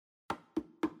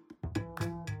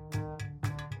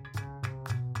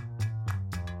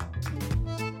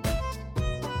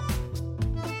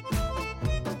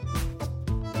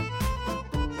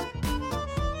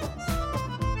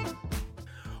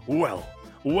Well,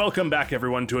 welcome back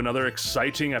everyone to another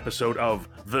exciting episode of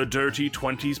the Dirty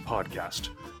 20s podcast.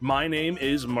 My name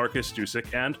is Marcus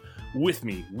Dusick, and with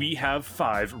me we have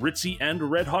 5 ritzy and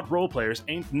red-hot role players,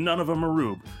 ain't none of them a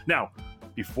rube. Now,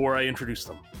 before I introduce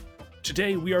them,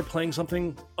 today we are playing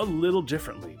something a little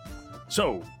differently.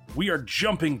 So, we are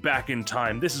jumping back in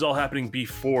time. This is all happening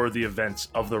before the events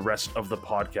of the rest of the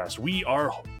podcast. We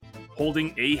are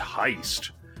holding a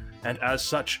heist, and as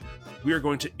such, we are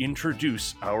going to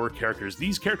introduce our characters.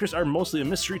 These characters are mostly a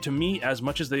mystery to me as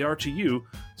much as they are to you.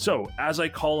 So, as I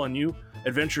call on you,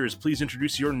 adventurers, please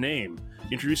introduce your name,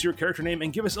 introduce your character name,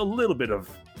 and give us a little bit of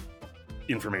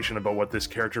information about what this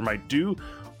character might do,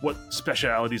 what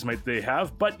specialities might they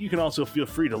have, but you can also feel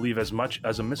free to leave as much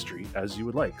as a mystery as you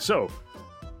would like. So,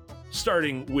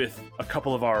 starting with a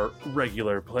couple of our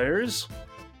regular players,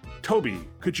 Toby,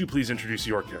 could you please introduce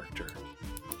your character?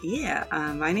 Yeah,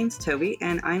 my name's Toby,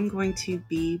 and I'm going to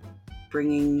be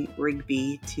bringing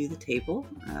Rigby to the table.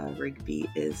 Rigby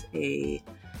is a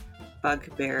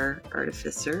bugbear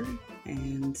artificer,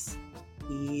 and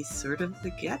he's sort of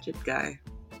the gadget guy.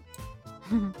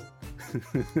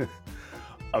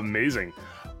 Amazing.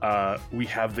 We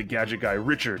have the gadget guy,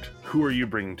 Richard. Who are you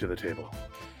bringing to the table?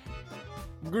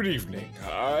 Good evening.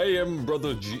 I am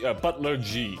Butler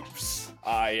Jeeves.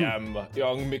 I am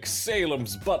young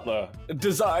McSalem's butler,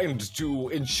 designed to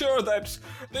ensure that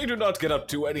they do not get up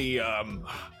to any,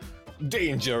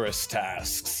 dangerous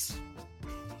tasks.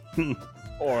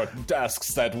 Or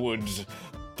tasks that would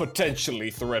potentially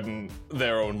threaten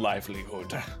their own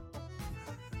livelihood.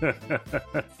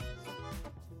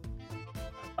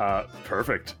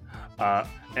 Perfect.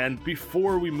 And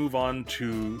before we move on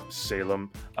to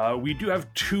Salem, we do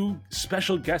have 2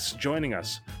 special guests joining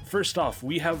us. First off,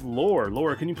 we have Lore.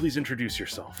 Lore, can you please introduce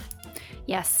yourself?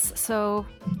 Yes, so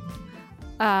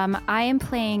I am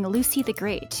playing Lucy the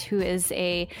Great, who is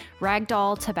a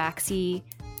ragdoll tabaxi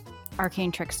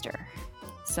arcane trickster.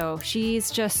 So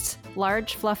she's just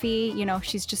large, fluffy,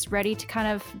 she's just ready to kind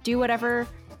of do whatever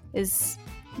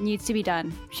needs to be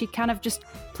done. She kind of just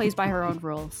plays by her own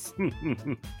rules.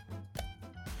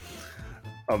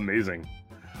 Amazing.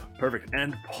 Perfect.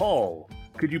 And Paul,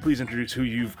 could you please introduce who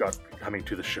you've got coming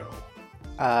to the show?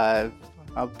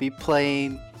 I'll be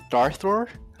playing Darthor.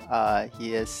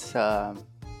 He is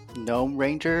Gnome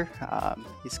Ranger.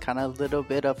 He's kind of a little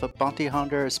bit of a bounty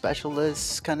hunter, a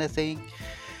specialist kind of thing.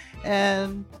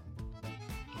 And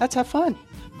let's have fun.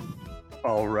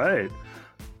 All right.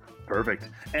 Perfect.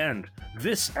 And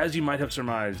this, as you might have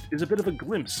surmised, is a bit of a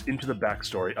glimpse into the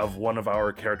backstory of one of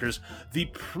our characters, the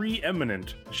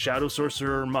preeminent Shadow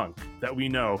Sorcerer Monk that we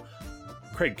know.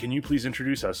 Craig, can you please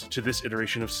introduce us to this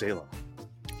iteration of Salem?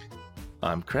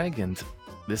 I'm Craig, and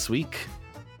this week,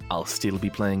 I'll still be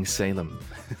playing Salem.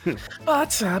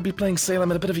 But I'll be playing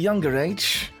Salem at a bit of a younger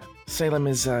age. Salem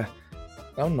is,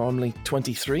 normally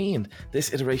 23, and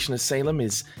this iteration of Salem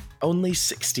is only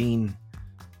 16.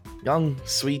 Young,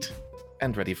 sweet,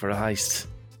 and ready for a heist.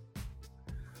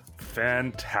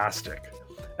 Fantastic.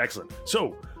 Excellent.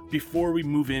 So, before we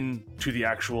move in to the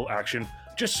actual action,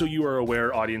 just so you are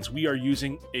aware, audience, we are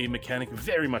using a mechanic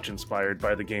very much inspired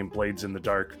by the game Blades in the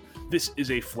Dark. This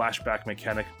is a flashback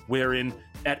mechanic wherein,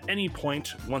 at any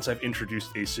point, once I've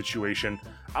introduced a situation,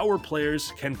 our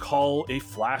players can call a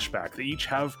flashback. They each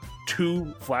have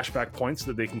 2 flashback points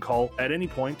that they can call at any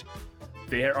point.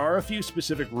 There are a few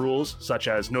specific rules, such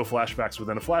as no flashbacks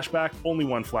within a flashback, only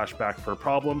 1 flashback per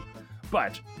problem,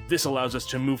 but this allows us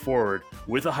to move forward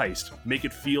with a heist, make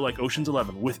it feel like Ocean's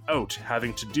 11 without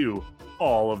having to do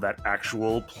all of that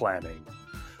actual planning.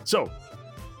 So,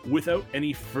 without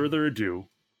any further ado,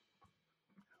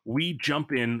 we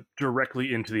jump in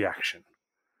directly into the action.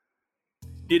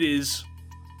 It is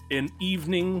an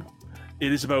evening,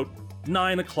 it is about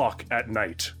 9 o'clock at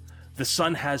night. The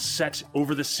sun has set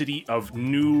over the city of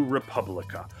New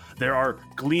Republica. There are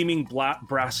gleaming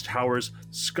brass towers,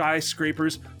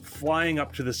 skyscrapers flying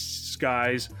up to the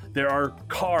skies. There are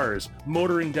cars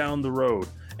motoring down the road.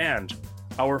 And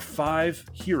our 5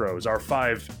 heroes, our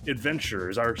 5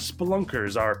 adventurers, our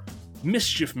spelunkers, our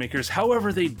mischief makers,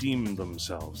 however they deem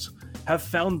themselves, have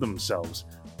found themselves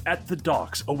at the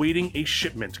docks awaiting a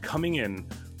shipment coming in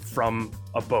from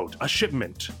a boat. A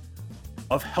shipment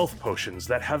of health potions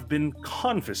that have been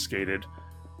confiscated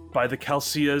by the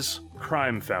Calcia's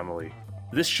crime family.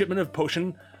 This shipment of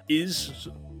potion is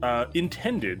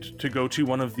intended to go to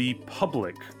one of the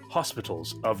public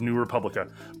hospitals of New Republica,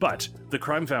 but the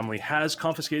crime family has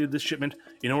confiscated this shipment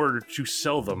in order to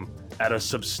sell them at a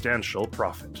substantial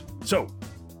profit. So,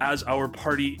 as our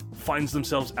party finds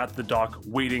themselves at the dock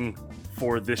waiting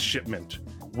for this shipment,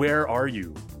 where are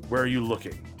you? Where are you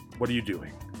looking? What are you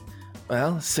doing?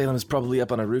 Well, Salem's probably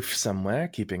up on a roof somewhere,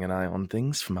 keeping an eye on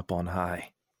things from up on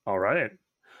high. All right.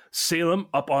 Salem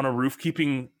up on a roof,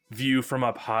 keeping view from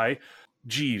up high.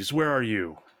 Jeeves, where are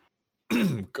you?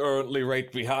 Currently right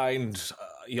behind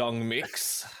young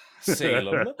Mix,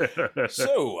 Salem.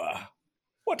 So,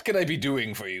 what can I be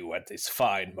doing for you at this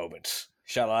fine moment?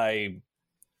 Shall I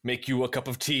make you a cup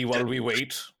of tea while we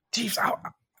wait? Jeeves,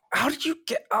 how did you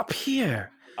get up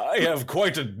here? I have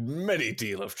quite a many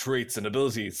deal of traits and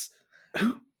abilities.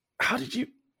 How did you...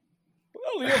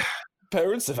 Well, your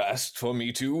parents have asked for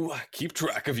me to keep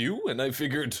track of you, and I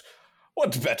figured,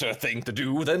 what better thing to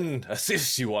do than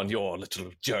assist you on your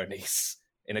little journeys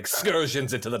and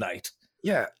excursions into the night?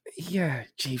 Yeah,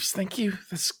 Jeeves, thank you.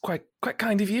 That's quite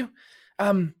kind of you.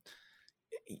 No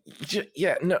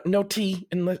tea,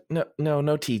 and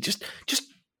no tea. Just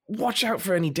watch out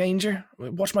for any danger.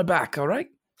 Watch my back, all right?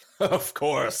 Of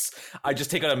course. I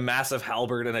just take out a massive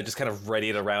halberd and I just kind of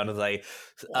ready it around as I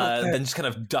then just kind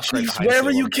of duck right behind Where Salem.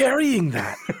 are you carrying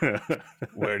that?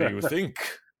 Where do you think?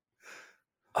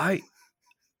 I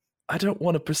don't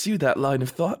want to pursue that line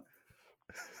of thought.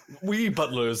 We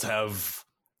butlers have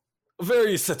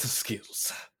various sets of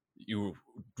skills. You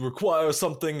require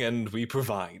something and we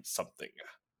provide something.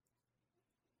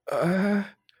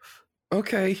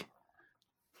 Okay.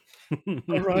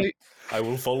 All right. I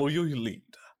will follow your lead.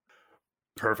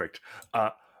 Perfect.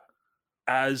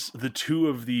 As the two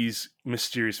of these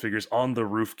mysterious figures on the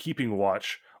roof keeping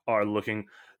watch are looking,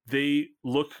 they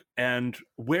look, and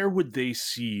where would they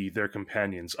see their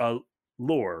companions?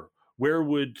 Lore, where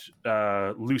would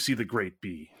Lucy the Great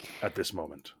be at this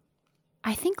moment?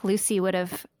 I think Lucy would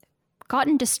have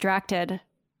gotten distracted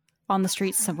on the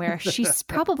streets somewhere. She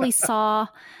probably saw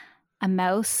a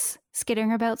mouse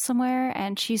skittering about somewhere,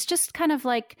 and she's just kind of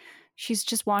like, she's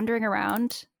just wandering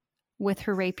around with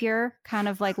her rapier, kind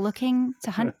of like looking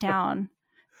to hunt down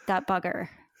that bugger.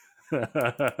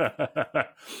 I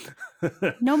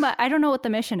don't know what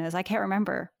the mission is. I can't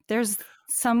remember. There's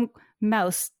some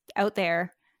mouse out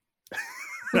there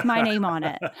with my name on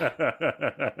it.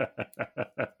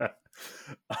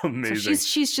 Amazing. So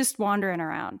she's just wandering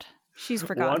around. She's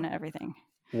forgotten everything.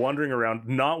 Wandering around,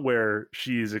 not where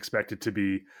she is expected to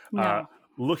be. No.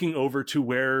 Looking over to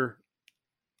where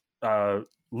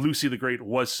Lucy the Great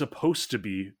was supposed to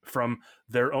be from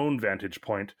their own vantage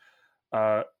point.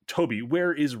 Toby,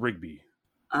 where is Rigby?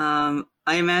 I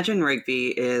imagine Rigby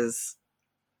is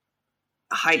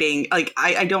hiding. Like,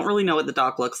 I don't really know what the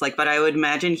dock looks like, but I would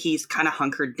imagine he's kind of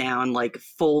hunkered down, like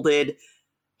folded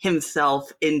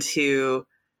himself into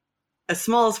as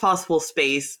small as possible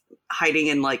space, hiding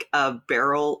in like a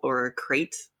barrel or a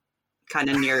crate, kind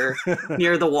of near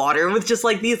the water, with just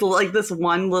like these, like this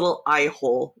one little eye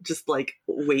hole, just like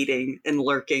waiting and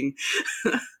lurking.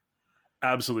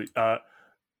 Absolutely.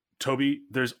 Toby,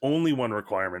 there's only one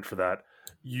requirement for that.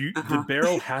 The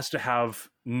barrel has to have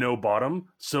no bottom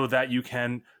so that you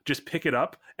can just pick it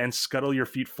up and scuttle your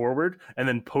feet forward and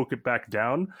then poke it back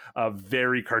down.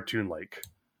 Very cartoon-like.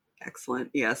 Excellent.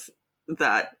 Yes.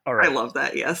 That. All right. I love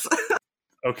that. Yes.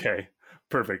 Okay.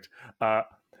 Perfect.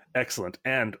 Excellent.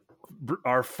 And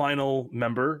our final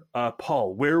member,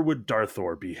 Paul, where would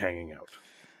Darthor be hanging out?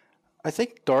 I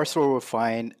think Darthor would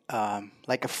find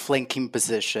like a flanking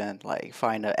position, like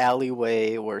find an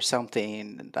alleyway or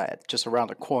something that just around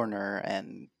the corner,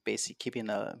 and basically keeping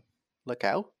a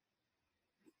lookout.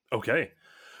 Okay,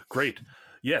 great.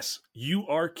 Yes, you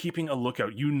are keeping a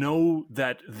lookout. You know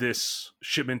that this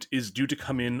shipment is due to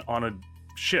come in on a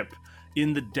ship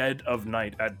in the dead of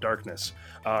night at darkness.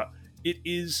 It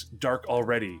is dark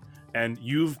already, and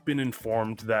you've been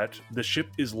informed that the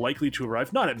ship is likely to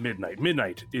arrive not at midnight.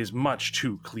 Midnight is much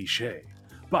too cliche,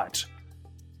 but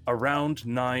around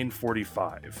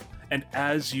 9:45. And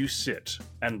as you sit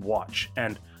and watch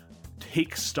and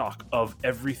take stock of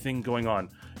everything going on,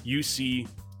 you see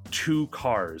two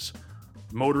cars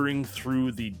motoring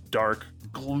through the dark,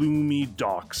 gloomy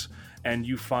docks, and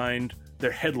you find their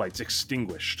headlights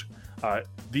extinguished.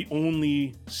 The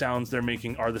only sounds they're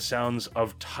making are the sounds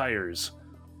of tires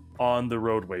on the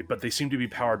roadway, but they seem to be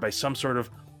powered by some sort of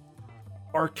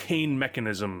arcane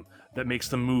mechanism that makes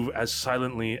them move as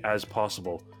silently as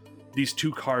possible. These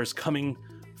two cars coming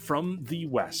from the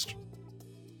west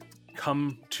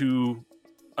come to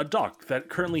a dock that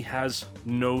currently has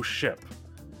no ship.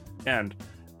 And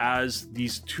as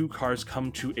these two cars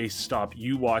come to a stop,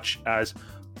 you watch as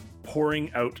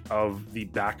pouring out of the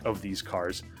back of these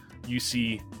cars, you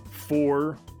see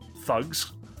 4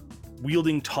 thugs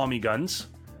wielding Tommy guns.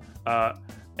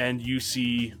 And you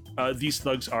see these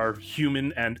thugs are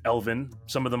human and elven.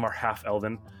 Some of them are half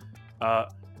elven.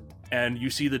 And you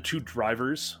see the two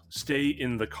drivers stay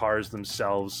in the cars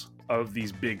themselves of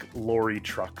these big lorry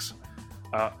trucks.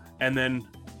 And then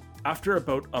after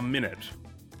about a minute,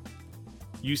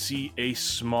 you see a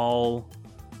small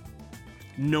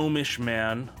gnomish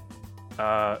man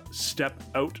step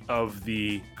out of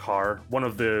the car. One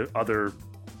of the other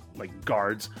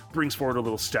guards brings forward a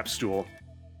little step stool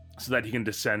so that he can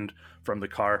descend from the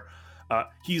car.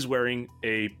 He's wearing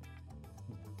a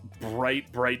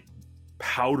bright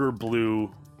powder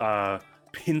blue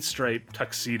pinstripe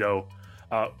tuxedo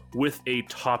with a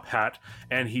top hat,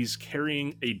 and he's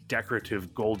carrying a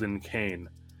decorative golden cane.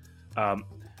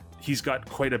 He's got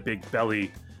quite a big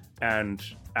belly, and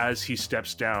as he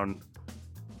steps down,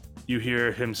 you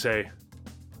hear him say,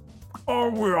 "Are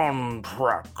we on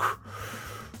track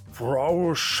for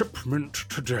our shipment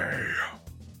today?"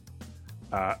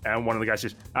 And one of the guys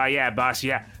says, "Yeah, boss,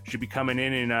 yeah. Should be coming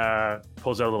in," and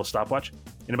pulls out a little stopwatch.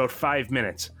 "In about 5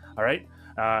 minutes, all right?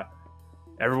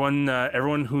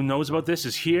 Everyone who knows about this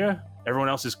is here. Everyone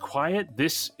else is quiet.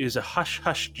 This is a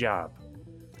hush-hush job."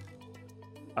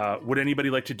 Would anybody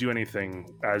like to do anything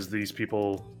as these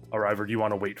people arrive, or do you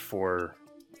want to wait for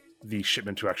the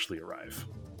shipment to actually arrive?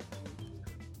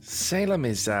 Salem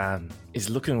is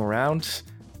looking around,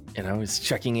 is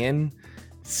checking in.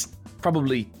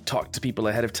 Probably talked to people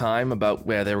ahead of time about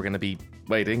where they were going to be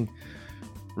waiting.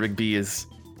 Rigby is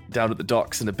down at the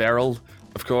docks in a barrel,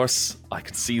 of course. I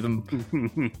could see them.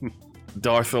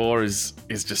 Darthor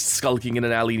is just skulking in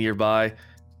an alley nearby.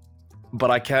 But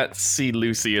I can't see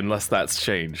Lucy unless that's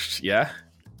changed, yeah?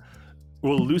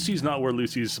 Well, Lucy's not where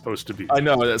Lucy's supposed to be. I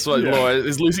know, that's what Laura,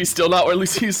 is Lucy still not where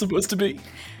Lucy is supposed to be?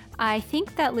 I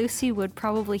think that Lucy would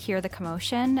probably hear the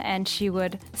commotion, and she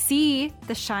would see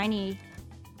the shiny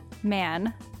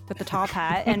man with the top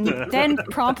hat and then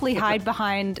promptly hide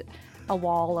behind a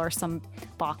wall or some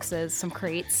boxes, some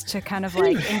crates to kind of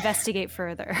investigate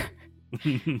further.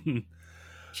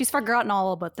 She's forgotten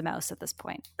all about the mouse at this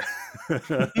point.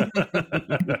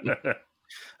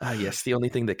 Yes, the only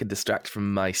thing that could distract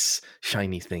from mice,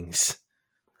 shiny things.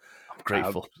 I'm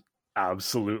grateful.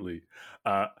 Absolutely.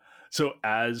 So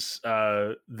as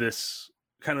this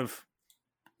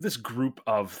group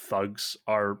of thugs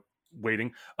are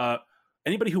waiting,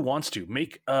 anybody who wants to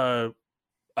make a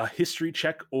history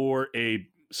check or a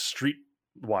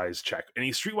streetwise check.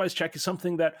 Any streetwise check is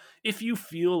something that if you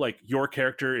feel like your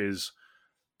character is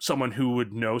someone who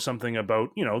would know something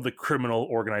about, the criminal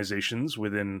organizations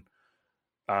within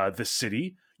the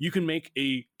city, you can make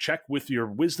a check with your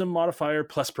wisdom modifier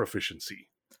plus proficiency.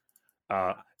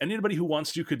 And anybody who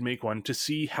wants to could make one to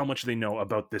see how much they know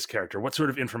about this character, what sort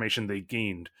of information they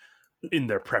gained in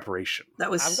their preparation. That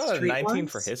was I've got a 19 streetwise?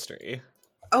 for history.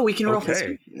 Oh, we can roll Okay.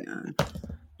 history.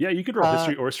 Yeah, you could roll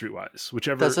history or streetwise,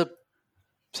 whichever. Does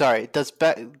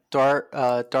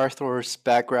Darthor's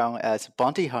background as a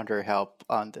bounty hunter help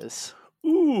on this?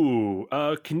 Ooh,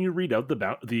 can you read out the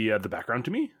background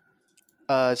to me?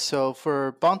 So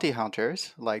for bounty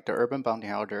hunters, like the urban bounty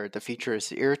hunter, the feature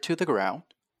is ear to the ground.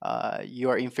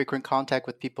 You are in frequent contact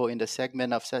with people in the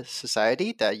segment of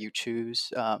society that you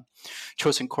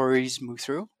chosen quarries move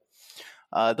through.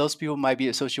 Those people might be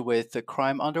associated with the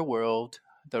crime underworld,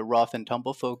 the rough and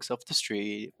tumble folks of the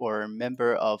street, or a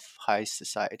member of high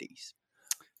societies.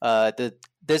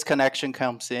 This connection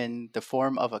comes in the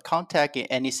form of a contact in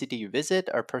any city you visit,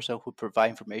 or a person who provide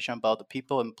information about the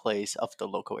people and place of the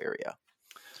local area.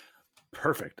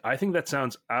 Perfect. I think that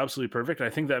sounds absolutely perfect. I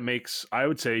think that I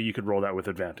would say you could roll that with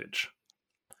advantage.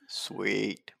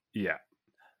 Sweet. Yeah.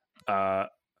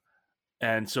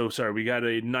 And so, sorry, we got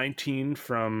a 19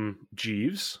 from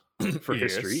Jeeves for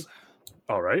Yes. history.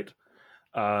 All right.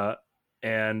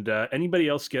 And anybody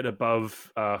else get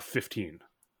above 15?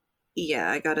 Yeah,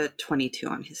 I got a 22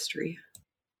 on history.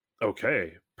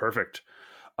 Okay, perfect.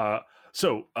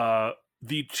 So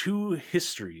the two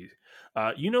history,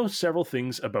 you know several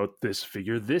things about this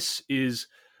figure. This is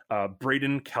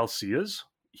Braden Calcias.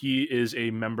 He is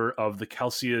a member of the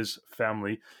Calcias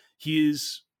family. He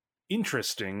is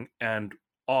interesting and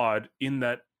odd in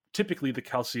that typically the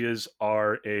Calcias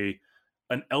are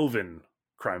an elven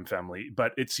crime family,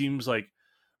 but it seems like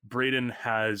Braden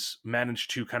has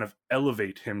managed to kind of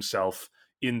elevate himself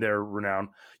in their renown.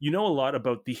 You know a lot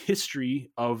about the history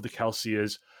of the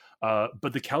Calcias,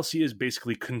 but the Calcias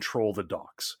basically control the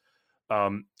docks.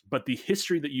 But the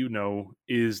history that you know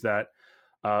is that,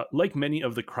 like many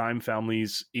of the crime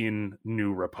families in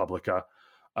New Republica,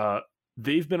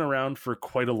 they've been around for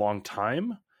quite a long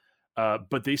time,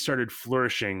 but they started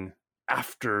flourishing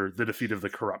after the defeat of the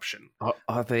corruption.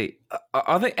 Are they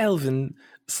elven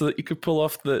so that you could pull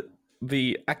off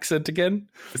the accent again?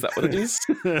 Is that what it is?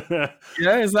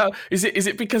 Yeah, is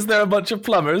it because they're a bunch of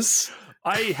plumbers?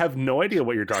 I have no idea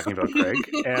what you're talking about, Craig.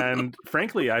 And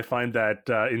frankly, I find that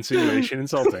insinuation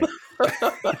insulting.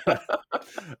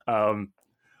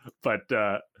 But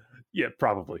yeah,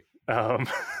 probably.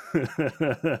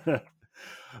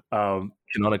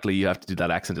 Canonically, you have to do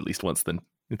that accent at least once then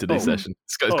in today's session.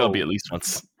 It's got to be at least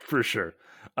once. For sure.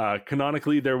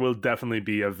 Canonically, there will definitely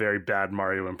be a very bad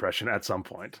Mario impression at some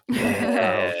point.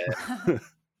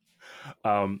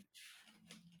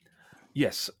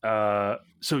 Yes.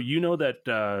 So you know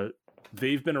that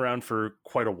they've been around for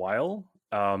quite a while.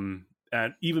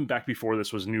 And even back before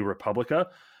this was New Republica,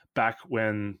 back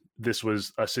when this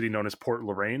was a city known as Port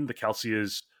Lorraine, the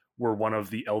Calcias were one of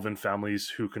the elven families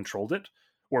who controlled it,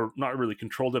 or not really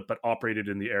controlled it, but operated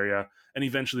in the area. And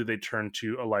eventually they turned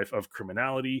to a life of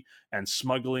criminality and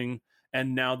smuggling.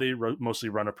 And now they mostly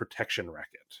run a protection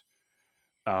racket.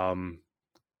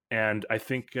 And I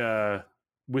think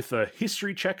with a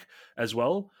history check as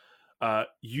well,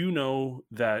 you know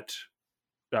that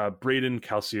Braden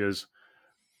Calcias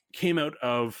came out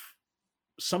of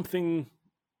something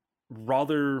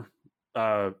rather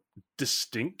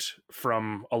distinct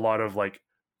from a lot of like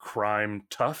crime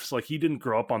toughs. Like, he didn't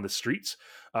grow up on the streets.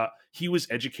 He was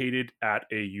educated at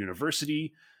a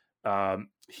university.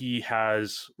 He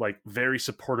has like very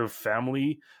supportive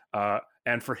family.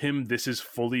 And for him, this is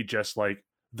fully just like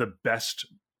the best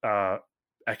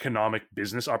economic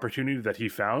business opportunity that he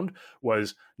found,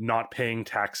 was not paying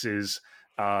taxes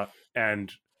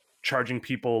and charging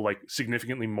people like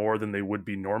significantly more than they would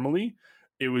be normally.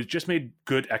 It was just made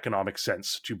good economic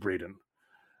sense to Braden.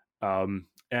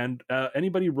 And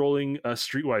anybody rolling a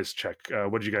streetwise check?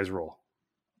 What did you guys roll?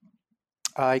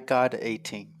 I got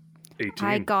 18. 18.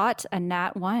 I got a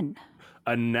nat 1.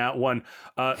 A nat 1.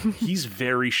 He's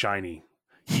very shiny.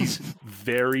 He's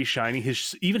very shiny.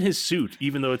 Even his suit,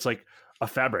 even though it's like a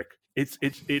fabric,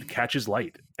 it catches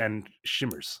light and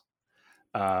shimmers.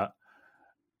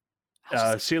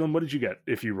 Salem, what did you get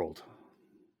if you rolled?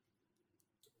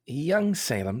 Young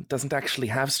Salem doesn't actually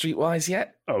have streetwise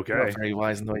yet. Okay. Not very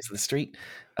wise in the ways of the street.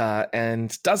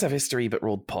 And does have history, but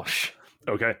rolled posh.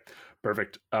 Okay,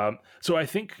 perfect. So I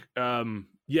think,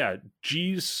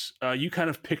 Jeeves, you kind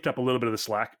of picked up a little bit of the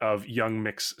slack of young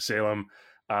Mix Salem.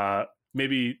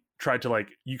 Maybe tried to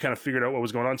you kind of figured out what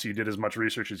was going on, so you did as much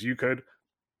research as you could.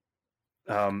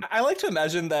 I like to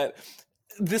imagine that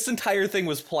this entire thing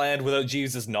was planned without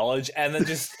Jeeves' knowledge, and then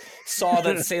just saw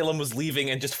that Salem was leaving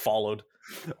and just followed.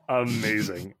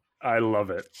 Amazing. I love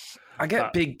it. I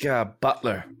get big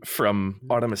Butler from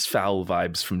Artemis Fowl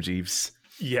vibes from Jeeves.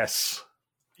 Yes.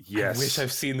 I wish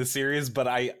I've seen the series, but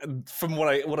from what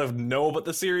I know about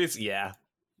the series, yeah.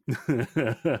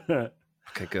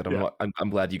 Okay, good. I'm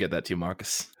glad you get that too,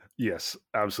 Marcus. Yes,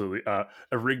 absolutely.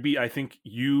 Rigby, I think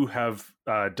you have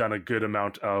done a good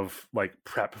amount of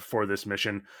prep for this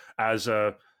mission. As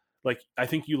I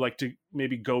think you like to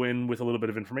maybe go in with a little bit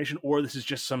of information, or this is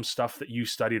just some stuff that you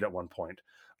studied at one point.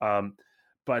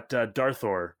 But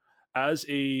Darthor, as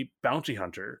a bounty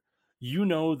hunter, you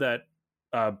know that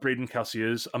Braden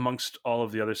Calcias, amongst all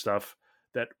of the other stuff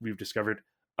that we've discovered,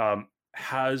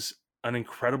 has an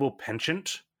incredible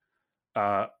penchant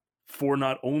for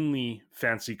not only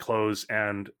fancy clothes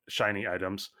and shiny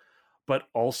items, but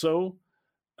also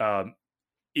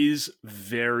is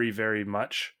very, very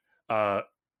much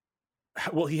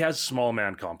he has small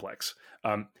man complex.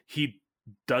 He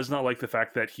does not like the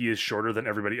fact that he is shorter than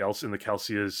everybody else in the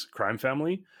Calcias crime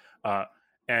family,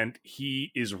 and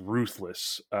he is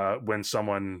ruthless when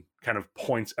someone kind of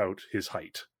points out his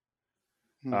height.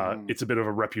 It's a bit of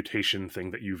a reputation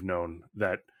thing that you've known,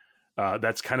 that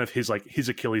that's kind of his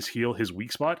Achilles heel. His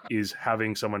weak spot is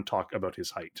having someone talk about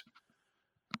his height.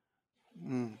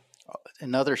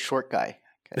 Another short guy.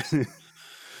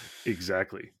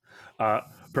 Exactly.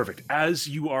 Perfect. As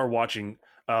you are watching,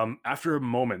 after a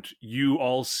moment, you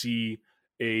all see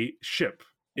a ship,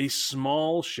 a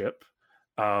small ship,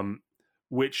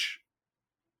 which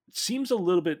seems a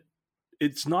little bit.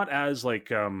 It's not as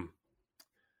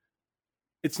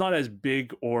it's not as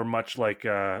big or much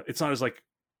it's not as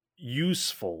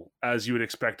useful as you would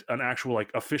expect an actual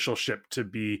official ship to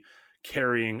be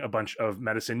carrying a bunch of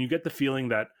medicine. You get the feeling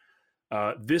that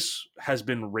this has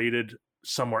been raided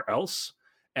somewhere else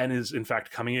and is in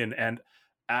fact coming in. And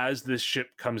as this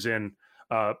ship comes in,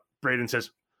 Braden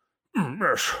says,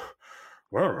 "Yes,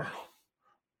 well,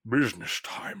 business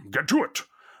time. Get to it."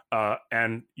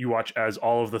 And you watch as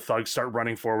all of the thugs start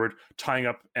running forward, tying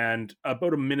up, and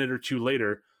about a minute or two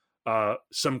later,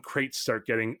 some crates start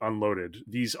getting unloaded.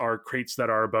 These are crates that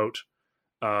are about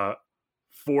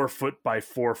 4 foot by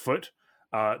 4 foot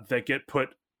that get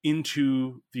put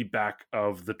into the back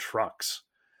of the trucks.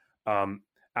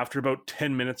 after about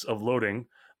 10 minutes of loading,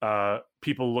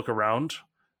 people look around,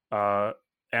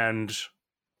 and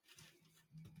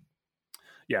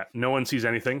yeah, no one sees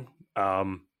anything.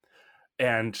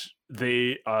 And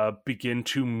they begin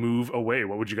to move away.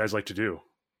 What would you guys like to do?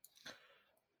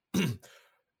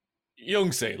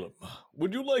 Young Salem,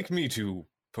 would you like me to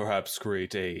perhaps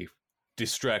create a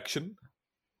distraction?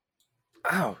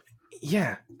 Oh,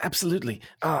 yeah, absolutely.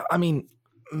 I mean,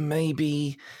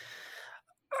 maybe,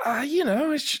 I'd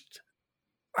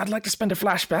like to spend a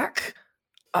flashback.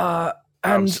 And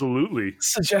Absolutely.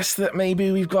 suggest that maybe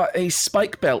we've got a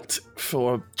spike belt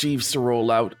for Jeeves to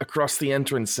roll out across the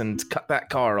entrance and cut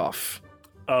that car off.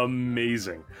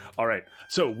 Amazing. All right.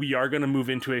 So we are going to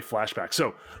move into a flashback.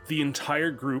 So the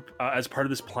entire group, as part of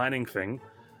this planning thing,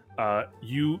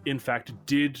 you in fact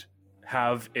did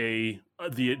have the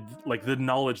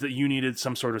knowledge that you needed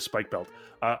some sort of spike belt.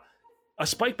 A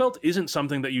spike belt isn't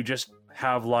something that you just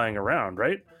have lying around,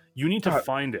 right? You need to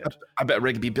find it. I bet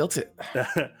Rigby built it.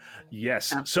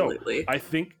 Yes. Absolutely. So I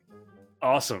think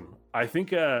awesome. I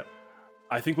think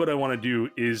what I want to do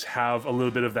is have a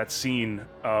little bit of that scene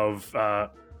of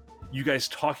you guys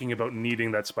talking about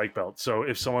needing that spike belt. So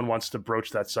if someone wants to broach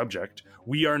that subject,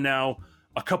 we are now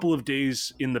a couple of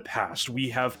days in the past. We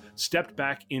have stepped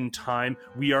back in time.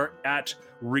 We are at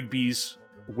Rigby's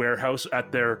warehouse,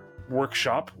 at their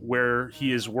workshop where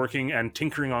he is working and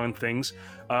tinkering on things,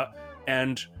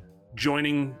 and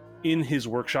joining in his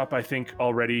workshop, I think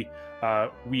already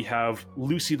we have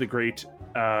Lucy the Great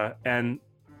and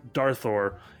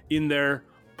Darthor in there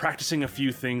practicing a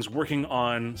few things, working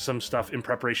on some stuff in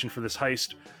preparation for this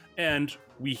heist, and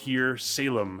we hear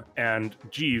Salem and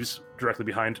Jeeves directly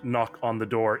behind knock on the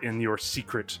door in your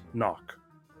secret knock.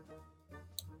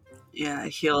 Yeah,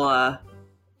 he'll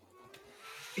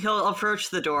approach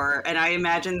the door, and I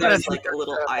imagine there's like a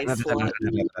little eye slot.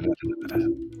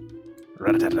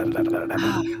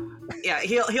 Yeah,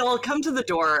 he'll come to the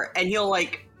door, and he'll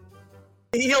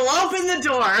open the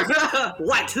door.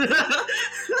 What?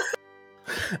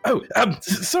 Oh,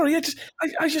 sorry.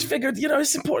 I just figured,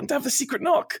 it's important to have the secret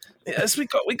knock. Yes, we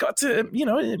got to,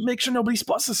 make sure nobody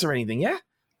spots us or anything. Yeah.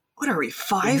 What are we,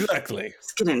 5? Exactly.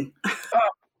 Let's get in.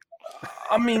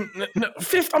 I mean,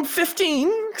 I'm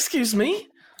 15. Excuse me.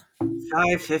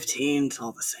 5, 15, it's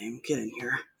all the same. Get in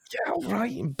here. Yeah, all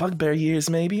right. Bugbear years,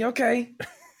 maybe. Okay.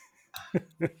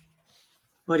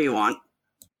 What do you want?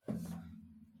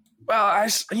 Well, I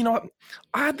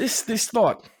had this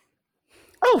thought.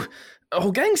 Oh,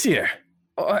 whole gang's here.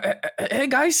 Hey,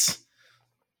 guys.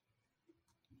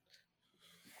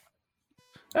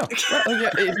 Oh, well,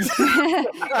 yeah.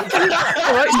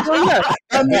 All right, so yeah.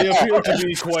 They appear to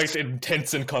be quite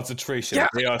intense in concentration. Yeah,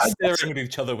 They are staring at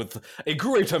each other with a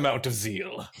great amount of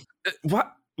zeal.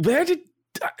 What? Where did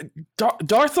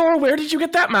Darthor? Where did you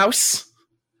get that mouse?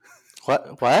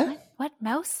 What? What,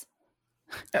 mouse?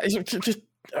 Well,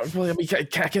 I mean, I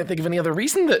can't think of any other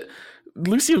reason that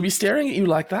Lucy would be staring at you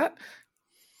like that.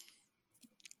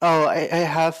 Oh, I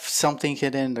have something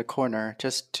hidden in the corner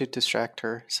just to distract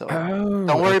her. So Oh,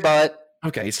 don't worry about it.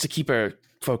 Okay, it's to keep her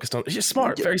focused on. She's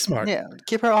smart, very smart. Yeah,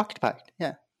 keep her occupied.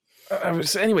 Yeah.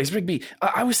 Anyways, Rigby,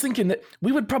 I was thinking that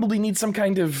we would probably need some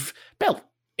kind of belt.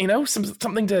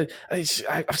 Something to.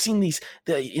 I've seen these.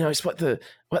 It's what the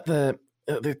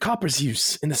coppers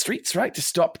use in the streets, right, to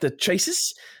stop the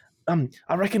chases.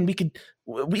 I reckon we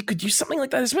could use something like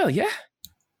that as well. Yeah.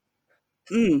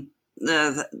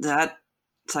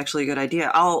 That's actually a good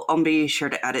idea. I'll be sure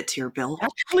to add it to your bill.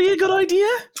 Actually, a good idea.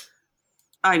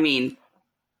 I mean,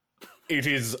 It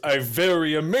is a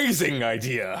very amazing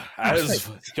idea, as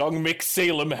young Mick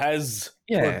Salem has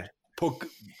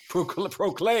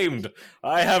proclaimed.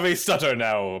 I have a stutter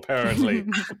now, apparently.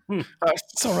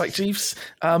 It's all right, Jeeves.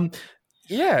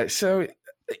 Yeah. So,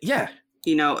 yeah.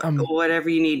 whatever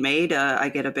you need made, I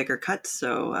get a bigger cut,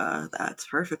 so that's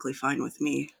perfectly fine with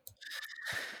me.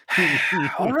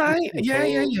 All right.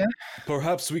 Yeah.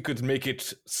 Perhaps we could make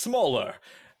it smaller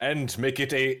and make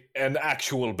it an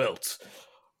actual belt.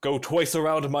 Go twice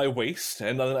around my waist,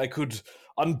 and then I could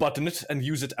unbutton it and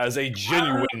use it as a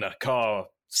genuine car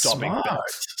stopping belt.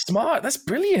 Smart. That's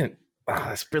brilliant.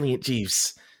 That's brilliant,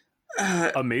 Jeeves.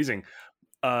 Amazing.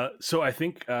 So I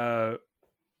think,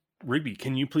 Rigby,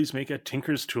 can you please make a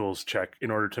Tinker's Tools check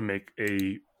in order to make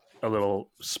a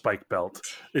little spike belt,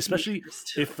 especially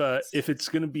if it's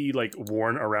going to be like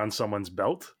worn around someone's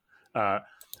belt.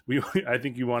 I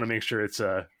think you want to make sure it's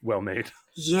well made.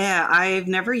 Yeah, I've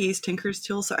never used Tinker's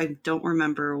Tool, so I don't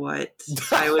remember what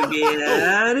I would be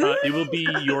at. It will be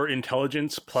your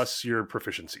intelligence plus your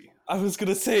proficiency. I was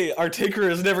gonna say our tinker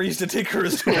has never used a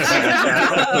tinker's tool.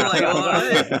 Like,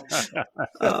 what?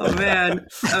 Oh man.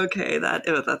 Okay,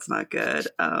 that's not good.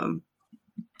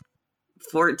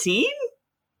 14?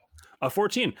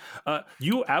 14.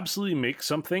 You absolutely make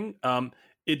something.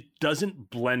 It doesn't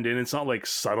blend in. It's not like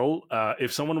subtle.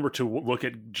 If someone were to look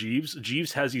at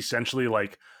Jeeves has essentially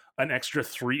like an extra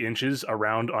 3 inches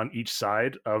around on each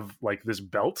side of like this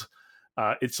belt.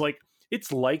 It's like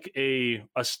a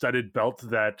studded belt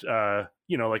that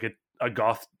like a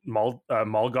goth mall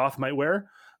goth might wear.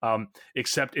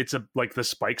 Except it's like the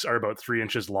spikes are about 3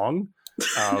 inches long.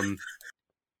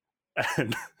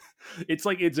 And it's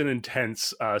an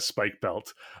intense spike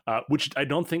belt, which I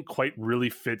don't think quite really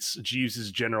fits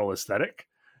Jeeves' general aesthetic.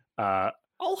 I'll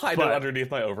hide it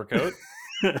underneath my overcoat.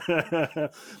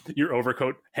 Your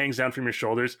overcoat hangs down from your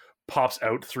shoulders, pops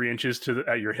out 3 inches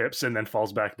at your hips, and then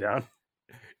falls back down.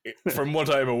 From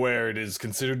what I'm aware, it is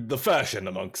considered the fashion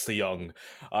amongst the young.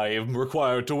 I am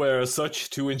required to wear as such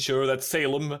to ensure that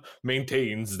Salem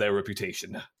maintains their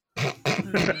reputation.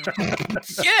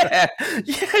 Yeah,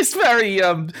 it's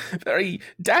very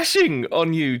dashing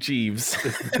on you, Jeeves.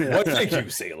 Well, thank you,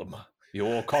 Salem.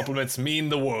 Your compliments mean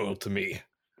the world to me.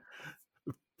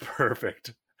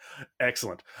 Perfect.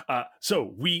 Excellent.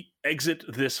 So we exit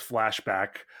this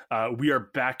flashback. We are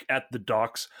back at the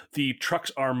docks. The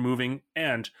trucks are moving.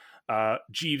 And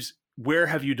Jeeves, where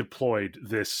have you deployed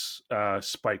this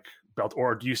spike belt?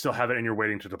 Or do you still have it and you're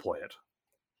waiting to deploy it?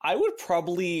 I would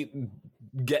probably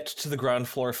get to the ground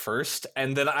floor first,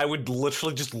 and then I would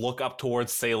literally just look up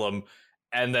towards Salem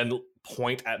and then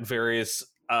point at various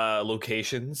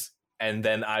locations, and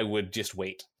then I would just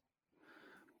wait.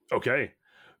 Okay.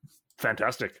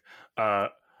 Fantastic.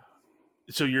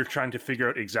 So you're trying to figure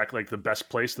out exactly like the best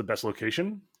place, the best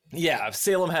location? Yeah,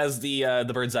 Salem has the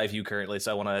bird's eye view currently,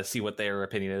 so I want to see what their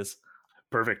opinion is.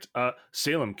 Perfect.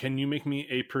 Salem, can you make me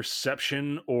a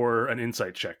perception or an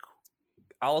insight check?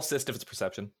 I'll assist if it's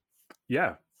perception.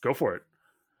 Yeah, go for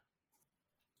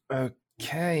it.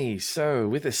 Okay, so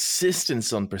with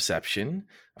assistance on perception,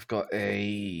 I've got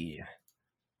a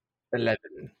 11.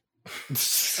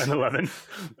 An 11.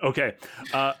 Okay.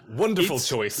 Wonderful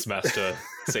choice, Master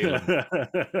Salem.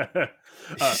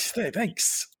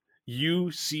 Thanks.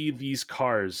 You see these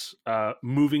cars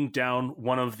moving down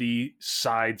one of the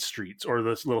side streets or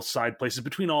the little side places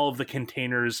between all of the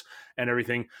containers and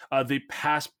everything. They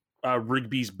pass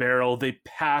Rigby's barrel. They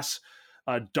pass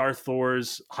Darth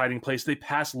Thor's hiding place. They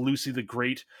pass Lucy the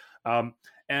Great.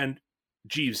 And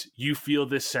Jeeves, you feel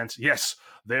this sense. Yes,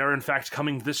 they are in fact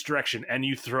coming this direction. And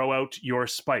you throw out your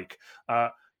spike.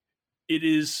 It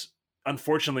is,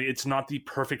 unfortunately, it's not the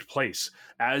perfect place.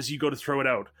 As you go to throw it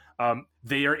out,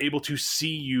 they are able to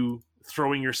see you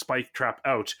throwing your spike trap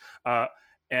out.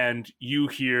 And you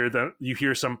hear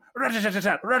some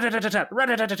rat-a-tat-tat, rat-a-tat-tat,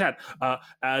 rat-a-tat-tat,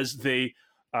 as they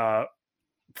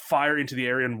fire into the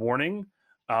area in warning.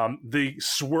 They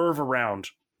swerve around,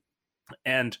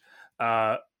 and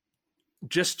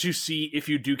just to see if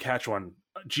you do catch one,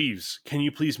 Jeeves, can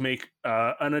you please make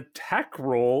an attack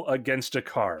roll against a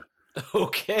car?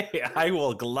 Okay, I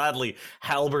will gladly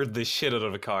halberd the shit out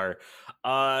of a car.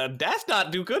 That's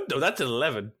not too good though. That's an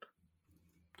 11.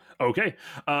 Okay,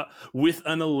 with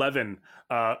an 11,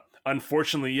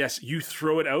 unfortunately, yes, you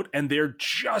throw it out and they're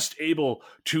just able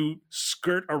to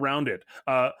skirt around it.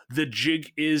 The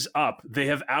jig is up. They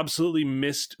have absolutely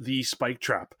missed the spike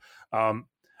trap,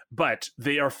 but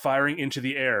they are firing into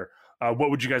the air. What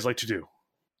would you guys like to do?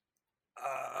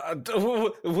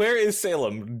 Where is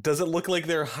Salem? Does it look like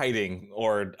they're hiding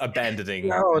or abandoning?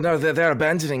 No, they're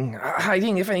abandoning,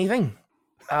 hiding, if anything.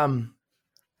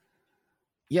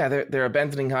 Yeah, they're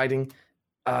abandoning, hiding,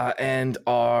 and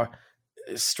are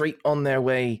straight on their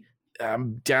way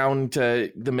down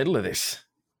to the middle of this.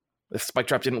 The spike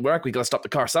trap didn't work. We gotta stop the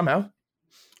car somehow.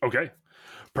 Okay,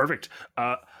 perfect.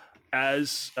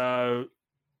 As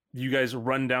you guys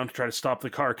run down to try to stop the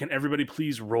car, can everybody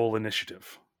please roll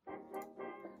initiative?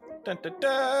 Dun, dun,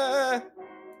 dun.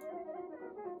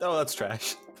 Oh, that's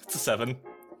trash. That's a 7.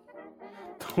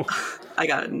 I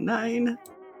got a 9.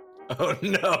 Oh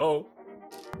no.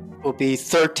 Will be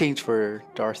 13 for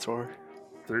Darth Thor.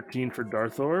 13 for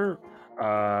Darthor.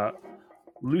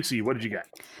 Lucy, what did you get?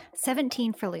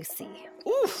 17 for Lucy.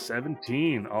 Ooh.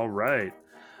 17. All right.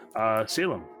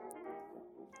 Salem.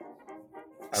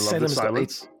 I love the Salem's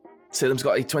silence. Salem's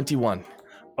got a 21.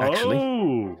 actually.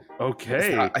 Oh,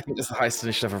 okay. I think that's the highest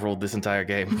initiative I've rolled this entire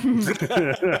game.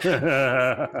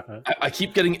 I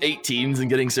keep getting 18s and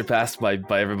getting surpassed by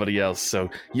everybody else, so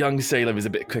young Salem is a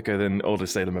bit quicker than older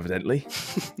Salem, evidently.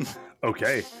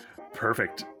 Okay,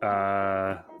 perfect.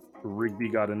 Rigby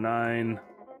got a 9,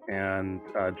 and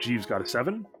Jeeves got a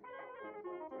 7.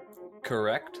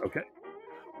 Correct. Okay,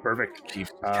 perfect.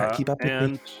 Jeeves can't keep up with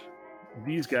and me.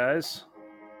 these guys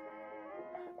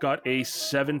got a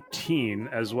 17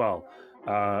 as well.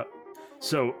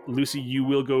 So, Lucy, you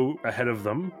will go ahead of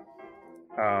them.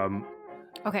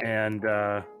 Okay. And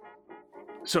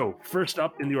so, first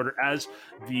up in the order, as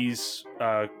these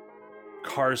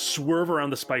cars swerve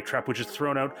around the spike trap, which is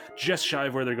thrown out just shy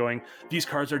of where they're going, these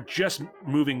cars are just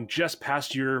moving just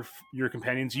past your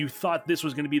companions. You thought this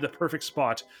was going to be the perfect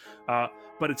spot,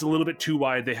 but it's a little bit too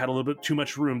wide. They had a little bit too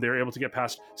much room. They were able to get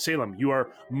past. Salem, you are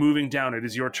moving down. It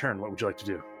is your turn. What would you like to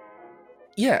do?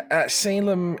 Yeah,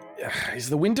 Salem, is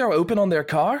the window open on their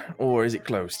car, or is it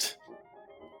closed?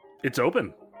 It's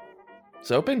open.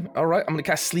 It's open? All right, I'm going to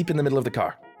cast Sleep in the middle of the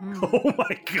car. Oh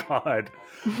my god.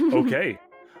 Okay.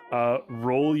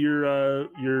 Roll your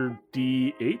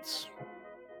D8s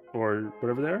or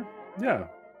whatever they are. Yeah.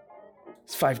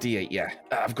 It's 5d8, yeah.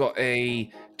 I've got a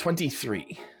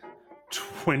 23.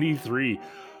 23.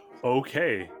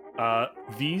 Okay.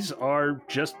 These are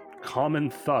just common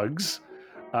thugs.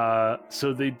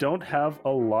 So they don't have a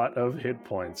lot of hit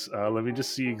points. Let me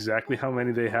just see exactly how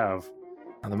many they have.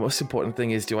 And the most important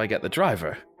thing is, do I get the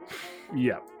driver?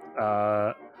 Yeah.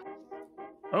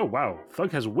 Oh wow,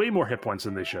 Thug has way more hit points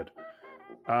than they should.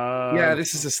 Yeah,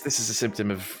 this is a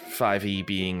symptom of 5e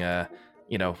being,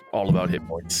 all about hit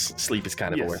points. Sleep is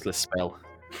kind of Yes. a worthless spell.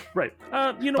 Right.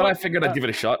 You know But what? I figured I'd give it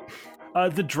a shot.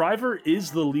 The driver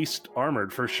is the least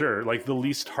armored for sure, like the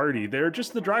least hardy. They're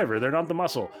just the driver, they're not the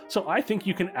muscle. So I think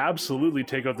you can absolutely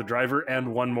take out the driver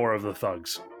and one more of the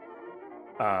thugs.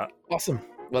 Awesome.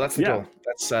 Well, that's the Yeah. goal.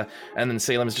 That's and then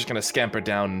Salem is just going to scamper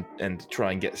down and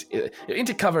try and get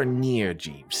into cover near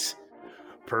Jeeves.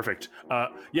 Perfect.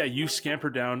 Yeah, you scamper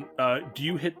down. Do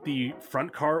you hit the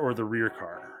front car or the rear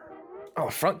car? Oh,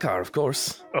 front car, of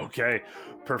course. Okay,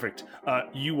 perfect.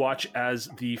 You watch as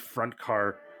the front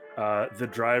car, the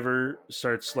driver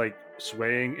starts like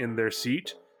swaying in their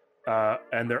seat,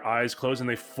 and their eyes close, and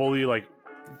they fully like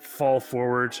fall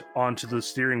forward onto the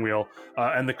steering wheel,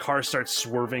 and the car starts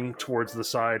swerving towards the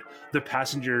side. The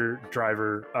passenger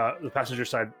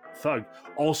side thug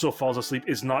also falls asleep,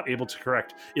 is not able to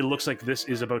correct. It looks like this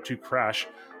is about to crash.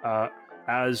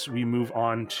 As we move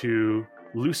on to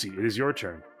Lucy, it is your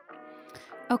turn.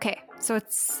 Okay,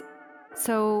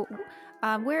 so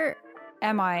where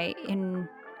am I in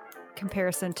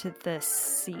comparison to this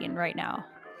scene right now?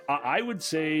 I would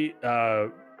say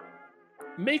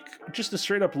make just a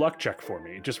straight up luck check for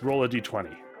me. Just roll a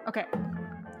d20. Okay,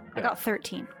 I got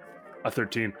 13. A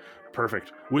 13.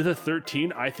 Perfect. With a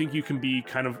 13, I think you can be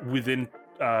kind of within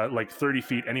like 30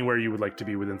 feet, anywhere you would like to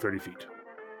be within 30 feet.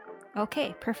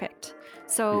 Okay, perfect.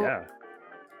 So, Yeah.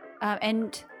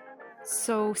 and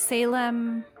so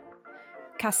Salem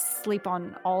casts sleep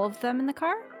on all of them in the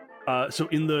car? So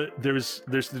in there's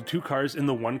the two cars. In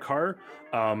the one car,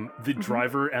 the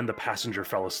driver and the passenger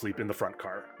fell asleep in the front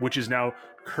car, which is now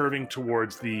curving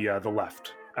towards the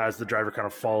left as the driver kind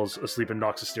of falls asleep and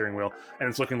knocks the steering wheel, and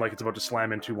it's looking like it's about to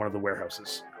slam into one of the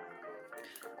warehouses.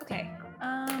 Okay,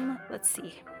 let's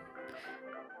see.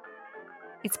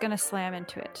 It's gonna slam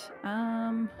into it.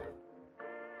 And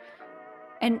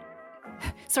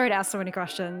sorry to ask so many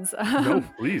questions. No,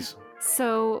 please.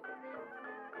 So,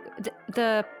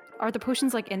 are the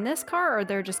potions like in this car, or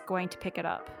they're just going to pick it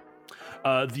up?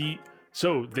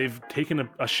 So they've taken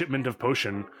a shipment of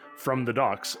potion from the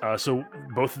docks. So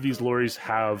both of these lorries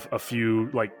have a few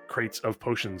like crates of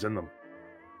potions in them.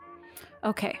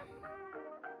 Okay.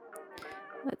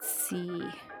 Let's see.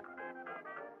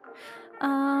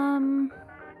 I'm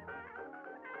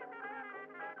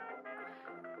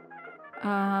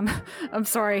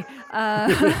sorry.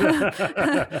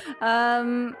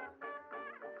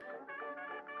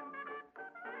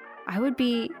 I would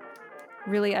be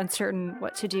really uncertain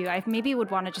what to do. I maybe would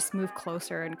want to just move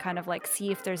closer and kind of like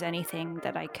see if there's anything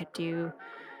that I could do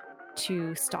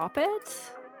to stop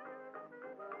it.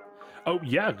 Oh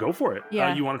yeah, go for it.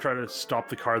 Yeah. You want to try to stop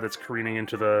the car that's careening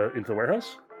into the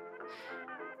warehouse?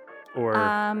 Or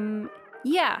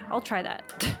Yeah, I'll try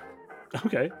that.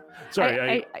 okay.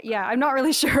 Sorry, I'm not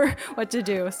really sure what to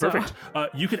do. So. Perfect.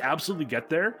 You could absolutely get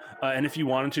there, and if you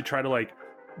wanted to try to like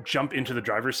jump into the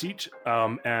driver's seat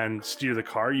and steer the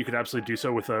car, you could absolutely do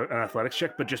so with an athletics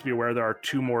check. But just be aware there are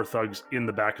two more thugs in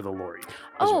the back of the lorry.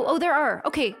 Oh, there are.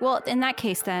 Okay, well, in that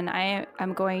case, then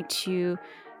I'm going to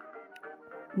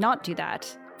not do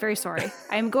that. Very sorry.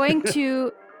 I'm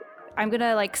gonna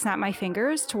like snap my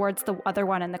fingers towards the other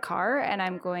one in the car, and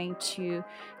I'm going to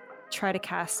try to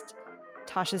cast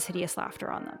Tasha's Hideous Laughter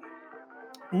on them.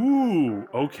 Ooh,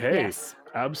 okay. Yes.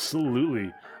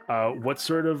 Absolutely. What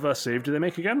sort of save do they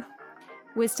make again?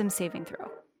 Wisdom saving throw.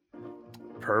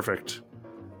 Perfect.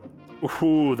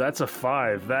 Ooh, that's a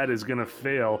 5. That is gonna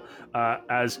fail.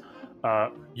 As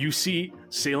you see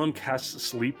Salem cast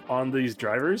sleep on these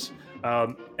drivers,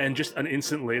 and just an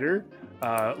instant later,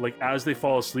 like as they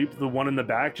fall asleep, the one in the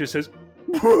back just says,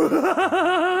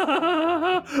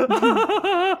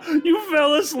 "You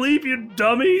fell asleep, you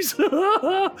dummies!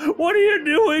 What are you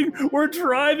doing? We're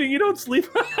driving. You don't sleep."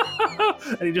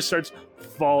 And he just starts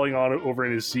falling on it over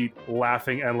in his seat,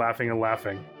 laughing and laughing and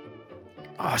laughing.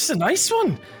 Oh, it's a nice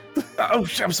one. Oh,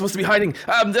 I'm supposed to be hiding.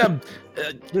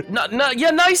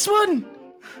 Nice one.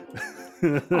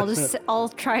 I'll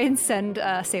try and send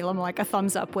Salem like a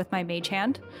thumbs up with my mage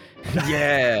hand.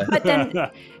 Yeah. But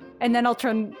then I'll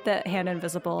turn the hand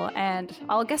invisible, and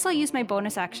I'll use my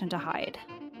bonus action to hide,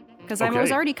 because I was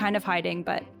Okay. already kind of hiding,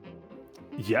 but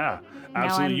Yeah, Now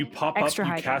absolutely. I'm You pop up, extra you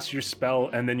hiding. cast your spell,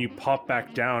 and then you pop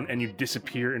back down and you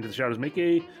disappear into the shadows. Make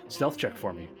a stealth check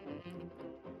for me.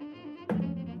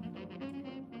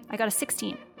 I got a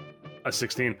 16. A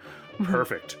 16.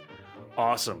 Perfect.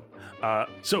 Awesome.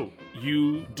 So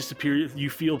you disappear. You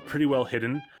feel pretty well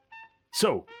hidden.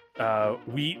 So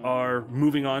we are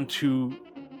moving on to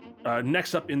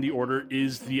next up in the order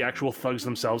is the actual thugs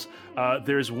themselves.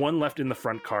 There's one left in the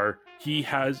front car.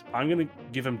 I'm going to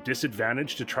give him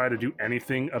disadvantage to try to do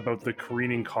anything about the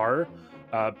careening car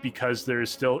because there is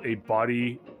still a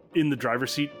body in the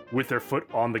driver's seat with their foot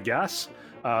on the gas.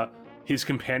 His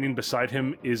companion beside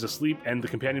him is asleep, and the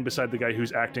companion beside the guy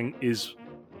who's acting is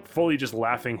fully just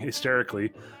laughing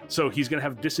hysterically. So he's going to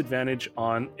have disadvantage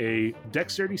on a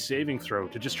dexterity saving throw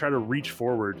to just try to reach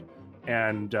forward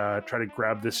and try to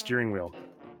grab this steering wheel.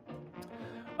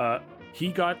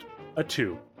 He got a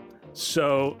 2.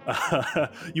 So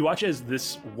you watch as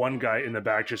this one guy in the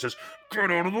back just says,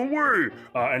 "Get out of the way!"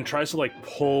 And tries to like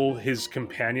pull his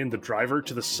companion, the driver,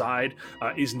 to the side.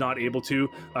 Is not able to.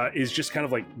 Is just kind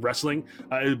of like wrestling,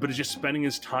 but is just spending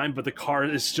his time. But the car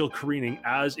is still careening.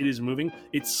 As it is moving,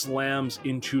 it slams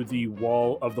into the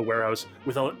wall of the warehouse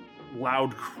with a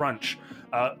loud crunch.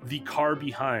 The car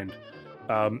behind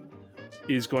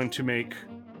is going to make...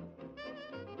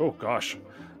 Oh gosh.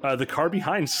 The car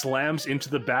behind slams into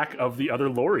the back of the other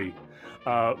lorry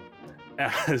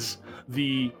as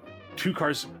the two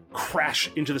cars crash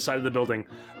into the side of the building.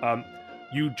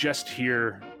 You just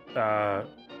hear,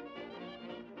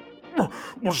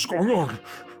 "What's going on?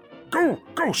 Go,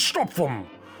 stop them!"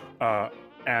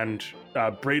 And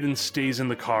Brayden stays in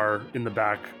the car in the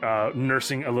back,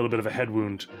 nursing a little bit of a head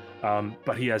wound.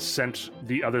 But he has sent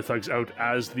the other thugs out.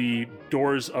 As the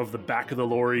doors of the back of the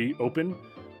lorry open,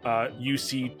 you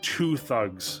see 2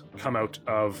 thugs come out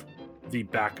of the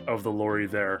back of the lorry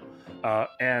there.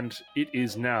 And it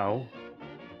is now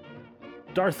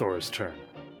Darthor's turn.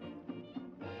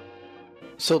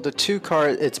 So the 2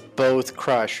 cars, it's both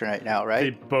crushed right now, They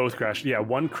right? both crashed. Yeah,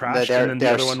 one crashed, They're- and then the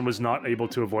they're other s- one was not able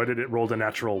to avoid it. It rolled a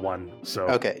natural 1. So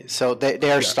Okay, so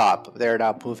they're stopped. They're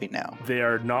not moving now. they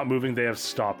are not moving. They have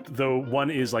stopped. Though one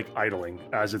is like idling,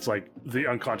 as it's like the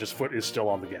unconscious foot is still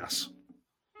on the gas.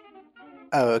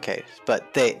 Oh, okay,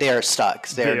 but they are stuck.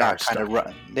 They're They not are kind of stuck.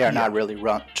 run. They are not really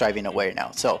driving away now.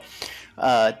 So,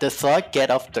 the thug get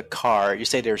off the car. You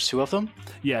say there's 2 of them.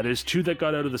 Yeah, there's 2 that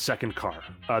got out of the second car.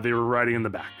 They were riding in the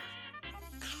back.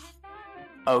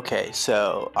 Okay,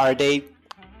 so are they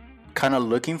kind of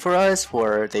looking for us,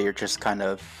 or they're just kind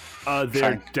of? They're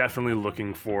trying- definitely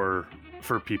looking for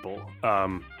people.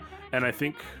 And I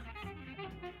think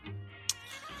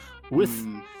with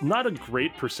not a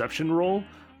great perception roll,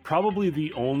 probably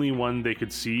the only one they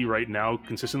could see right now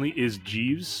consistently is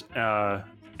Jeeves,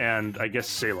 and I guess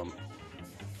Salem.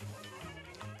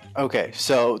 Okay,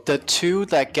 so the 2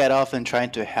 that get off and trying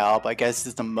to help, I guess,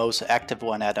 is the most active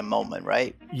one at the moment,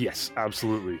 right? Yes,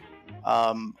 absolutely.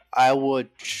 I would,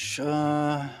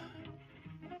 I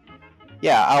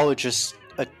would just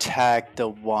attack the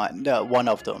one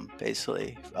of them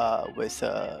basically, with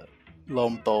a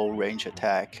longbow range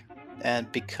attack,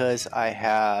 and because I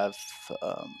have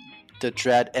the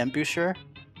Dread Ambusher,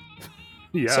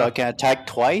 Yeah. so I can attack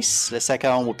twice. The second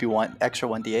one would be one extra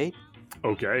 1d8.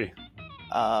 Okay.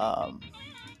 All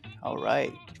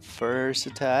right. First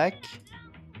attack.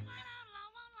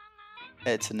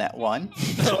 It's a net 1.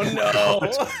 Oh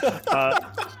no!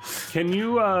 Can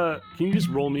you just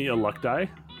roll me a luck die?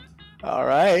 All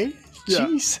right. Yeah.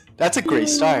 Jeez, that's a great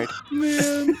start.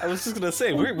 Man. I was just gonna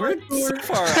say we're so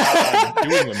far out on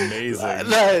doing amazing.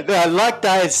 The luck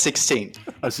die is 16.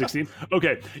 A 16.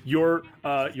 Okay, your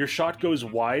shot goes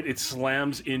wide. It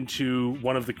slams into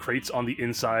one of the crates on the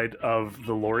inside of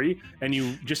the lorry, and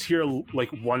you just hear like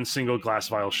one single glass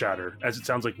vial shatter, as it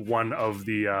sounds like one of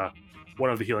the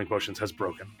healing potions has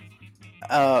broken.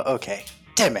 Okay.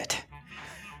 Damn it.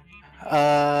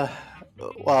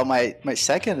 Well, my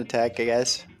second attack, I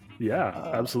guess,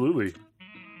 Yeah, absolutely.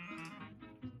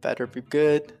 better be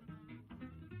good.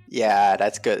 Yeah,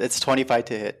 that's good. It's 25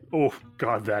 to hit. Oh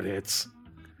God, that hits.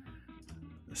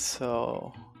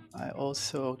 So I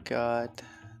also got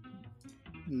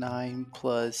 9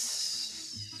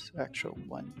 plus actual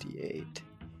 1d8.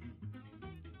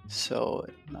 So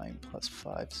 9 plus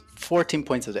 5, 14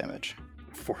 points of damage.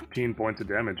 14 points of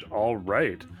damage. All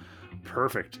right,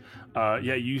 perfect.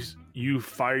 Yeah, you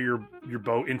fire your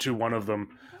bow into one of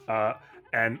them,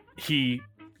 and he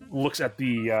looks at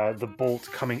the bolt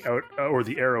coming out, or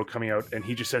the arrow coming out, and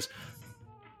he just says,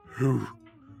 "Who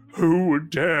would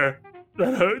dare?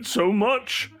 That hurts so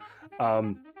much."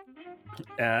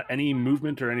 Any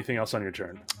movement or anything else on your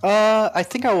turn? I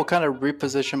think I will kind of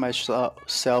reposition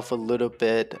myself a little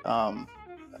bit,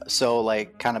 so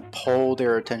like kind of pull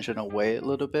their attention away a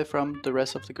little bit from the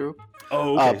rest of the group.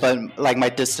 Oh, okay. But like my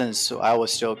distance, I will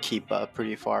still keep a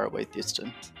pretty far away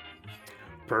distance.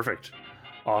 Perfect.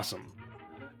 Awesome.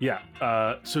 Yeah.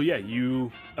 So yeah,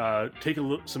 you take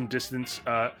some distance.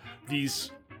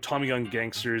 These Tommy gun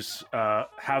gangsters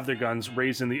have their guns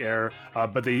raised in the air,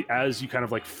 but as you kind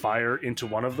of like fire into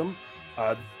one of them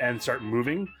and start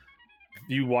moving,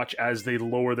 you watch as they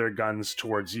lower their guns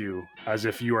towards you, as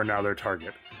if you are now their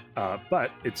target.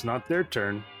 But it's not their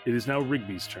turn. It is now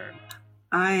Rigby's turn.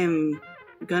 I am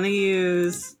gonna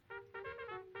use.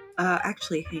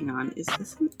 Actually, hang on. Is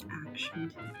this an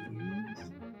action to use?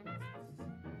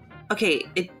 Okay,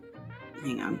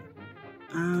 hang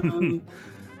on.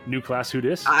 New class, who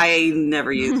dis? I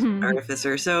never used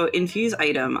Artificer, so infuse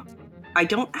item. I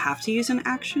don't have to use an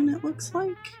action, it looks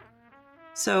like.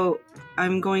 So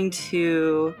I'm going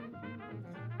to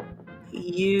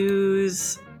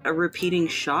use a repeating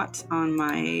shot on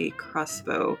my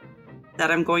crossbow that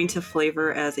I'm going to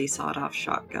flavor as a sawed-off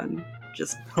shotgun,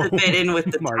 just to fit in with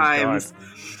the My times.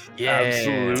 Yeah.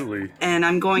 Absolutely. And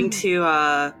I'm going to,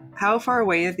 how far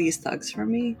away are these thugs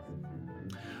from me?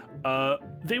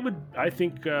 They would, I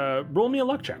think, roll me a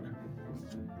luck check.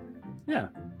 Yeah.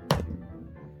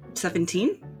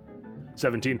 17?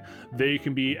 17. They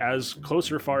can be as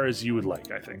close or far as you would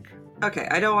like, I think. Okay,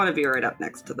 I don't want to be right up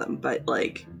next to them, but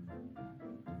like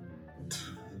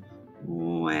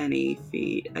 20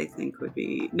 feet, I think would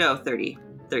be... No, 30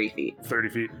 feet. 30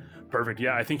 feet. Perfect.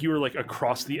 Yeah, I think you were like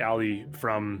across the alley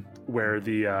from where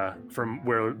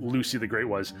where Lucy the Great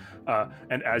was.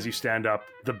 And as you stand up,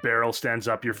 the barrel stands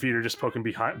up. Your feet are just poking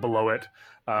below it.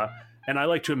 And I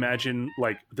like to imagine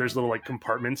like there's little like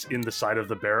compartments in the side of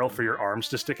the barrel for your arms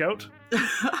to stick out.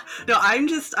 No,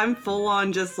 I'm full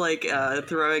on just like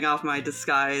throwing off my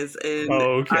disguise, and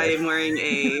okay. I'm wearing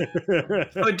a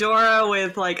fedora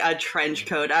with like a trench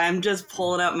coat. I'm just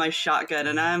pulling out my shotgun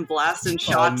and I'm blasting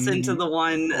shots into the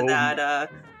one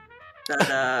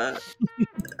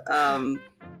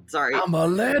sorry, I'm a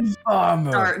lead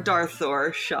farmer.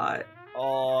 Darthor shot.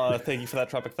 Oh, thank you for that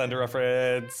Tropic Thunder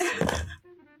reference.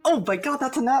 Oh my god,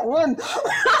 that's a nat one!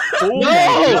 Oh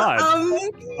my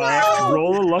god!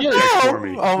 Roll a luck check for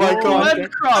me. Oh my god!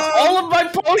 Lead crop, all of my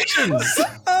potions.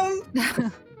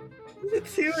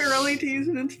 It's too early to use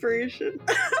an inspiration.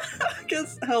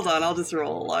 Guess, hold on, I'll just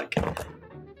roll a luck.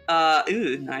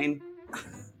 9.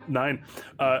 9.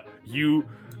 You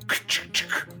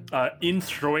in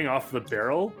throwing off the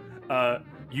barrel,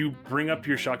 you bring up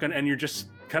your shotgun and you're just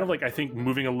kind of like, I think,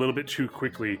 moving a little bit too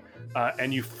quickly,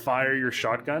 and you fire your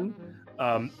shotgun,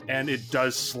 and it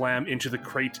does slam into the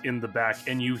crate in the back,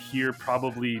 and you hear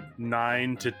probably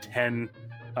 9 to 10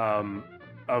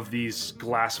 of these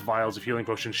glass vials of healing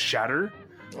potions shatter,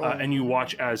 and you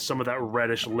watch as some of that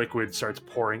reddish liquid starts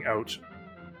pouring out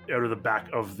of the back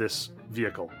of this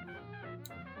vehicle.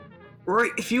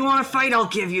 Right, if you want to fight, I'll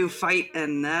give you fight,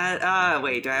 and that...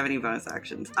 wait, do I have any bonus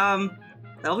actions?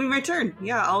 That'll be my turn.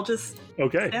 Yeah, I'll just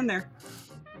stand there.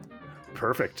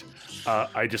 Perfect.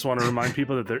 I just want to remind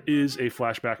people that there is a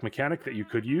flashback mechanic that you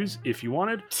could use if you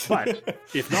wanted, but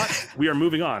if not, we are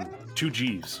moving on to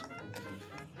Jeeves.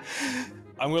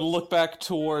 I'm going to look back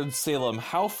towards Salem.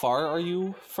 How far are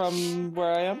you from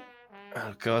where I am?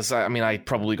 Because, I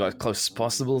probably got as close as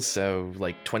possible, so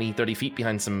like 20, 30 feet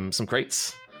behind some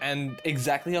crates. And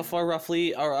exactly how far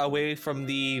roughly are away from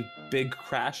the big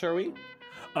crash are we?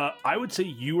 I would say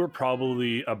you were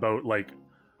probably about like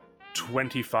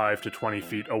 25 to 20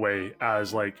 feet away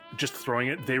as like just throwing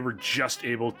it. They were just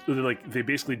able to, like, they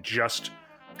basically just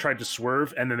tried to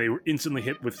swerve and then they were instantly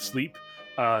hit with sleep,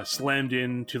 slammed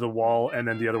into the wall, and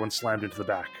then the other one slammed into the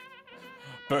back.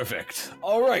 Perfect.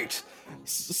 All right.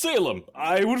 Salem,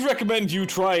 I would recommend you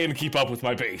try and keep up with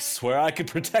my base, where I could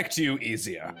protect you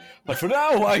easier. But for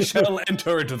now, I shall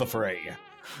enter into the fray.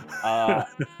 I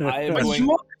am But going...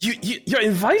 you're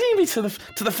inviting me to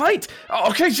the fight. Oh,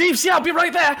 okay, Jeeves. Yeah, I'll be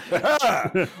right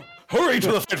there. Hurry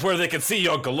to the fight where they can see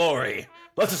your glory.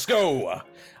 Let us go.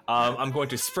 I'm going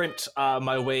to sprint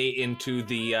my way into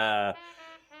the,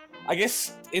 I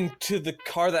guess, into the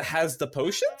car that has the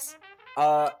potions.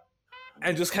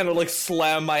 And just kind of like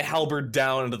slam my halberd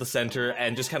down into the center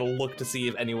and just kind of look to see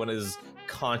if anyone is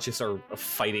conscious or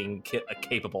fighting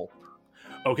capable.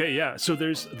 Okay, yeah. So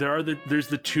there's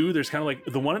the two. There's kind of like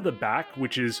the one at the back,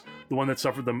 which is the one that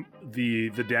suffered the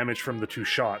damage from the two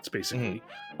shots, basically.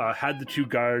 Had the two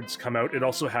guards come out. It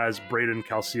also has Braden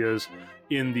Calcias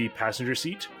in the passenger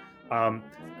seat,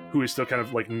 who is still kind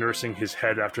of like nursing his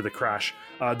head after the crash.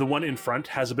 The one in front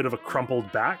has a bit of a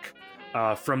crumpled back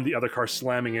from the other car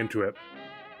slamming into it.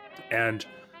 And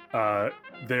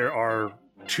there are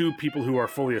two people who are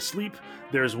fully asleep.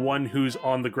 There's one who's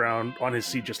on the ground on his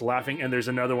seat just laughing, and there's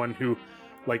another one who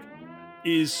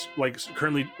is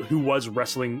currently who was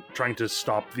wrestling trying to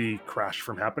stop the crash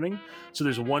from happening. So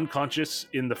there's one conscious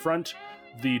in the front,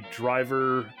 the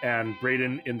driver and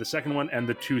Braden in the second one, and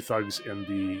the two thugs at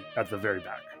the very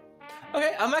back.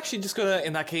 Okay, I'm actually just gonna,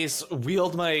 in that case,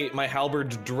 wield my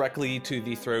halberd directly to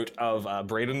the throat of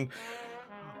Braden.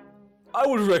 I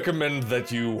would recommend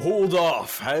that you hold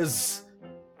off, as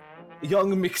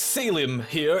young McSalem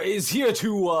here is here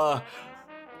to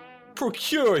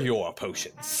procure your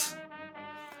potions.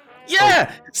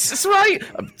 Yeah, it's right.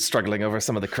 I'm struggling over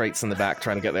some of the crates in the back,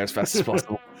 trying to get there as fast as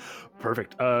possible.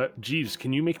 Perfect. Jeeves,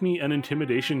 can you make me an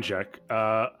intimidation check?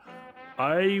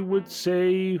 I would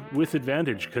say with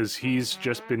advantage, because he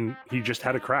just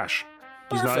had a crash.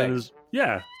 He's not in his...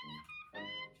 Yeah.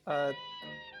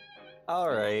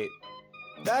 Alright.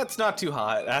 That's not too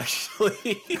hot,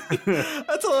 actually.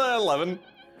 That's 11.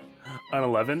 An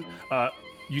 11.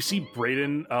 You see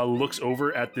Braden looks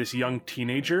over at this young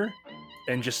teenager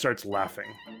and just starts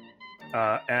laughing.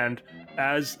 And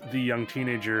as the young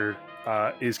teenager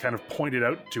is kind of pointed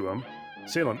out to him,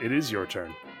 Salem, it is your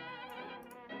turn.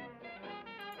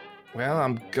 Well,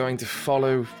 I'm going to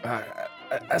follow.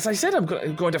 As I said, I'm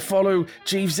going to follow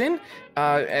Jeeves in,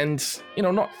 and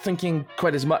not thinking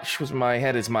quite as much with my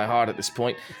head as my heart at this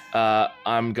point.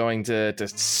 I'm going to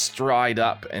stride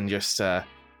up and just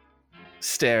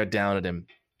stare down at him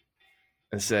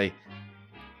and say,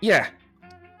 "Yeah,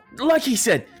 like he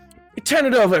said, turn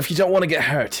it over if you don't want to get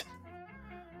hurt."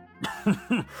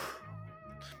 And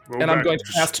I'm going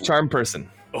to cast Charm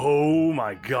Person. Oh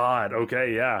my god!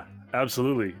 Okay, yeah.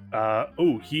 Absolutely.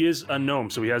 He is a gnome,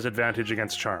 so he has advantage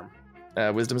against charm.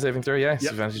 Wisdom saving throw, yeah.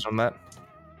 Yep. Advantage on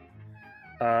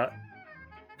that.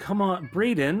 Come on,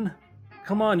 Braden.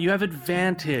 Come on, you have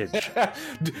advantage.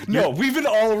 No, we've been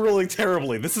all rolling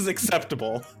terribly. This is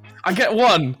acceptable. I get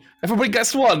one. Everybody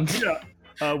gets one. Yeah.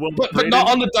 But not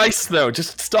on the dice, though.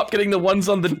 Just stop getting the ones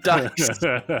on the dice.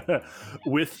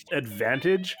 With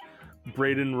advantage,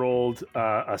 Braden rolled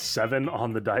a 7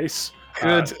 on the dice.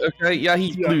 Good. Okay. Yeah,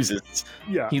 he loses.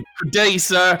 Yeah. Good day,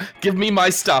 sir. Give me my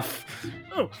stuff.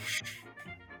 Oh.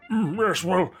 Yes.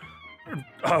 Well.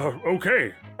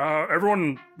 Okay.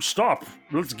 Everyone, stop.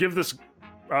 Let's give this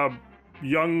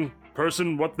young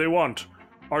person what they want.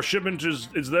 Our shipment is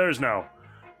theirs now.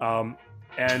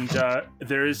 And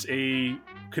there is a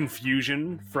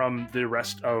confusion from the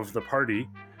rest of the party.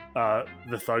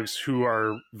 The thugs who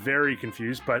are very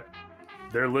confused, but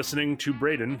they're listening to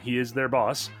Braden. He is their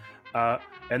boss.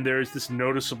 And there's this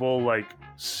noticeable,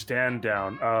 stand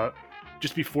down.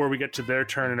 Just before we get to their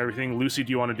turn and everything, Lucy,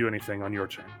 do you want to do anything on your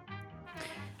turn?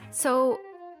 So,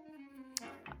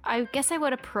 I guess I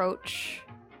would approach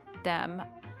them,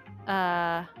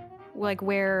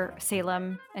 where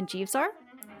Salem and Jeeves are.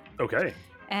 Okay.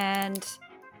 And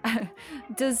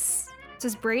does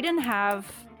Braden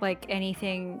have,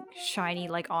 anything shiny,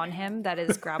 on him that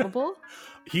is grabbable?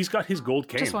 He's got his gold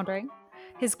cane. Just wondering.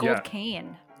 His gold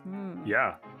cane.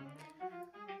 Yeah.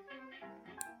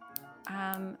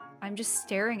 I'm just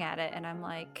staring at it and I'm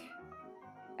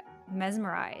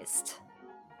mesmerized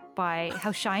by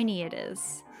how shiny it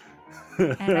is.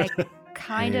 And I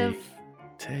kind of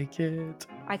take it.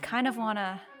 I kind of want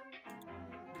to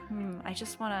I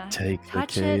just want to Take the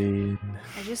touch it. cane.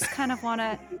 I just kind of want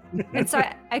to. And so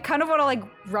I kind of want to like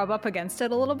rub up against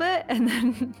it a little bit, and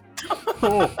then.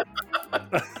 Oh.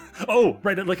 Oh,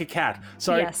 right, like a cat.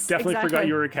 Sorry, Yes, definitely forgot exactly.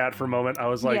 you were a cat for a moment. I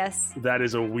was like, Yes. that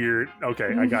is a weird.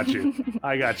 Okay, I got you.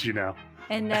 I got you now.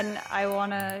 And then I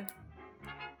want to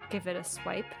give it a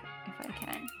swipe if I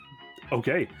can.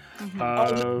 Okay.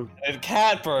 Mhm. A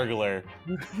cat burglar.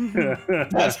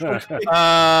 That's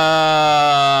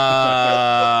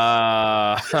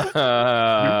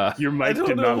your mic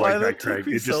did not like that, Craig.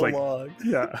 It's just like, long.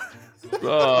 yeah.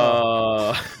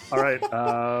 Uh, All right.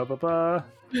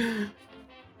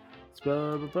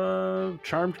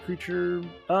 Charmed creature.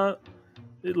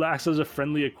 It acts as a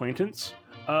friendly acquaintance.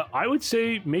 I would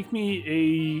say make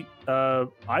me a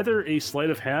either a sleight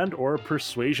of hand or a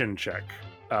persuasion check.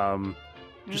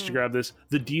 Just to grab this.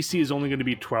 The DC is only going to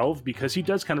be 12 because he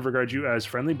does kind of regard you as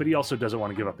friendly, but he also doesn't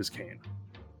want to give up his cane.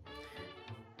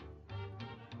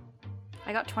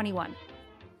 I got 21.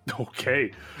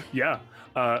 Okay. Yeah.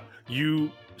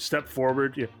 You step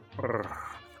forward,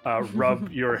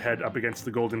 rub your head up against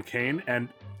the golden cane, and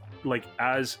like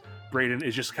as Brayden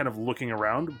is just kind of looking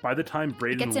around, by the time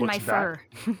Brayden It gets in looks my back,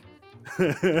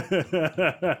 fur.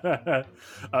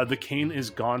 the cane is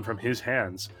gone from his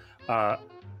hands,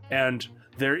 and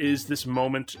there is this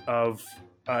moment of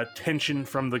tension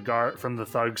from the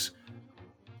thugs,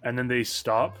 and then they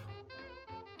stop,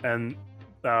 and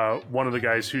one of the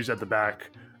guys who's at the back,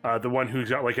 the one who's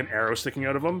got like an arrow sticking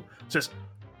out of him, says,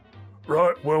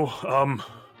 "Right, well,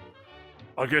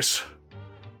 I guess,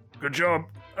 good job.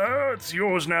 It's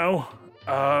yours now."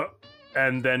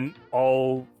 And then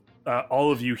all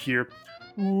of you hear.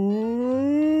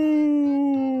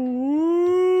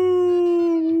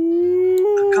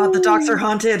 God, the docks are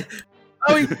haunted.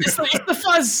 oh, it's the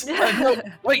fuzz. No,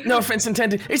 wait, no offense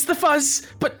intended. It's the fuzz,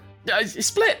 but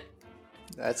split.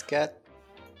 That's cat.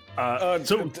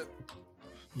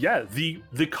 Yeah, the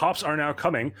cops are now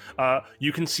coming.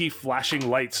 You can see flashing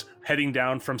lights heading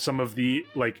down from some of the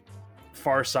like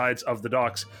far sides of the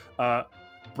docks.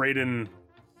 Brayden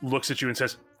looks at you and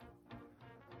says,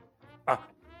 I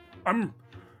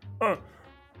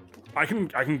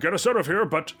can get us out of here,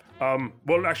 but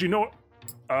well, actually, no.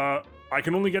 I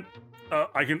can only get.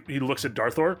 He looks at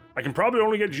Darthor. I can probably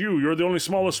only get you. You're the only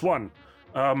smallest one.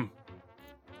 Bye,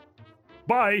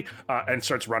 and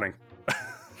starts running.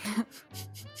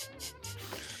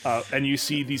 And you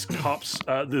see these cops.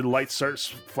 The light starts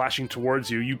flashing towards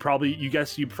you. You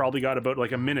guess you probably got about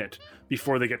like a minute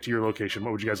before they get to your location.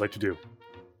 What would you guys like to do?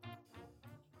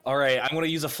 All right, I'm going to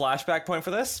use a flashback point for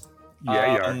this.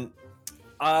 Yeah, you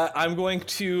are. I'm going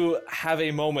to have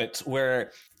a moment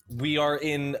where we are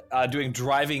in doing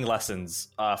driving lessons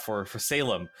for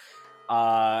Salem,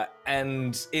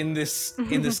 and in this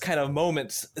kind of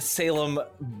moment, Salem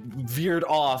veered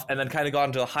off and then kind of got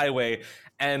into the highway,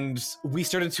 and we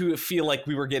started to feel like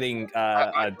we were getting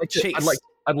chased.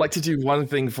 I'd like to do one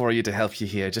thing for you to help you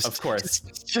here. Of course.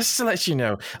 Just to let you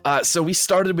know. So we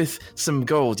started with some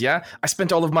gold, yeah? I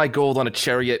spent all of my gold on a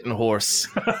chariot and horse.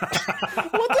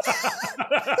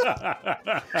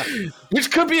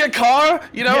 Which could be a car,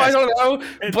 you know, Yes. I don't know.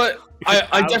 But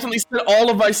I definitely spent all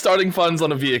of my starting funds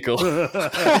on a vehicle.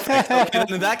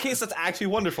 And in that case, that's actually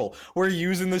wonderful. We're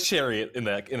using the chariot in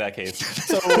that case,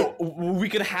 so we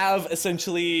could have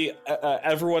essentially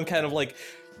everyone kind of like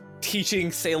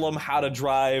teaching Salem how to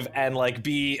drive and like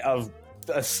be a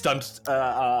stunt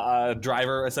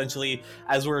driver essentially,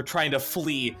 as we're trying to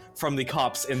flee from the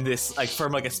cops in this like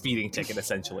from like a speeding ticket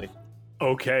essentially.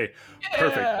 Okay,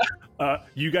 perfect.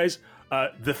 You guys,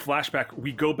 the flashback,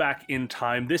 we go back in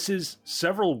time. This is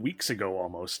several weeks ago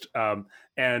almost.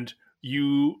 And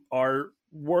you are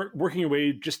working your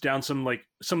way just down some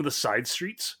of the side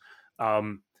streets.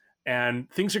 And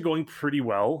things are going pretty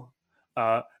well.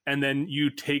 And then you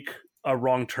take a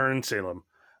wrong turn, Salem.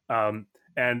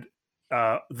 And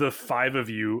the five of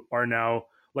you are now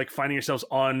like finding yourselves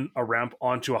on a ramp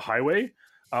onto a highway.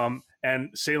 And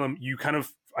Salem, you kind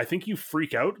of, I think you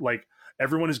freak out. Like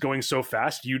everyone is going so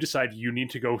fast, you decide you need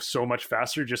to go so much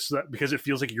faster just so that, because it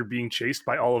feels like you're being chased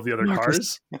by all of the other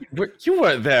Marcus, cars. You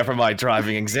weren't there for my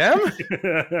driving exam.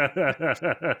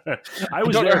 I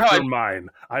was don't know there how for mine.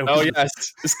 Oh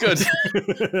yes, it's good.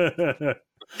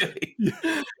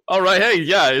 All right, hey,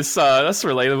 yeah, it's that's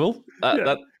relatable.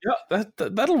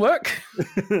 That'll work.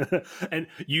 And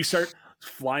you start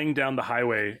flying down the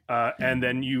highway, and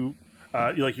then you're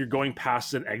going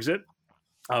past an exit.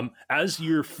 As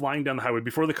you're flying down the highway,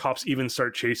 before the cops even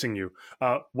start chasing you,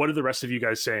 what are the rest of you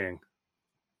guys saying?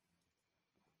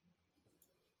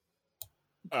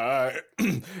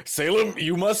 Salem,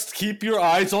 you must keep your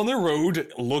eyes on the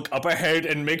road, look up ahead,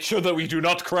 and make sure that we do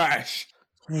not crash.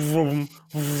 Vroom,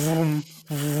 vroom,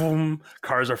 vroom.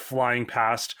 Cars are flying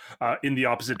past in the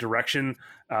opposite direction.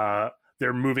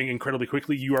 They're moving incredibly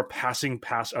quickly. You are passing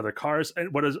past other cars.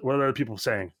 And what are other people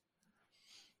saying?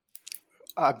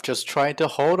 I'm just trying to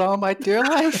hold on my dear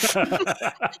life.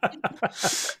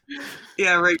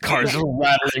 Yeah, right. Cars are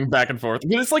rattling back and forth.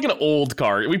 But it's like an old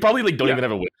car. We probably like don't Yeah. even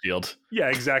have a windshield. Yeah,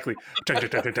 exactly.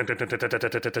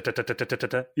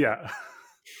 Yeah.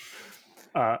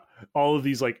 All of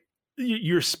these, like,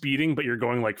 you're speeding, but you're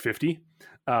going like 50.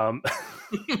 I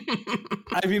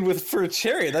mean, for a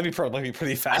chariot, that'd be probably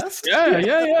pretty fast.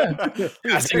 Yeah.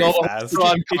 Passing Very all fast.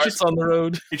 on It's cars on the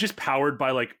road. It's just powered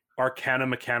by like Arcana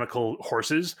mechanical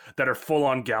horses that are full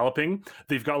on galloping.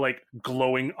 They've got like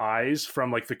glowing eyes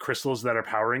from like the crystals that are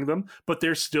powering them, but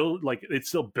they're still like, it's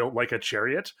still built like a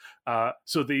chariot.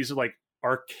 So these like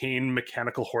arcane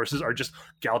mechanical horses are just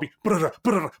galloping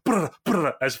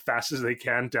as fast as they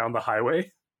can down the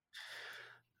highway.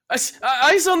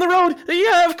 Eyes on the road.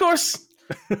 Yeah, of course.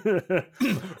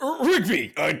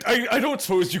 Rigby, I don't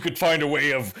suppose you could find a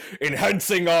way of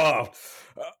enhancing our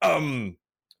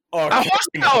horsepower.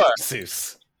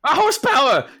 horses.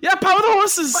 Horsepower. Yeah, power the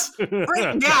horses.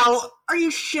 Right now, are you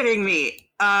shitting me?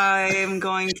 I'm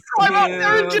going I'm out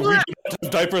there to. to do it.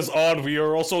 Have diapers on. We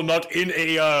are also not in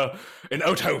an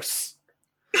outhouse.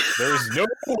 There is no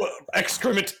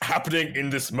excrement happening in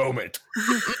this moment.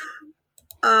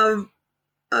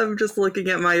 I'm just looking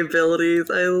at my abilities.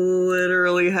 I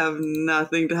literally have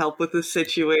nothing to help with the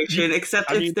situation, except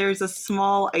I if mean- there's a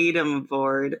small item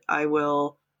board, I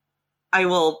will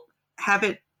have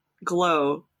it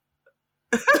glow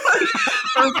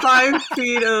for 5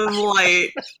 feet of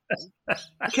light.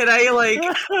 Can I like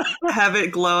have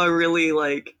it glow a really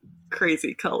like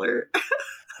crazy color?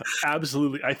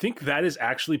 Absolutely. I think that is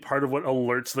actually part of what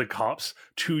alerts the cops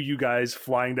to you guys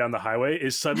flying down the highway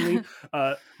is suddenly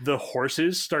the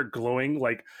horses start glowing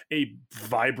like a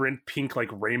vibrant pink like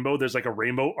rainbow. There's like a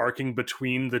rainbow arcing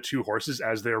between the two horses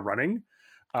as they're running.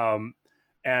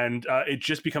 And it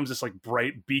just becomes this like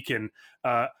bright beacon.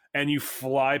 And you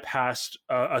fly past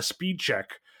a speed check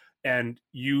and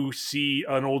you see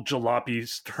an old jalopy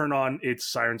turn on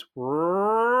its sirens.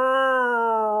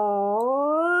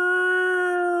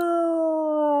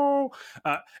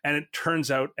 And it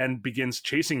turns out and begins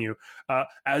chasing you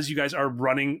as you guys are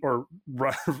running or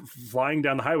flying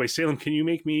down the highway. Salem, can you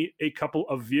make me a couple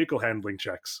of vehicle handling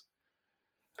checks?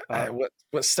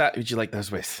 What stat would you like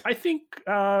those with? I think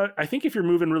if you're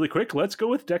moving really quick, let's go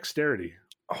with dexterity.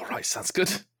 All right, sounds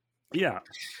good. Yeah,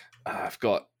 I've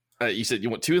got. You said you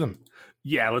want 2 of them.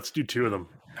 yeah. Let's do 2 of them.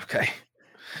 Okay.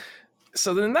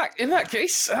 So then in that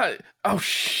case, oh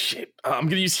shit! I'm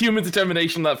gonna use human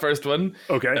determination that first one.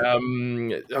 Okay.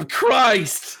 Oh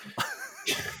Christ!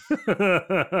 2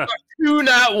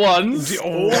 nat ones.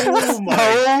 Oh my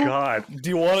No. god! Do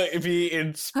you want to be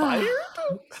inspired?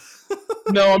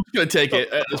 No, I'm just gonna take it.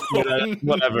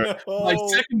 Whatever. No. My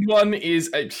second one is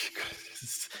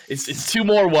it's 2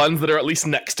 more ones that are at least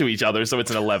next to each other, so it's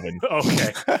an 11.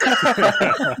 Okay.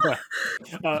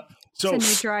 So It's a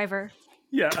new driver.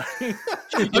 yeah. I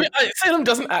mean, Salem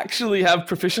doesn't actually have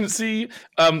proficiency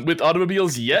with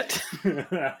automobiles yet.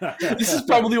 This is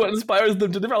probably what inspires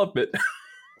them to develop it.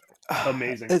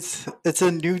 Amazing. It's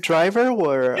a new driver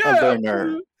or a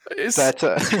learner. It's,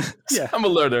 Yeah. I'm a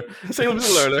learner. Salem's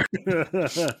a learner.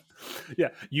 Yeah,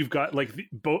 you've got like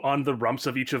on the rumps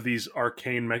of each of these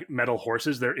arcane metal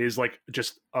horses, there is like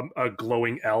just a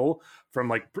glowing L from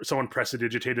like someone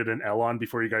prestidigitated an L on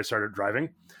before you guys started driving.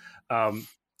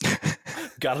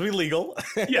 Gotta be legal.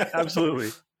 Yeah, absolutely.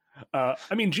 I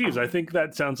mean, Jeeves, I think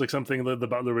that sounds like something that the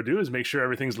butler would do is make sure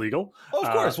everything's legal. Oh,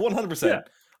 of course, 100%. yeah.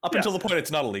 Up Yeah. until the point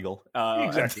it's not illegal.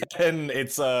 Exactly. And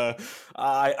it's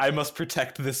I must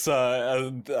protect this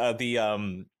oh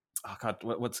god,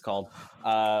 what's it called?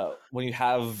 When you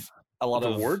have a lot The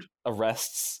of ward?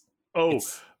 arrests. Oh,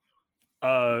 It's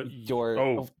your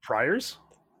your priors?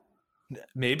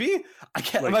 maybe I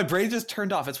can't. Like- My brain just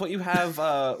turned off. It's what you have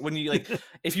when you like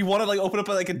if you want to like open up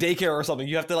like a daycare or something.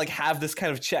 You have to like have this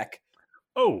kind of check,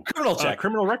 Oh, criminal check.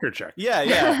 criminal record check.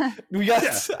 Yeah. We got.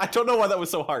 Yeah. I don't know why that was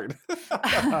so hard.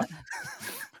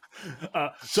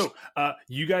 So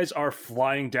you guys are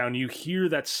flying down. You hear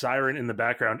that siren in the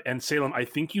background, and Salem, I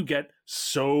think you get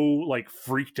so like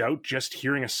freaked out just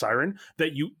hearing a siren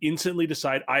that you instantly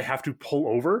decide I have to pull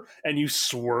over, and you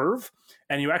swerve,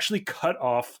 and you actually cut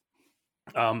off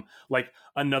like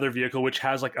another vehicle which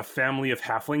has like a family of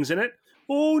halflings in it.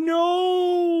 Oh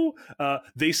no!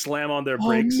 They slam on their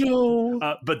brakes, no!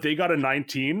 but they got a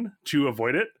 19 to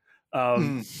avoid it.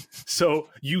 So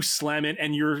you slam in,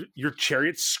 and your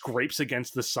chariot scrapes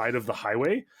against the side of the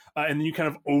highway, and then you kind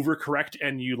of overcorrect,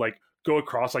 and you like go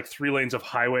across like 3 lanes of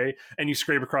highway, and you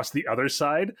scrape across the other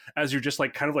side as you're just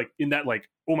like kind of like in that like,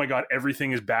 oh my god,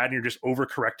 everything is bad, and you're just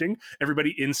overcorrecting.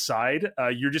 Everybody inside,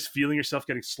 you're just feeling yourself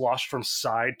getting sloshed from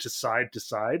side to side to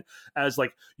side as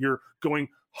like you're going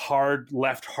hard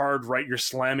left, hard right. You're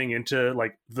slamming into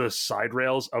like the side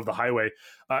rails of the highway,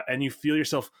 and you feel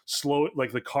yourself slow,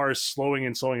 like the car is slowing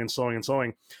and slowing and slowing and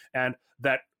slowing, and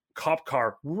that cop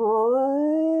car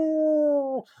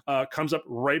comes up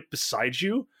right beside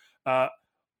you,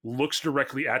 looks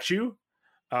directly at you,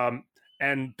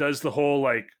 and does the whole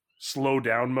like slow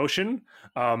down motion,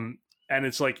 and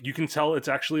it's like you can tell it's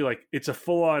actually like it's a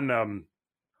full on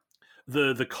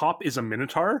the cop is a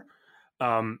minotaur,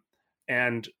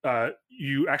 and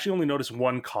you actually only notice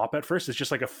one cop at first. It's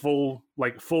just like a full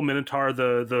minotaur.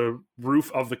 The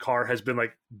roof of the car has been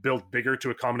like built bigger to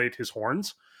accommodate his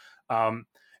horns, and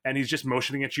he's just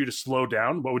motioning at you to slow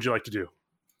down. What would you like to do?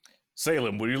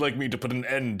 Salem, would you like me to put an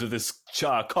end to this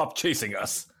cop chasing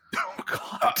us? Oh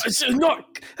God!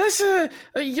 Not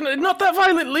that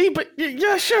violently, but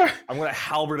yeah, sure. I'm gonna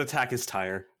halberd attack his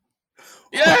tire.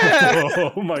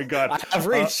 Yeah. Oh my God! I have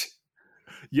reach.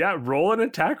 Yeah, roll an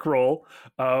attack roll.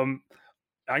 I'm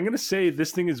gonna say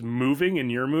this thing is moving and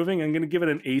you're moving. I'm gonna give it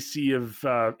an AC of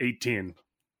 18.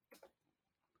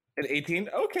 An 18?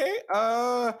 Okay.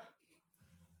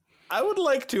 I would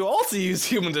like to also use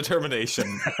human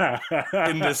determination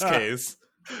in this case.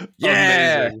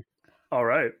 Yeah. Amazing. All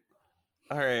right.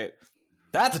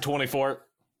 That's a 24.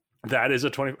 That is a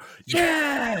 20.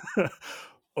 Yeah.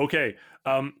 Okay.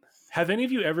 Have any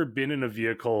of you ever been in a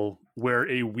vehicle where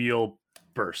a wheel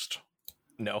burst?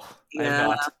 No, Yeah. I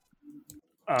have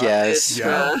not. Yes.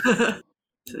 Yeah.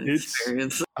 It's an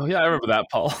experience. Oh yeah, I remember that,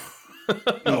 Paul.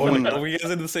 Oh my God, were you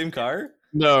guys in the same car?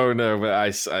 No, but I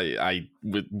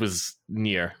was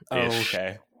near. Oh,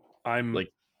 okay. I'm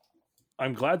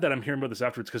glad that I'm hearing about this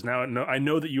afterwards, because now I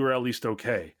know that you were at least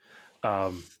okay.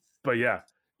 But yeah,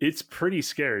 it's pretty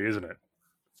scary, isn't it?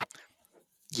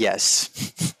 Yes.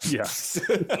 Yeah.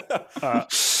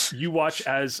 You watch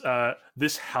as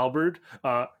this halberd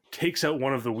takes out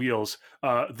one of the wheels.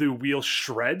 The wheel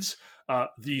shreds.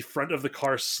 The front of the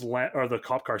car the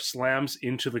cop car slams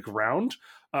into the ground.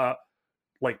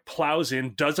 Like plows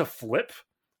in, does a flip,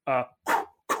 and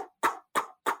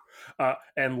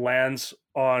lands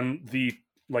on the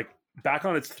back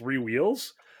on its 3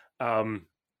 wheels.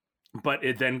 But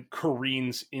it then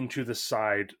careens into the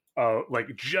side,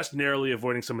 just narrowly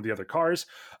avoiding some of the other cars.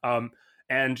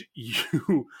 And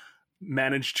you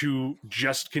manage to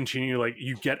just continue,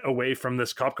 you get away from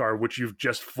this cop car, which you've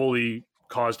just fully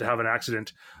caused to have an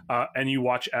accident. And you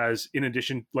watch as, in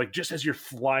addition, just as you're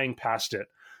flying past it,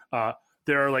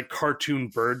 there are cartoon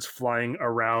birds flying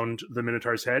around the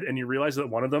Minotaur's head, and you realize that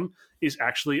one of them is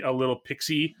actually a little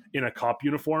pixie in a cop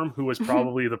uniform who was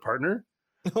probably the partner.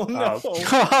 Oh no!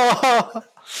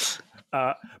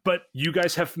 But you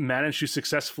guys have managed to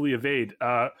successfully evade.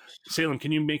 Salem,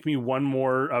 can you make me one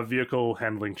more vehicle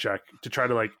handling check to try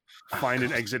to find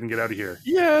an exit and get out of here?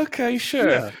 Yeah, okay, sure.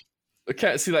 Yeah. I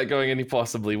can't see that going any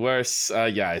possibly worse.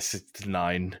 Yeah, it's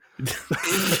 9.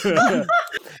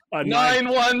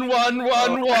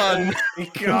 91111.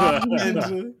 God.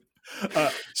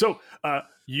 So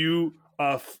you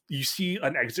see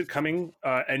an exit coming,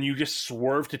 and you just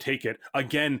swerve to take it.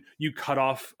 Again, you cut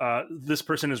off. This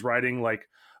person is riding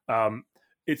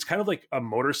it's kind of like a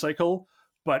motorcycle,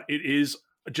 but it is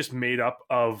just made up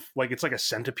of it's like a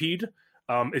centipede.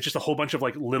 It's just a whole bunch of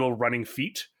little running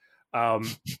feet.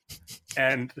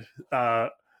 And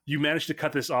you manage to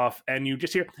cut this off, and you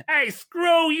just hear, "Hey,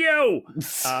 screw you!"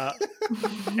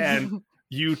 And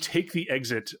you take the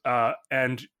exit,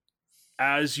 and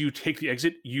as you take the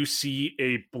exit, you see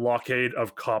a blockade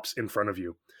of cops in front of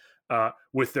you,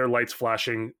 with their lights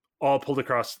flashing, all pulled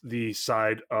across the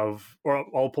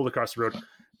road,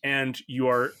 and you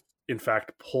are, in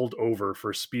fact, pulled over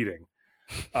for speeding.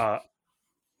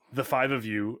 The 5 of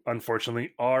you,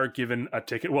 unfortunately, are given a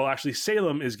ticket. Well, actually,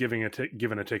 Salem is given a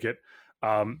ticket,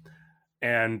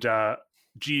 and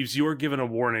Jeeves, you are given a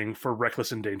warning for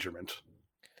reckless endangerment.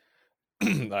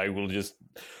 I will just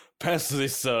pass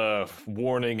this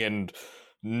warning and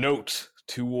note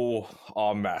to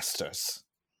our masters.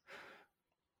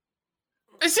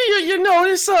 See, you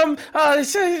notice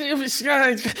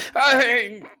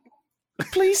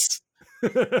please.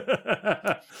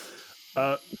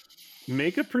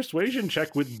 Make a persuasion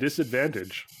check with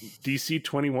disadvantage. DC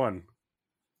 21.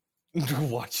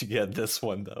 Watch you get this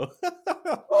one though.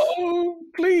 Oh,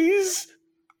 please.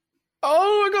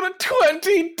 Oh, I got a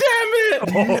 20. Damn it!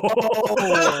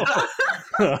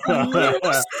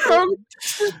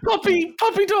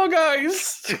 Puppy dog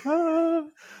eyes.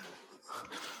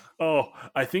 Oh,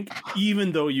 I think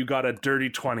even though you got a dirty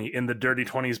 20 in the Dirty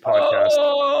 20s podcast,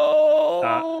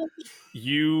 Oh.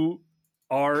 you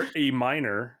are a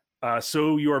minor,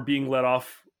 so you are being let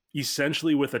off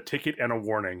essentially with a ticket and a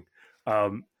warning.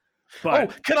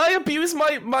 But Can I abuse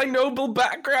my noble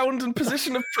background and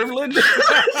position of privilege? Can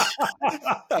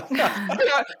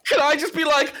I just be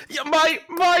like, yeah,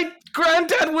 my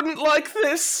granddad wouldn't like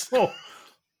this, oh,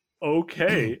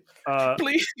 okay.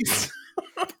 please?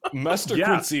 Master Yeah.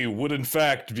 Quincy would in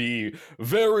fact be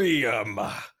very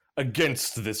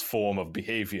against this form of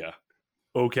behavior.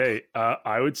 Okay,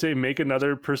 I would say make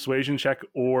another persuasion check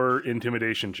or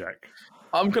intimidation check.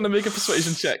 I'm gonna make a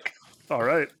persuasion check. All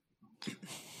right,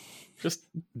 Just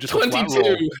just a flat 22.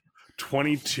 roll.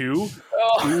 22.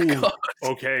 Oh Ooh, god.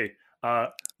 okay.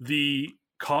 The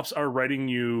cops are writing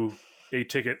you a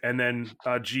ticket, and then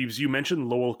Jeeves, you mentioned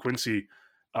Lowell Quincy,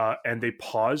 and they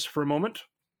pause for a moment,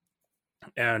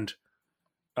 and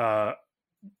the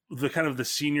kind of the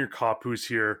senior cop who's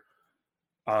here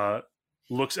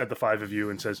looks at the five of you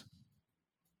and says,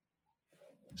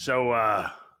 "So,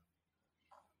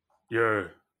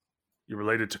 you're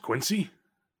related to Quincy,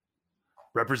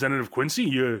 Representative Quincy?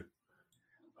 You?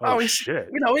 Oh, it's- shit!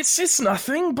 It's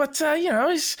nothing, but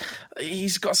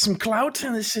he's got some clout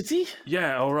in the city.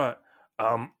 Yeah, all right.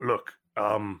 Look,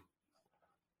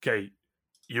 okay,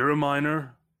 you're a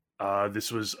minor.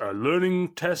 This was a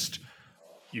learning test.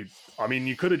 You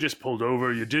could have just pulled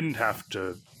over. You didn't have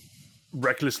to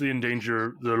recklessly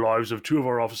endanger the lives of two of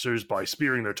our officers by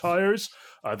spearing their tires.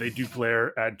 They do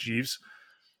glare at Jeeves.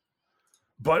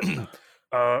 But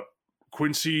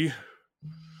Quincy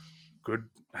could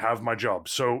have my job.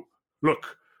 So,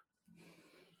 look,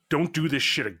 don't do this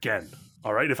shit again.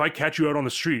 All right? If I catch you out on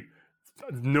the street,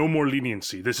 no more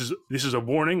leniency. This is a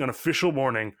warning, an official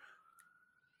warning,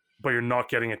 but you're not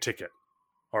getting a ticket.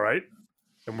 All right?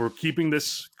 And we're keeping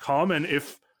this calm, and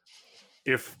if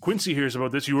Quincy hears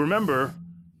about this, you remember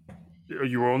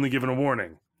you were only given a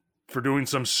warning for doing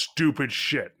some stupid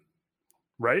shit.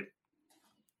 Right?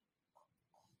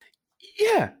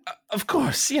 Yeah, of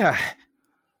course. Yeah.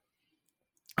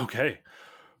 Okay.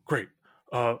 Great.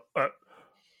 My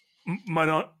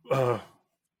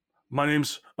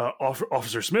name's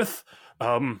Officer Smith.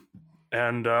 And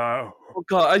Oh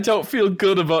god, I don't feel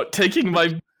good about taking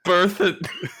my birth at.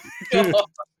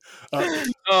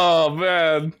 Oh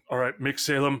man. all right, Mick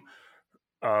Salem.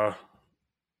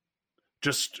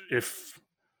 Just if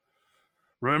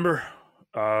remember,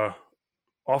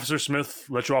 Officer Smith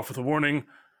let you off with a warning,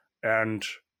 and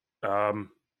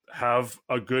have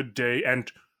a good day, and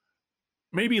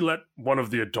maybe let one of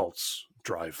the adults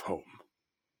drive home.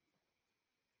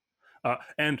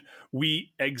 And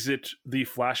we exit the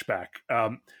flashback.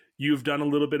 You've done a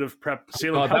little bit of prep.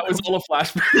 Salem, God, that was all a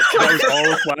flashback. that was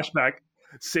all a flashback.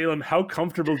 Salem, how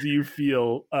comfortable do you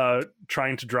feel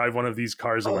trying to drive one of these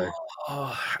cars away?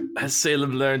 Oh, has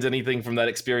Salem learned anything from that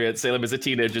experience? Salem is a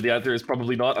teenager. The answer is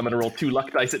probably not. I'm going to roll 2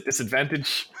 luck dice at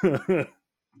disadvantage.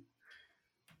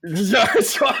 So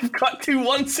I've got 2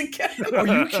 once again. Are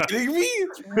you kidding me?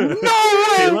 No!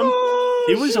 Salem,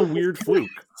 it was a weird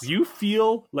fluke. You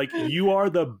feel like you are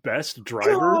the best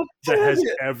driver God that damn has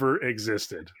it. ever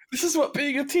existed. This is what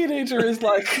being a teenager is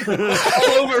like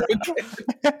all over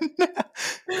again.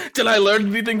 Did I learn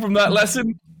anything from that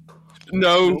lesson?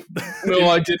 No,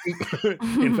 I didn't.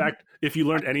 In fact, if you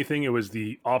learned anything, it was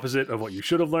the opposite of what you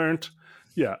should have learned.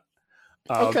 Yeah.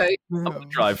 Okay, I'm gonna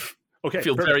drive. Okay. I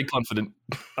feel perfect. very confident.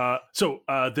 So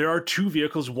there are 2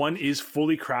 vehicles. One is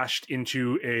fully crashed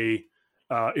into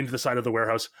the side of the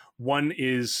warehouse. One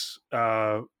is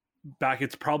back.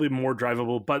 It's probably more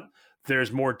drivable, but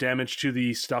there's more damage to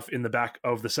the stuff in the back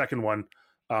of the second one.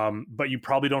 But you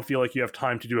probably don't feel like you have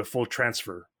time to do a full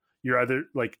transfer. You're either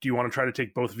like, do you want to try to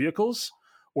take both vehicles,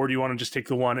 or do you want to just take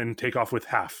the one and take off with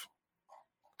half?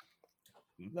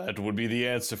 That would be the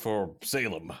answer for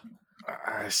Salem.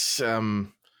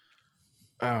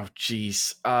 Oh,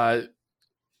 jeez.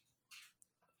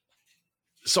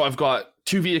 So I've got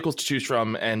 2 vehicles to choose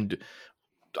from, and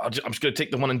I'm just going to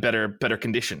take the one in better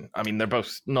condition. I mean, they're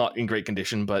both not in great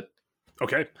condition, but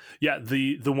Okay. Yeah,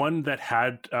 the one that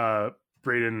had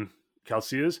Braden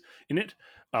Calcias in it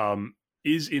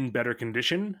is in better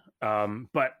condition,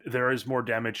 but there is more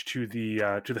damage to the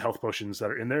health potions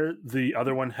that are in there. The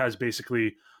other one has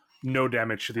basically no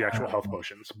damage to the actual health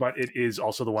potions, but it is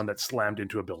also the one that slammed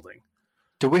into a building.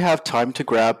 Do we have time to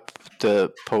grab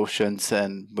the potions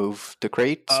and move the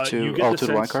crates You to get alter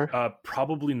the the wine sense, car?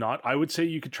 probably not. I would say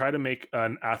you could try to make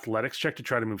an athletics check to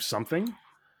try to move something.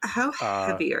 How Uh,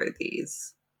 heavy are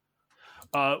these?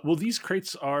 Well, these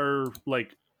crates are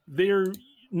like they're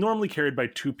normally carried by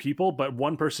 2 people, but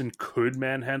 1 person could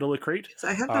manhandle a crate. 'Cause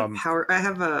I have um, I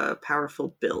have a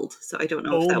powerful build, so I don't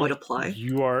know if that would apply.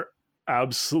 You are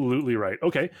absolutely right.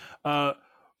 Okay,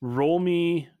 roll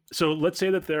me. So let's say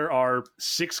that there are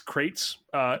 6 crates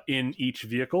in each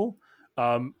vehicle.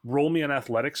 Roll me an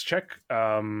athletics check.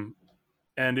 And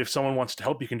if someone wants to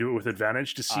help, you can do it with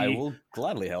advantage to see. I will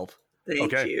gladly help.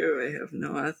 Thank Okay. you. I have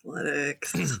no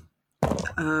athletics.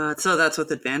 So that's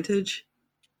with advantage.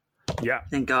 Yeah,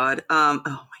 Thank God. Oh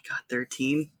my God,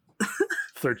 13.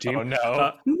 13. Oh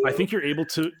no. I think you're able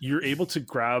to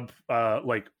grab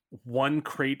like 1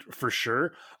 crate for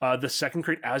sure. The second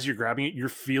crate, as you're grabbing it, you're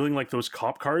feeling like those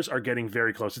cop cars are getting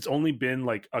very close. It's only been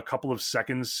like a couple of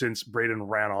seconds since Brayden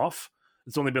ran off.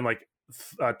 It's only been like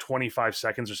 25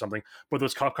 seconds or something, but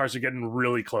those cop cars are getting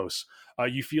really close.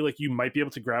 You feel like you might be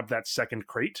able to grab that second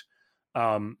crate,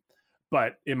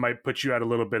 but it might put you at a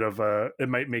little bit of it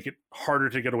might make it harder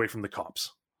to get away from the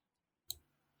cops.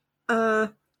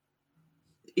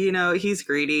 He's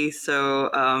greedy, so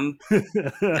I'm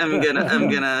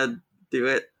gonna do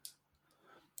it.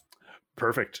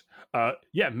 Perfect.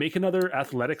 Yeah, make another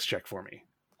athletics check for me.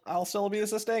 I'll still be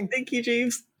assisting. Thank you,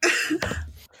 James.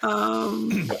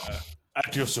 18.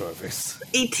 At your service.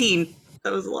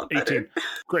 That was a lot better. 18.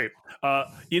 Great.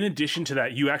 In addition to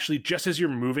that, you actually, just as you're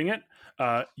moving it,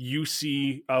 you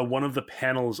see one of the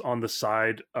panels on the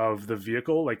side of the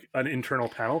vehicle, like an internal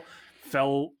panel,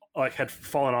 had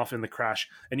fallen off in the crash,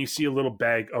 and you see a little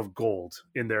bag of gold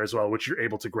in there as well, which you're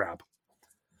able to grab.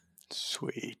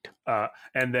 Sweet.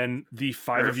 And then the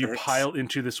 5 of you Perfect. pile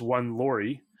into this one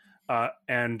lorry,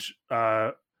 and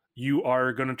you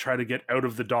are going to try to get out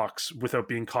of the docks without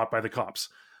being caught by the cops.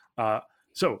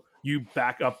 So you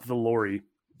back up the lorry.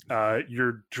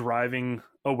 You're driving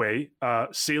away.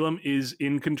 Salem is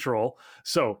in control.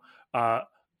 So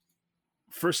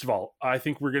first of all, I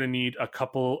think we're going to need a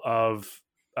couple of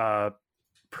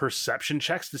perception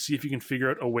checks to see if you can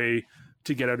figure out a way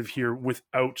to get out of here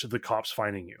without the cops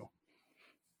finding you.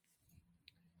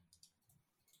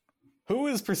 Who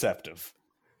is perceptive?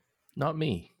 Not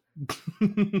me.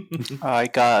 I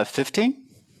got 15.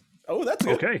 Oh, that's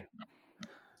good. Okay.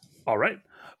 All right.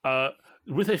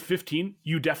 With a 15,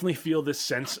 you definitely feel this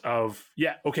sense of,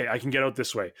 yeah, okay, I can get out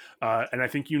this way. And I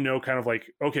think kind of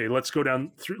like, okay, let's go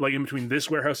down through, like in between this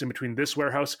warehouse,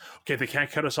 Okay, they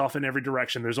can't cut us off in every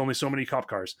direction. There's only so many cop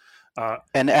cars.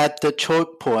 And at the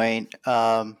choke point,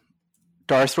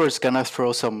 Darthor is gonna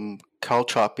throw some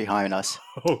caltrop behind us.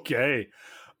 Okay.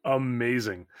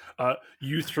 Amazing.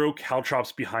 You throw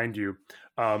caltrops behind you.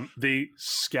 They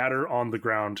scatter on the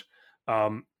ground.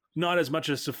 Not as much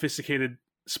a sophisticated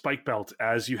spike belt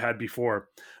as you had before,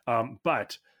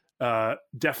 but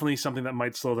definitely something that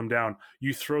might slow them down.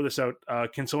 You throw this out.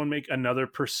 Can someone make another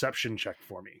perception check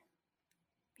for me?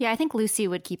 Yeah, I think Lucy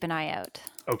would keep an eye out.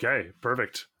 Okay,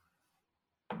 perfect.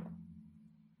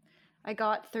 I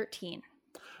got 13.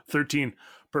 13,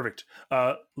 perfect.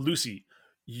 Lucy,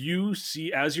 you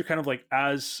see, as you're kind of like,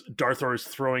 as Darthor is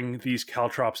throwing these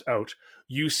caltrops out,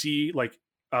 you see like,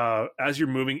 as you're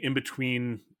moving in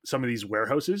between some of these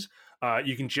warehouses,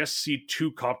 you can just see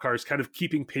 2 cop cars kind of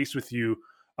keeping pace with you,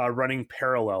 running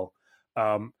parallel.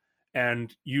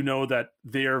 And you know that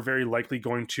they are very likely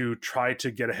going to try to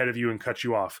get ahead of you and cut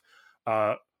you off.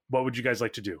 What would you guys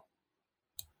like to do?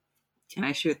 Can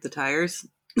I shoot the tires?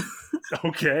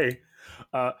 Okay.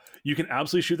 You can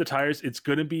absolutely shoot the tires. It's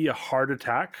going to be a hard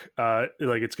attack.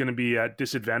 It's going to be at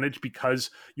disadvantage because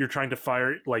you're trying to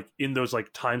fire like in those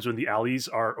like times when the alleys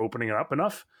are opening up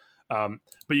enough.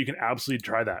 But you can absolutely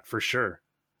try that for sure.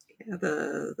 Yeah,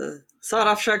 the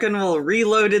sawed-off shotgun will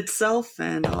reload itself,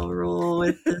 and I'll roll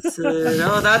with this.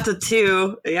 That's a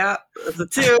 2. Yeah, that's a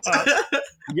 2.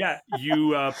 Yeah,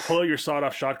 you pull out your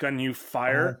sawed-off shotgun, you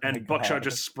fire, Oh my and buckshot God.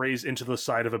 just sprays into the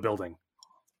side of a building.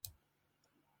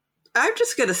 I'm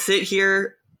just gonna sit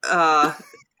here. Yep.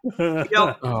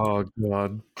 Oh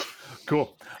god.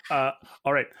 Cool.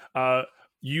 All right.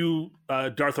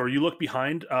 Darthor, you look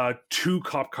behind. 2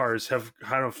 cop cars have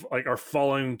kind of like are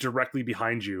following directly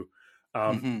behind you.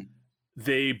 Mhm.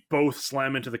 They both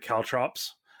slam into the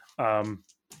caltrops. Okay.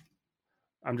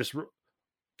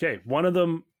 One of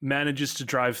them manages to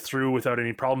drive through without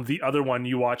any problem. The other one,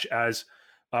 you watch as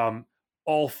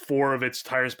all 4 of its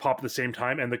tires pop at the same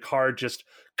time, and the car just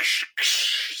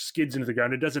skids into the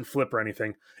ground. It doesn't flip or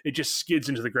anything. It just skids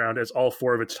into the ground as all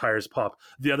 4 of its tires pop.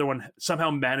 The other one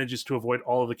somehow manages to avoid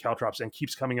all of the caltrops and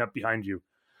keeps coming up behind you.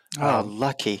 Oh,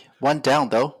 lucky. 1 down,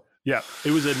 though. Yeah,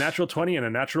 it was a natural 20 and a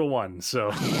natural 1,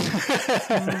 so...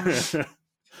 Perfect.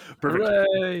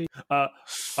 Hooray!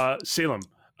 Salem,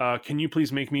 can you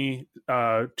please make me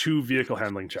 2 vehicle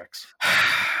handling checks?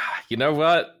 You know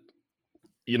what?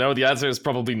 You know, the answer is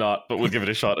probably not, but we'll give it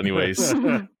a shot anyways.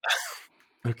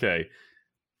 Okay.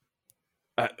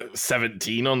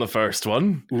 17 on the first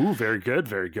one. Ooh, very good,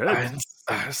 very good.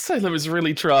 Salem is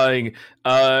really trying.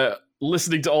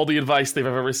 Listening to all the advice they've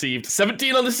ever received.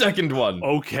 17 on the second one.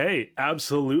 Okay,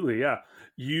 absolutely, yeah.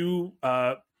 You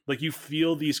you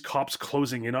feel these cops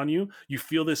closing in on you. You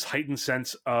feel this heightened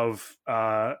sense of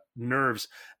nerves.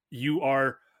 You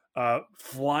are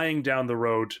flying down the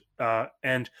road,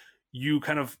 and you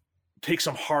kind of take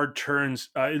some hard turns.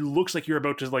 It looks like you're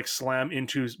about to like slam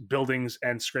into buildings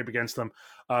and scrape against them.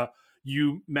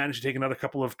 You manage to take another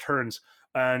couple of turns,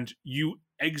 and you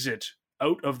exit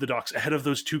out of the docks ahead of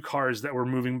those 2 cars that were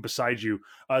moving beside you.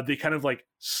 They kind of like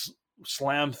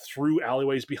slam through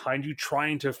alleyways behind you,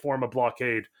 trying to form a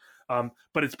blockade.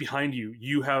 But it's behind you.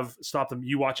 You have stopped them.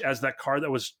 You watch as that car that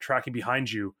was tracking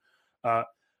behind you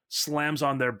slams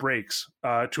on their brakes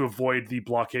to avoid the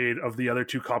blockade of the other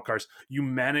 2 cop cars. You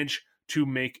manage to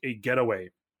make a getaway.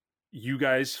 You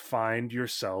guys find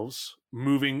yourselves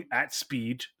moving at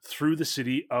speed through the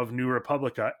city of New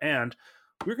Republica, and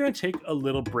we're going to take a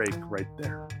little break right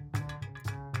there.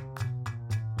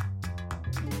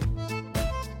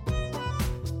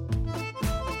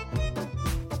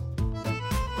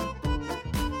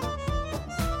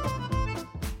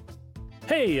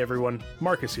 Hey everyone,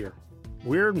 Marcus here.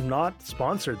 We're not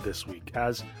sponsored this week,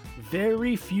 as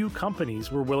very few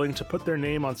companies were willing to put their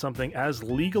name on something as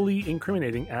legally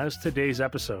incriminating as today's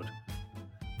episode.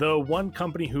 The one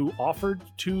company who offered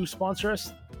to sponsor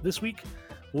us this week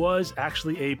was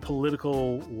actually a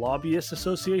political lobbyist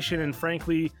association, and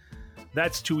frankly,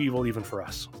 that's too evil even for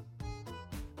us.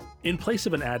 In place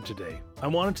of an ad today, I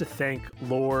wanted to thank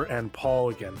Lore and Paul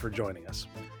again for joining us.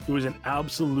 It was an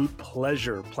absolute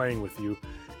pleasure playing with you,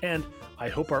 and I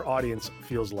hope our audience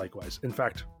feels likewise. In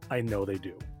fact, I know they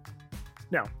do.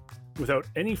 Now, without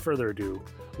any further ado,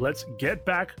 let's get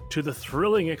back to the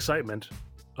thrilling excitement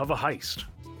of a heist.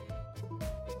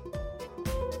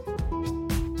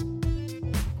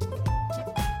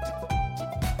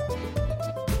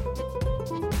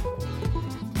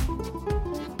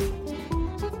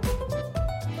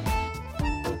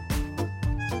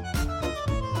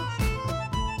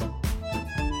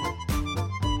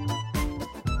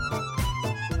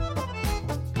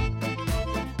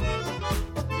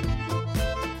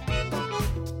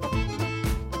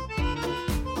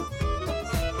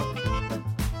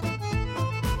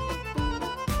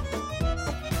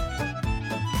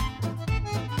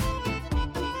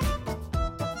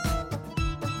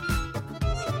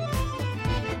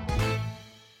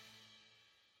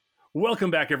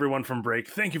 Welcome back, everyone, from break.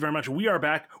 Thank you very much. We are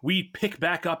back. We pick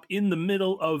back up in the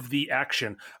middle of the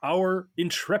action. Our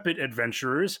intrepid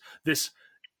adventurers, this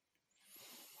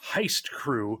heist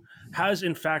crew, has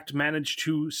in fact managed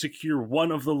to secure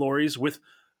one of the lorries with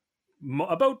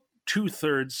about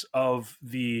 2/3 of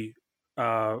the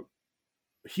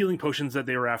healing potions that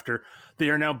they were after. They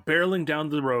are now barreling down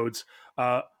the roads,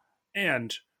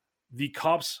 and the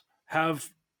cops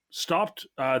have stopped.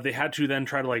 They had to then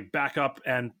try to like back up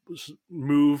and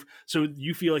move. So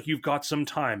you feel like you've got some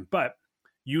time, but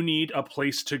you need a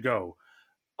place to go.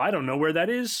 I don't know where that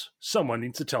is. Someone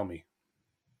needs to tell me.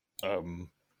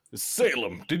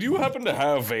 Salem, did you happen to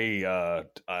have a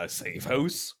safe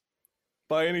house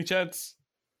by any chance?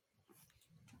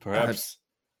 Perhaps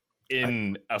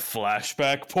in a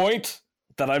flashback point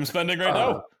that I'm spending right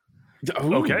now?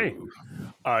 Okay.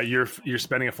 You're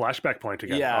spending a flashback point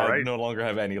again. Yeah, all right. I no longer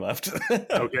have any left.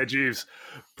 Okay, Jeeves.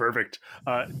 Perfect.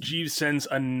 Jeeves sends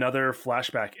another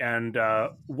flashback. And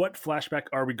what flashback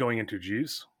are we going into,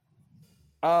 Jeeves?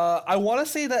 I want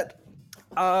to say that,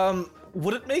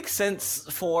 would it make sense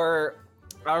for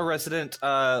our resident,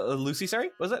 Lucy,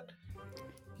 sorry, was it?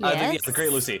 Yes. The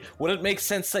great Lucy. Would it make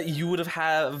sense that you would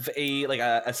have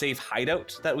a safe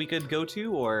hideout that we could go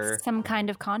to, or? Some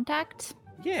kind of contact?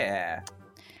 Yeah.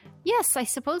 Yes, I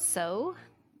suppose so.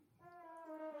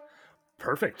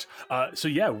 Perfect. So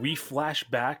yeah, we flash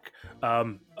back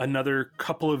another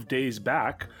couple of days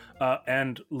back,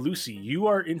 and Lucy, you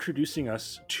are introducing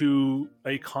us to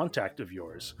a contact of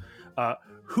yours.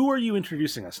 Who are you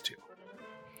introducing us to?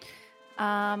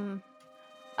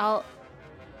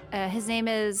 His name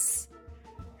is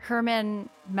Herman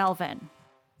Melvin.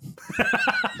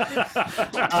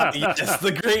 Yes,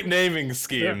 the great naming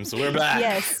schemes. We're back.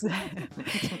 Yes.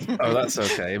 Oh, that's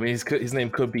okay. I mean, his name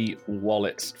could be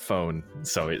Wallet Phone,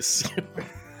 so it's.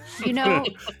 You know,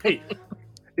 Hey,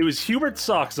 it was Hubert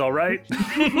Socks, all right?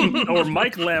 Or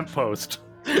Mike Lamppost.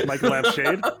 Mike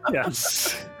Lampshade. Yeah.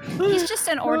 he's just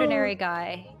an ordinary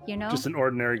guy, you know? Just an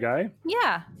ordinary guy.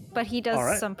 Yeah, but he does All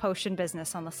right. some potion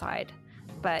business on the side.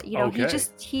 But, you know, Okay.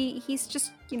 he's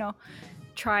just, you know,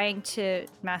 trying to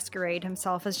masquerade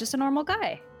himself as just a normal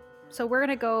guy. So we're going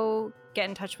to go get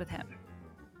in touch with him.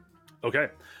 Okay.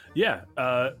 Yeah.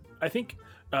 I think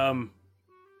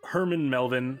Herman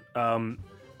Melvin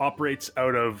operates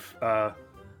out of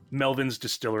Melvin's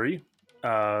Distillery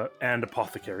and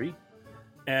Apothecary.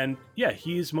 And yeah,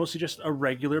 he's mostly just a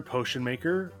regular potion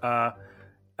maker.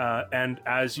 And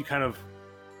as you kind of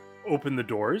open the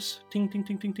doors, ting, ting,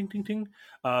 ting, ting, ting, ting, ting,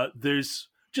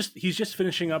 he's just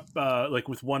finishing up like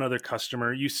with one other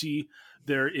customer. You see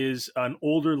there is an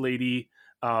older lady,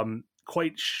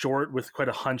 quite short with quite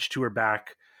a hunch to her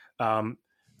back,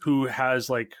 who has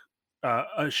like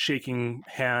a shaking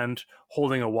hand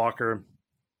holding a walker.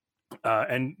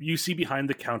 And you see behind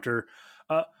the counter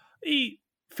a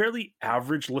fairly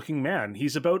average looking man.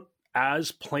 He's about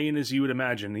as plain as you would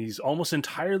imagine. He's almost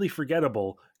entirely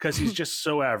forgettable because he's just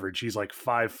so average. He's like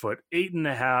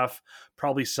 5'8.5",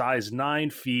 probably size 9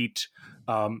 feet.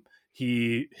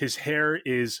 His hair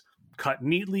is cut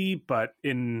neatly, but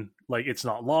in like it's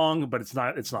not long, but it's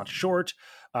not short.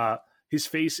 His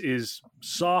face is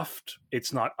soft.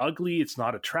 It's not ugly. It's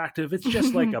not attractive. It's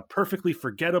just like a perfectly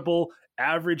forgettable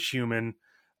average human.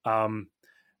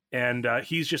 And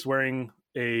he's just wearing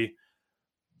a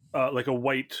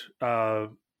white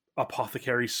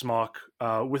apothecary smock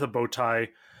with a bow tie,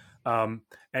 and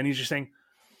he's just saying,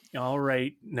 "All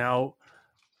right, now,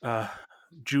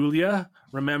 Julia,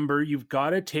 remember you've got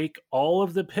to take all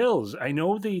of the pills. I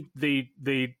know they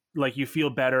like you feel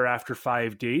better after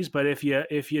 5 days, but if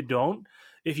you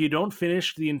don't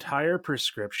finish the entire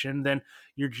prescription, then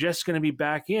you're just going to be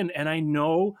back in. And I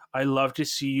know I love to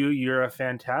see you. You're a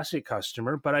fantastic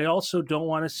customer, but I also don't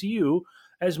want to see you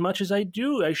as much as I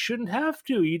do. I shouldn't have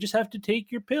to. You just have to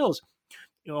take your pills."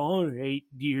 "All right,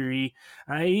 dearie.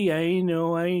 I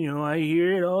know. I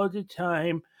hear it all the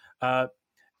time."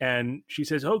 And she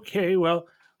says, "Okay, well,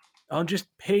 I'll just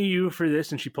pay you for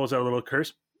this." And she pulls out a little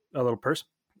purse.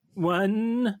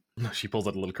 1, She pulls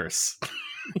out a little curse.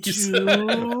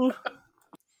 2,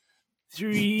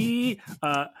 3.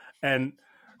 And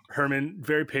Herman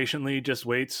very patiently just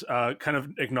waits, kind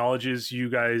of acknowledges you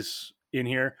guys in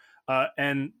here,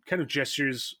 and kind of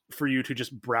gestures for you to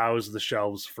just browse the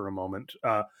shelves for a moment.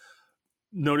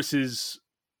 Notices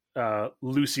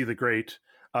Lucy the Great,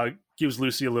 gives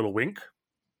Lucy a little wink,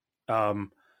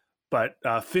 but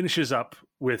finishes up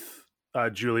with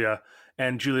Julia,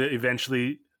 and Julia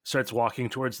eventually starts walking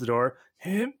towards the door.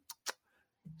 Hip,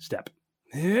 step,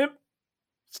 hip,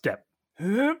 step,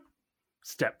 hip,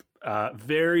 step.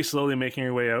 Very slowly making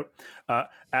her way out.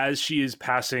 As she is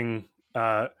passing,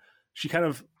 she kind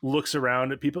of looks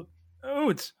around at people.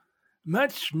 "Oh, it's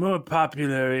much more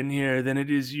popular in here than it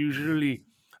is usually.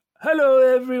 Hello,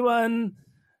 everyone.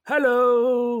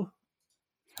 Hello.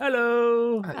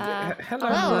 Hello.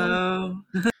 Hello.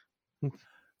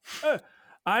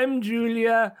 I'm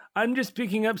Julia. I'm just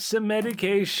picking up some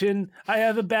medication. I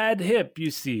have a bad hip, you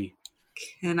see."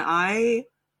 Can I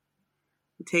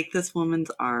take this woman's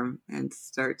arm and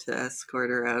start to escort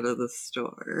her out of the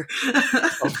store?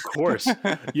 Of course.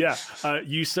 Yeah.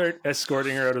 You start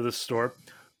escorting her out of the store.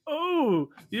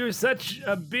 "Oh, you're such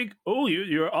a big... Oh,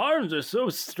 your arms are so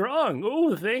strong.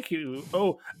 Oh, thank you.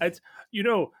 Oh,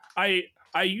 I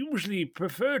usually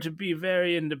prefer to be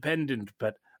very independent,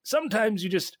 but sometimes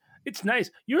it's nice.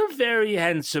 You're a very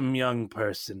handsome young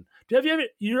person.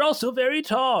 You're also very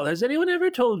tall. Has anyone ever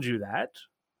told you that?"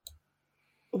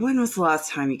 When was the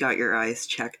last time you got your eyes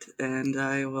checked? And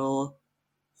I will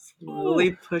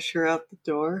slowly push her out the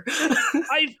door.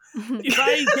 If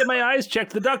I get my eyes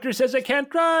checked, the doctor says I can't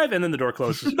drive, and then the door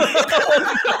closes.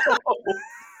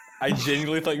 I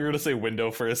genuinely thought you were going to say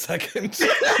window for a second.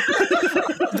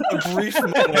 A brief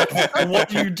moment.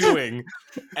 What are you doing?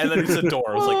 And then you said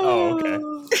door. I was like, oh, okay.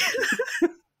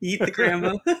 Eat the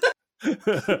grandma.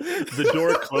 The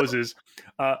door closes,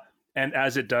 and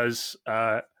as it does,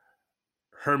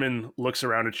 Herman looks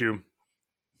around at you.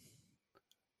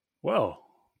 "Well,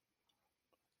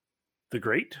 the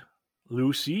Great,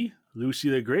 Lucy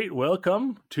the Great,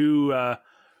 welcome to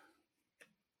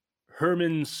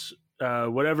Herman's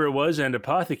whatever it was, and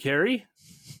apothecary,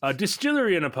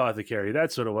 distillery and apothecary.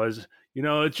 That's what it was.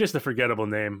 It's just a forgettable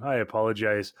name. I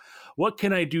apologize. What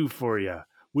can I do for you?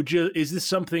 Is this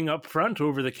something up front,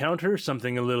 over the counter,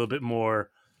 something a little bit more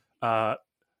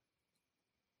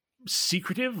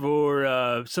secretive,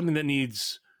 or something that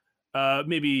needs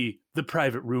maybe the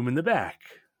private room in the back?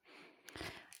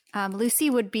 Lucy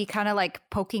would be kind of like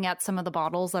poking at some of the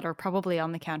bottles that are probably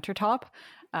on the countertop.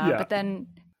 But then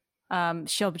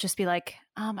she'll just be like,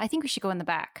 I think we should go in the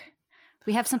back.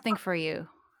 We have something for you.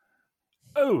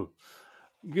 Oh,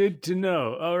 good to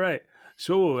know. All right.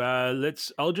 So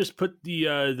I'll just put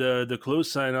the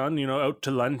close sign on, out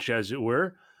to lunch, as it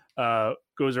were.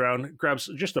 Goes around, grabs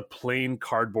just a plain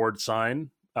cardboard sign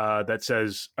that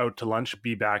says out to lunch,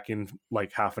 be back in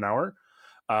like half an hour,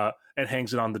 and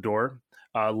hangs it on the door,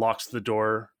 locks the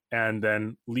door, and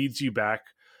then leads you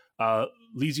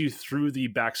through the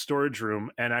back storage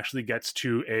room, and actually gets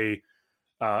to a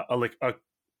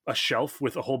shelf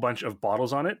with a whole bunch of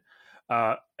bottles on it.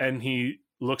 And he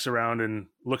looks around and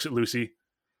looks at Lucy.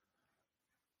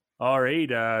 All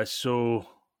right, so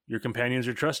your companions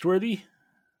are trustworthy?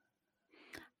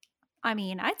 I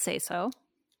mean, I'd say so.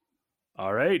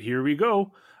 All right, here we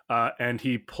go. And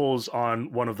he pulls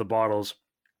on one of the bottles,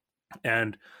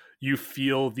 and you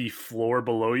feel the floor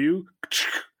below you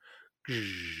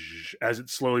as it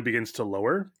slowly begins to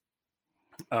lower.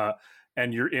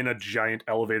 And you're in a giant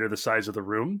elevator the size of the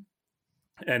room,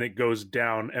 and it goes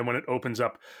down. And when it opens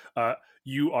up,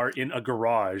 you are in a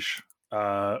garage,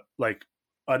 like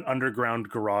an underground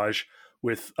garage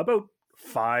with about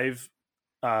 5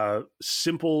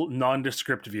 simple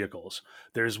nondescript vehicles.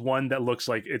 There's one that looks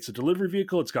like it's a delivery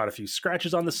vehicle. It's got a few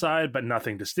scratches on the side, but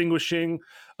nothing distinguishing.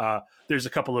 There's a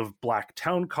couple of black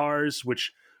town cars,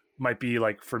 which might be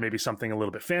like for maybe something a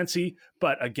little bit fancy,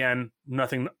 but again,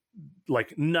 nothing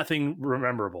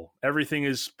memorable. Everything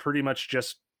is pretty much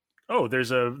just, oh,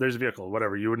 there's a vehicle,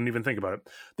 whatever. You wouldn't even think about it.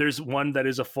 There's one that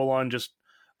is a full-on just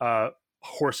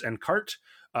horse and cart.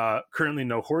 Currently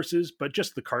no horses, but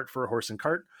just the cart for a horse and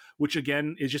cart, which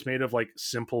again is just made of like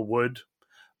simple wood.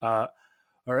 All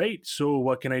right, so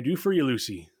what can I do for you,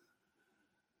 Lucy?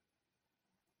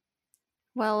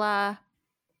 Well,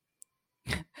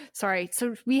 sorry.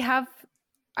 So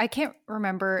I can't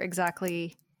remember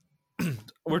exactly.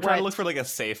 We're trying to look for like a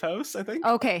safe house, I think.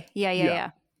 Okay.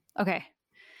 Yeah. Okay.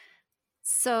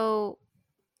 So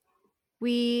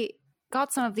we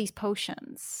got some of these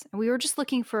potions, and we were just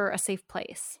looking for a safe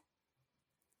place.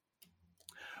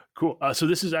 Cool. So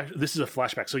this is a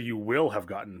flashback. So you will have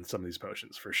gotten some of these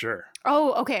potions for sure.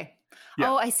 Oh, okay.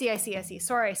 Yeah. Oh, I see.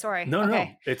 Sorry. No, okay.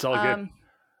 No, it's all good.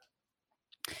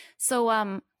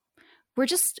 So we're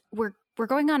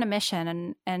going on a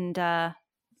mission, and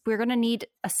we're going to need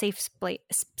a safe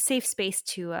space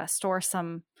to store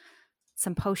some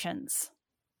potions.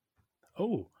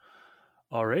 Oh,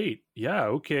 all right. Yeah.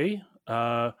 Okay.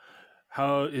 How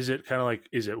is it? Kind of like,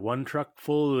 is it one truck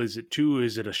full? Is it 2?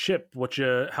 Is it a ship? What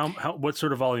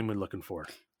sort of volume are we looking for?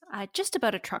 Just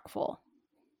about a truck full.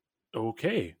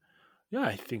 Okay. Yeah,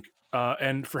 I think.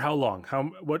 And for how long?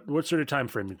 What sort of time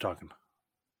frame are you talking?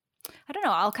 I don't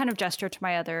know. I'll kind of gesture to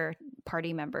my other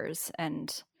party members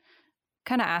and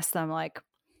kind of ask them, like,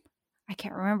 I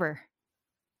can't remember.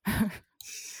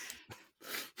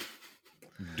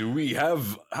 Do we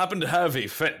happen to have a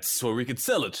fence where we could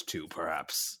sell it to,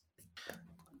 perhaps?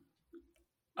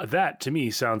 That, to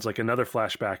me, sounds like another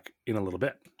flashback in a little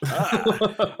bit.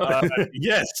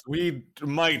 Yes, we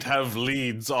might have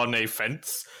leads on a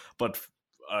fence, but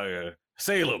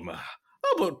Salem,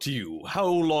 how about you? How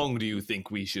long do you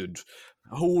think we should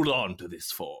hold on to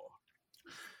this for?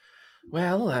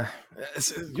 Well,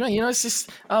 it's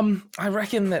just, I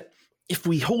reckon that if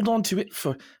we hold on to it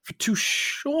for too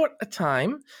short a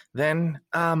time, then,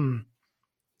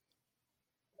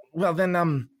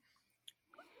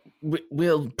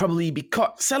 we'll probably be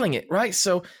caught selling it, right?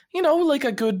 So, like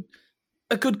a good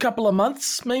couple of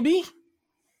months, maybe.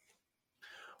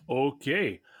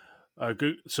 Okay.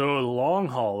 Good. So a long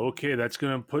haul. Okay, that's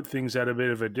going to put things at a bit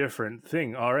of a different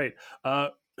thing. All right.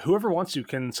 Whoever wants to,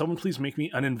 can someone please make me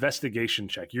an investigation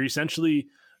check?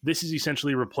 This is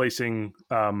essentially replacing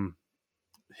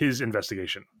his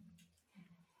investigation.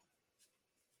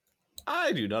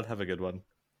 I do not have a good one.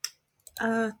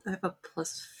 I have a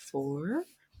 +4.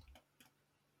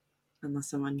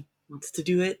 Unless someone wants to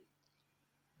do it.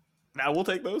 Now we'll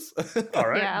take those. All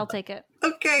right. Yeah, I'll take it.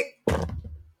 Okay.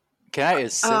 Can I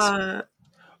assist? Yeah,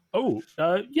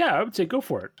 I would say go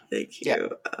for it. Thank Yeah. you.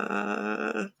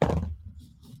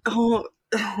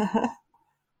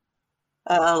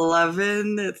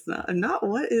 11. It's not.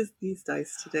 What is these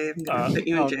dice today? I'm gonna put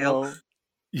you in jail. No.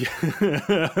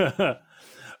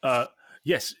 Yeah.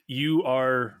 Yes, you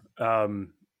are.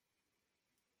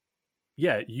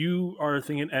 You are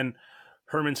thinking, and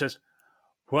Herman says,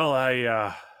 Well,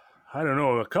 I don't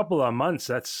know, a couple of months.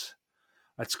 That's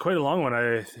quite a long one.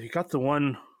 I got the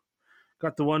one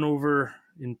over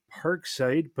in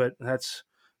Parkside, but that's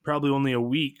probably only a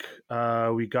week.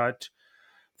 We got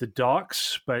the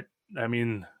docks, but I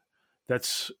mean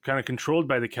that's kind of controlled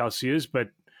by the Calcias, but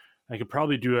I could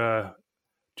probably do a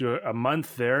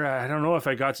month there. I don't know if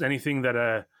I got anything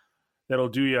that'll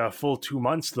do you a full 2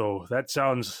 months though. That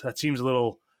seems a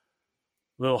little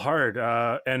hard.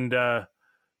 And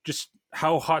just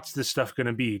how hot's this stuff going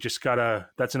to be?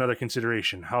 That's another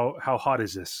consideration. How hot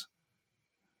is this?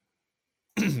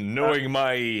 Knowing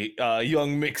my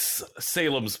young Mix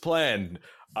Salem's plan,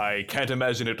 I can't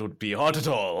imagine it would be hot at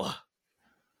all.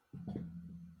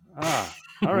 All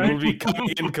right. We'll be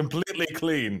coming in completely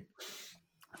clean.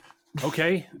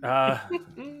 Okay. All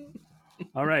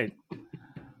right.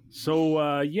 So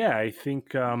I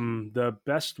think the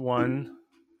best one.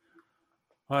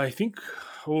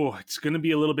 It's going to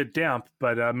be a little bit damp,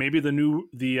 but maybe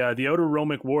the Outer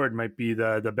Romic Ward might be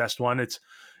the best one.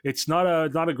 It's not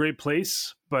a great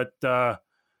place, but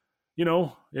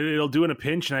it'll do in a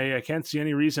pinch, and I can't see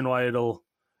any reason why it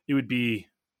would be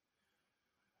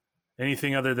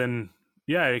anything other than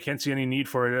I can't see any need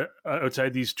for it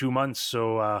outside these 2 months.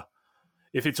 So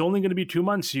if it's only going to be 2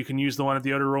 months, you can use the one at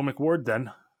the Outer Romic Ward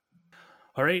then.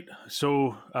 All right.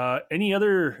 So any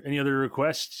other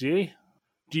requests? Eh?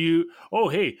 Do you? Oh,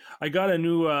 hey! I got a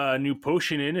new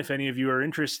potion in. If any of you are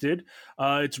interested,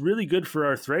 it's really good for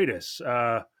arthritis.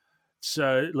 It's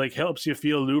like helps you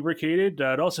feel lubricated.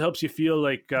 It also helps you feel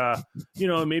like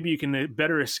maybe you can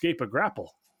better escape a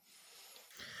grapple.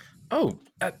 Oh,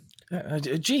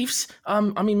 Jeeves. I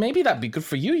mean, maybe that'd be good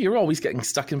for you. You're always getting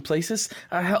stuck in places,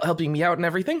 helping me out and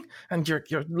everything. And you're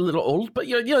a little old, but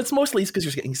it's mostly because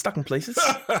you're getting stuck in places.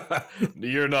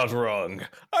 You're not wrong.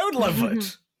 I would love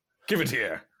it. Give it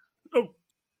here. Oh,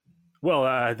 well,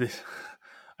 I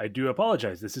do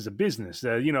apologize. This is a business.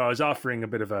 I was offering a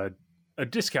bit of a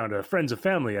discount to friends of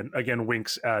family, and again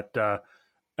winks at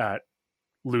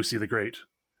Lucy the Great.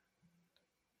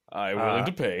 I'm willing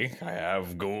to pay. I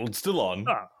have gold still on.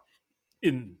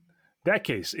 In that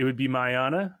case, it would be my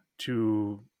honor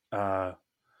to.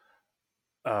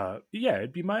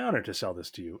 It'd be my honor to sell this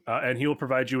to you, and he will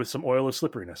provide you with some oil of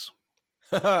slipperiness.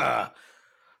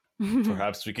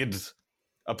 Perhaps we could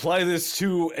apply this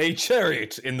to a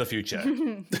chariot in the future. I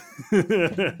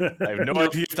have no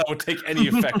idea if that would take any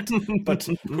effect, but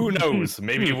who knows?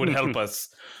 Maybe it would help us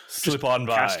slip on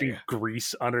by. Casting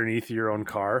grease underneath your own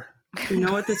car. You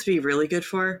know what this would be really good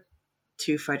for?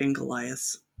 2 fighting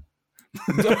Goliaths.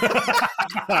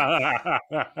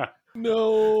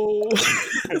 No.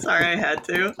 Sorry, I had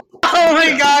to. Oh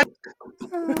my god!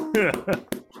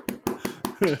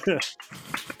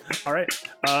 All right.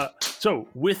 So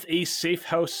with a safe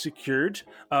house secured,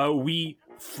 we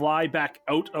fly back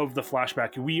out of the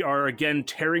flashback. We are again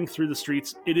tearing through the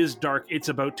streets. It is dark. It's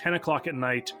about 10 o'clock at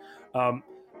night.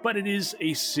 But it is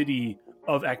a city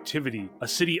of activity, a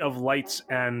city of lights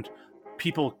and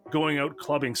people going out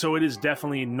clubbing. So it is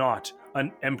definitely not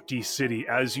an empty city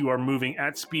as you are moving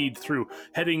at speed through,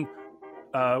 heading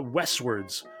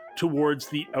westwards towards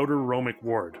the Outer Romic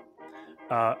Ward.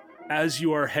 As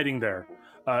you are heading there,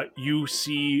 you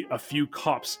see a few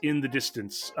cops in the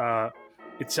distance.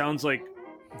 It sounds like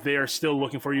they are still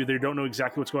looking for you. They don't know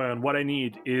exactly what's going on. What I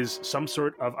need is some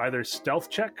sort of either stealth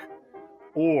check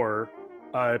or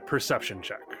a perception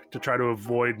check to try to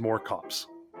avoid more cops.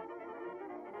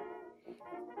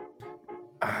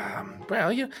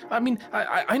 Well,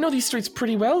 I know these streets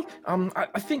pretty well.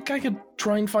 I think I could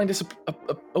try and find us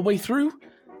a way through.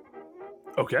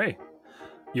 Okay.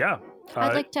 Yeah.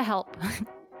 I'd like to help.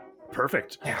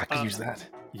 Perfect. Yeah, I could use that.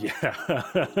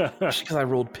 Yeah. Just because I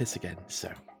rolled piss again, so.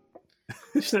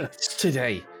 Just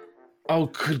today. Oh,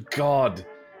 good God.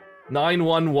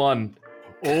 911.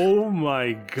 Oh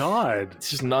my God.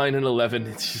 It's just 9 and 11.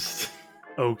 It's just.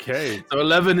 Okay. So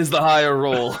 11 is the higher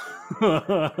roll.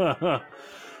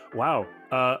 Wow.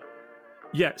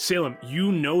 Yeah, Salem,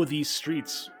 you know these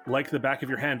streets like the back of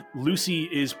your hand. Lucy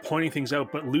is pointing things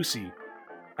out, but Lucy,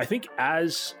 I think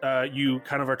as you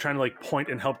kind of are trying to point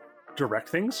and help direct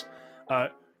things,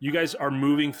 you guys are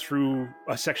moving through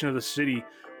a section of the city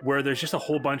where there's just a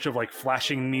whole bunch of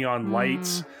flashing neon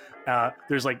lights.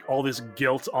 There's all this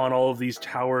gilt on all of these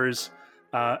towers,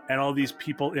 and all these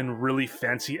people in really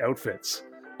fancy outfits.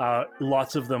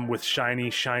 Lots of them with shiny,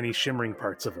 shimmering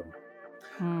parts of them.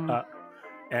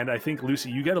 And I think,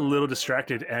 Lucy, you get a little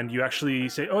distracted and you actually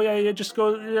say, oh, yeah, just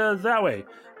go that way.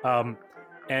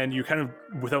 And you kind of,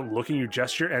 without looking, you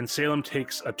gesture, and Salem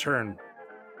takes a turn.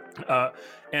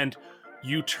 And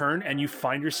you turn and you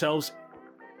find yourselves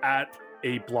at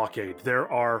a blockade.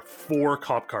 There are 4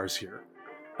 cop cars here.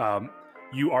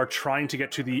 You are trying to get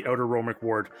to the Outer Romic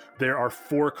ward. There are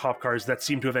 4 cop cars that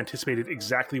seem to have anticipated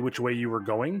exactly which way you were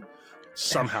going.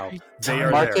 Somehow, they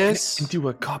are Marcus, Into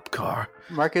a cop car.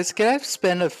 Marcus, can I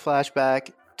spend a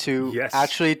flashback to Yes.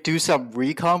 actually do some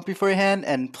recon beforehand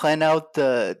and plan out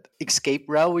the escape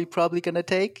route we're probably gonna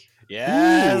take?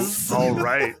 Yes. there. All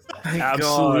right.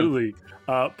 Absolutely.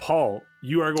 Paul,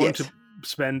 you are going to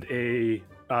spend a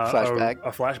Flashback.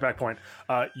 a flashback point.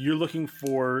 You're looking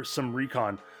for some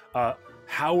recon.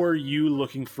 How are you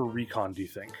looking for recon, do you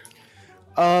think?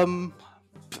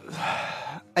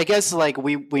 I guess like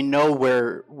we know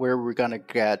where we're gonna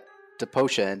get the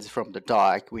potions from the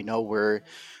dock. We know where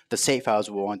the safe house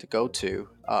we want to go to.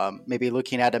 Maybe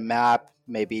looking at a map,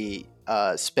 maybe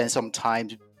spend some time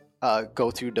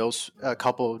go through those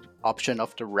couple option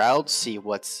of the routes, see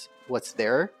what's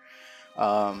there,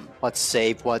 what's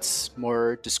safe, what's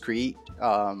more discreet,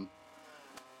 and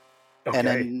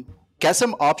then get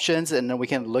some options, and then we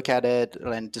can look at it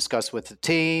and discuss with the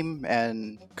team,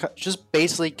 and just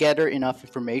basically gather enough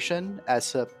information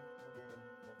as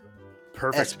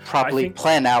Perfect. probably I think-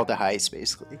 plan out the heist,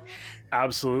 basically.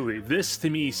 Absolutely. This to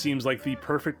me seems like the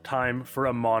perfect time for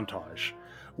a montage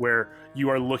where you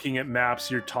are looking at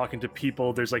maps, you're talking to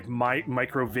people, there's like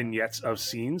micro vignettes of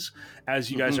scenes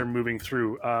as you guys are moving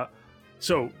through.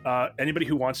 So anybody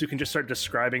who wants to can just start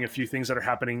describing a few things that are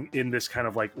happening in this kind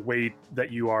of like way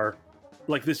that you are,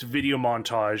 like this video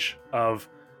montage of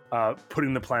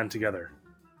putting the plan together.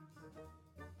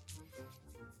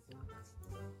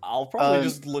 I'll probably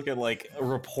just look at like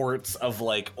reports of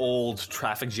like old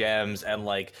traffic jams and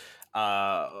like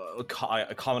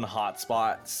common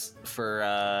hotspots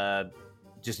for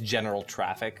just general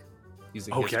traffic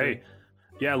using history.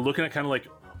 Yeah, looking at kind of like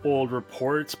old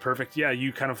reports. Perfect. Yeah,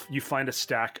 you find a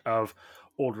stack of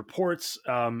old reports.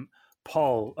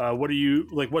 Paul, what are you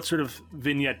like? What sort of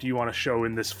vignette do you want to show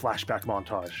in this flashback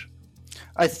montage?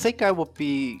 I think I will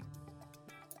be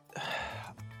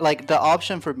like the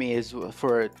option for me is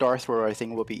for Darth Vader. I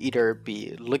think will be either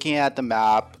be looking at the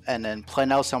map and then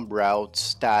plan out some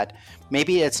routes that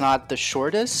maybe it's not the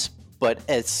shortest, but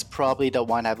it's probably the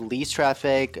one have least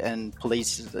traffic and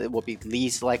police will be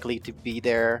least likely to be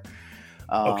there.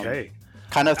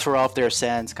 Kind of throw off their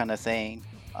sense, kind of thing.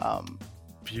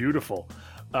 Beautiful.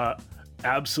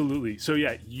 Absolutely. So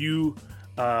yeah,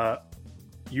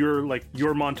 you're like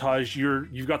your montage,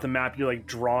 you've got the map, you're like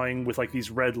drawing with like these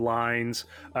red lines,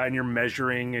 and you're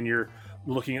measuring and you're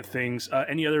looking at things.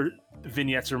 Any other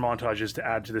vignettes or montages to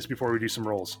add to this before we do some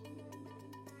rolls?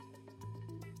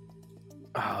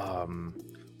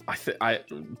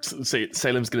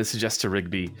 Salem's going to suggest to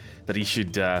Rigby that he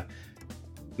should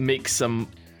make some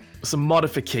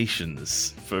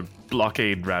modifications for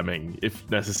blockade ramming if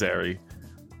necessary.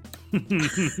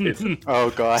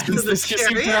 Oh god. This seems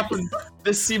to happen.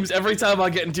 This seems every time I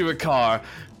get into a car,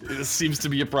 it seems to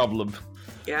be a problem.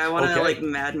 Yeah, I want to like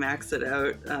Mad Max it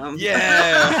out.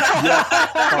 Yeah.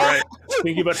 All right.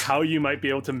 Thinking about how you might be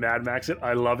able to Mad Max it.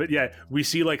 I love it. Yeah, we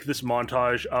see like this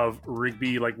montage of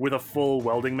Rigby like with a full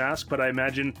welding mask, but I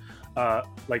imagine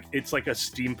like it's like a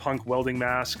steampunk welding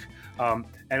mask, and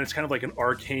it's kind of like an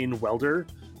arcane welder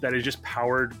that is just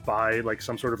powered by like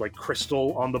some sort of like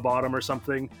crystal on the bottom or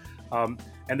something.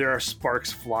 And there are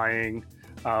sparks flying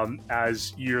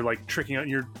as you're like tricking out,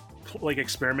 you're like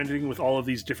experimenting with all of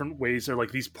these different ways. They're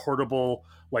like these portable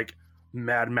like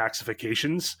Mad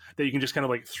Maxifications that you can just kind of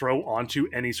like throw onto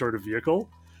any sort of vehicle.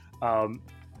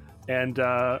 And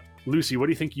Lucy, what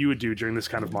do you think you would do during this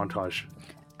kind of montage?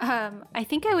 I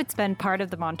think I would spend part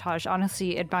of the montage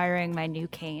honestly admiring my new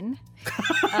cane.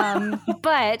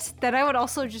 But then I would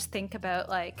also just think about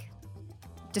like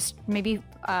just maybe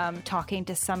talking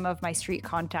to some of my street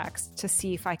contacts to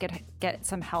see if I could get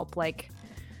some help, like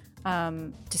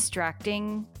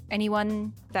distracting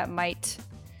anyone that might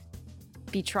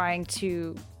be trying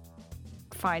to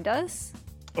find us.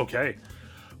 Okay,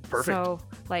 perfect. So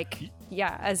like,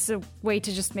 yeah, as a way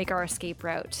to just make our escape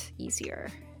route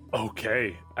easier.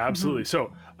 Okay, absolutely.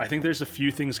 So I think there's a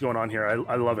few things going on here.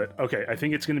 I love it. Okay, I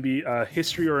think it's going to be a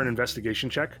history or an investigation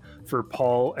check for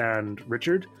Paul and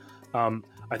Richard.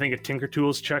 I think a Tinker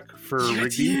Tools check for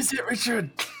Rigby. Use it,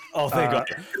 Richard. Oh, thank God.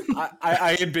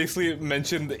 I had basically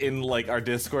mentioned in like our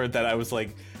Discord that I was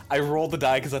like, I rolled the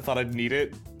die because I thought I'd need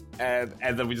it. And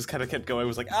then we just kind of kept going. I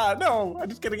was like, no, I'm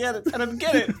just going to get it. And I didn't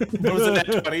get it. It was a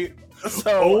net 20.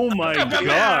 So, Oh my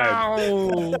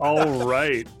God. All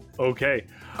right. Okay.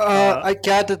 I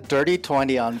got a dirty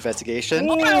 20 on investigation.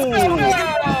 Oh boy,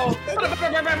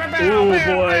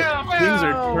 things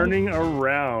are turning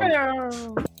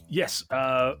around. Yes,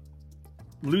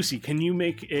 Lucy, can you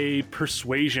make a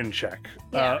persuasion check?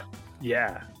 Yeah.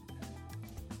 Yeah.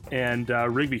 And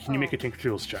Rigby, can you make a Tinker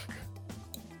Tools check?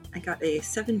 I got a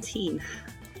 17.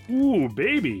 Ooh,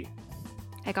 baby.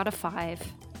 I got a 5.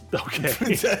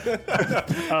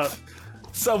 Okay.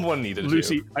 Someone needed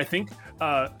Lucy, you. I think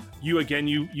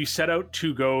you set out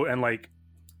to go and like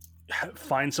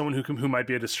find someone who might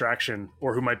be a distraction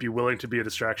or who might be willing to be a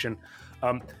distraction.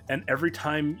 And every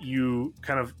time you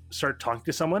kind of start talking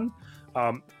to someone,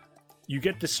 you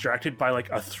get distracted by like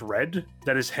a thread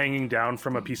that is hanging down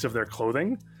from a piece of their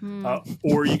clothing,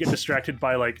 or you get distracted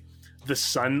by like the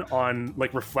sun on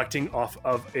like reflecting off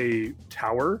of a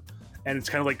tower, and it's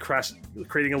kind of like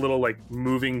creating a little like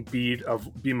moving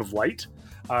beam of light,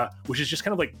 which is just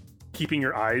kind of like keeping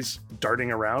your eyes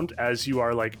darting around as you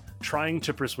are like trying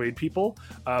to persuade people.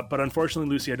 But unfortunately,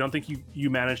 Lucy, I don't think you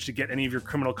managed to get any of your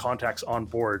criminal contacts on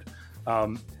board,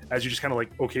 as you're just kind of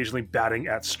like occasionally batting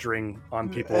at string on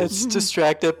people. It's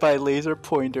distracted by laser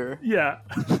pointer. Yeah,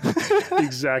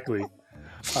 exactly.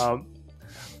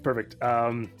 Perfect.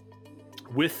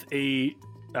 With a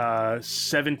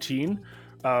 17,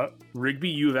 Rigby,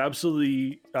 you've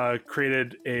absolutely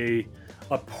created a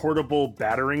portable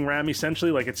battering ram,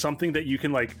 essentially. Like, it's something that you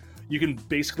can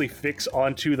basically fix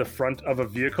onto the front of a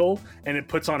vehicle, and it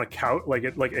puts on a cow, like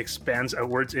it like expands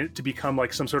outwards to become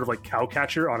like some sort of like cow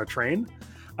catcher on a train,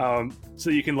 so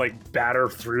you can like batter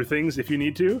through things if you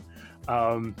need to.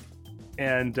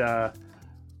 And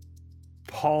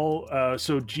Paul,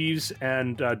 so Jeeves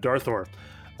and Darthor.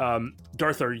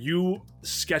 Darthor, you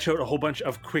sketch out a whole bunch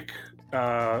of quick,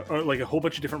 or like a whole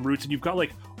bunch of different routes, and you've got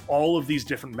like all of these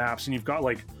different maps, and you've got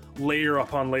like layer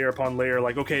upon layer upon layer,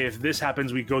 like, okay, if this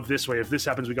happens we go this way, if this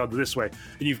happens we go this way,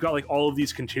 and you've got like all of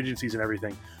these contingencies and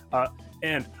everything.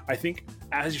 And I think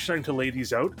as you're starting to lay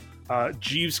these out,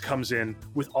 Jeeves comes in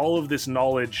with all of this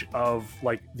knowledge of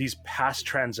like these past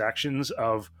transactions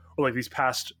or like these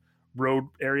past road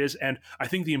areas. And I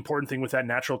think the important thing with that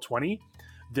natural 20,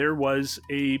 there was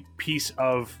a piece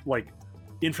of like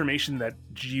information that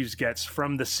Jeeves gets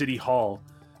from the city hall,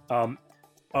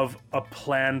 of a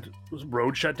planned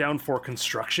road shutdown for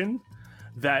construction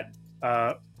that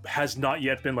has not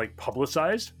yet been like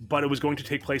publicized, but it was going to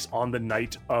take place on the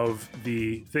night of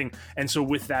the thing. And so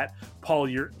with that, Paul,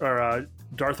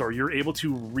 Darthor, you're able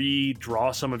to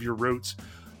redraw some of your routes,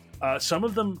 some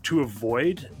of them to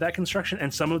avoid that construction,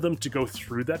 and some of them to go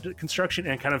through that construction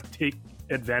and kind of take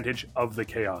advantage of the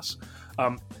chaos.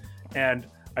 And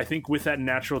I think with that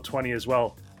natural 20 as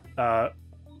well,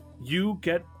 you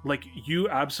get like, you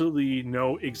absolutely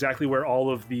know exactly where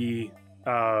all of the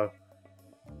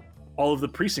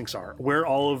precincts are, where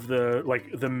all of the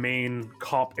like the main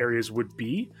cop areas would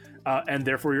be, and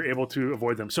therefore you're able to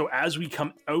avoid them. So as we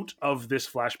come out of this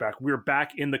flashback, we're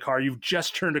back in the car. You've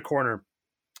just turned a corner.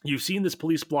 You've seen this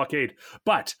police blockade,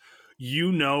 but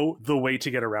you know the way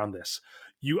to get around this.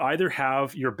 You either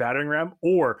have your battering ram,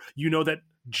 or you know that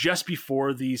just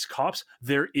before these cops,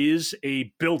 there is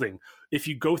a building. If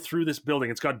you go through this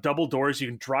building, it's got double doors. You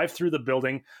can drive through the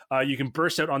building. You can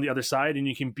burst out on the other side, and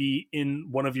you can be in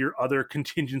one of your other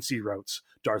contingency routes.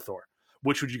 Darthor,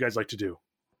 which would you guys like to do?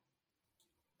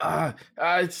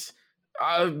 It's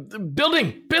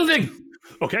building.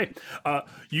 Okay,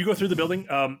 you go through the building.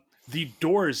 The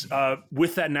doors,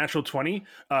 with that natural 20,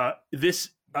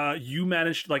 you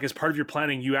managed, like, as part of your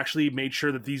planning, you actually made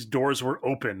sure that these doors were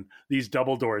open, these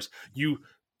double doors. You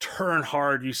turn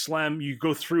hard, you slam, you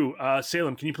go through.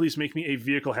 Salem, can you please make me a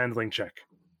vehicle handling check?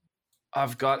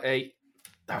 I've got that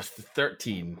was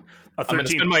 13. A 13. I'm going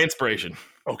to spend my inspiration.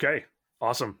 Okay,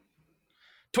 awesome.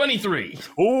 23.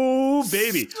 Oh,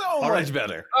 baby. So much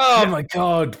better. Oh my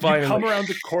god, finally. You come around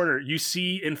the corner. You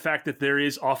see, in fact, that there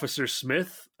is Officer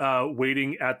Smith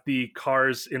waiting at the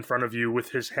cars in front of you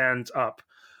with his hands up,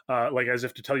 like as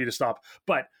if to tell you to stop.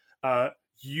 But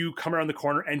you come around the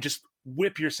corner and just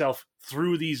whip yourself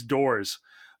through these doors.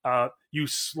 You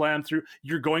slam through.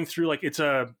 You're going through like it's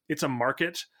a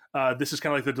market. This is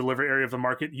kind of like the delivery area of the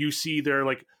market. You see there are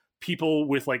like people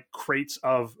with like crates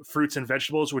of fruits and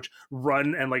vegetables, which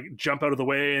run and like jump out of the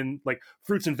way, and like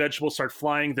fruits and vegetables start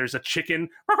flying. There's a chicken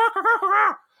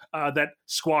that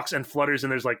squawks and flutters,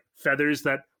 and there's like feathers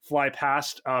that fly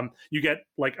past. You get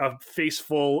like a face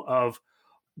full of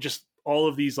just all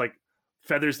of these like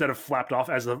feathers that have flapped off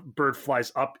as the bird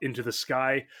flies up into the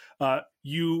sky.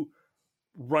 You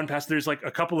run past. There's like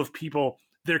a couple of people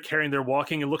they're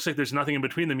walking. It looks like there's nothing in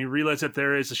between them. You realize that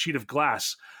there is a sheet of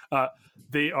glass.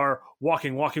 They are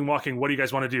walking. What do you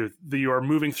guys want to do? You are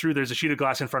moving through. There's a sheet of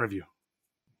glass in front of you.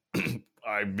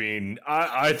 I mean,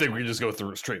 I think we just go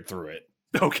straight through it.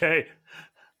 Okay.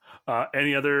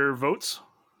 Any other votes?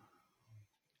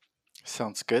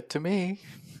 Sounds good to me.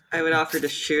 I would offer to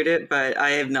shoot it, but I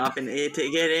have not been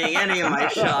getting any of my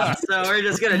shots, so we're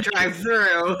just gonna drive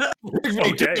through.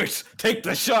 Okay. Take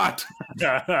the shot.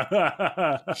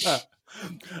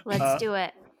 Let's do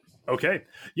it. Okay.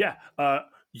 Yeah.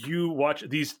 You watch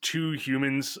these two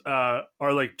humans are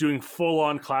like doing full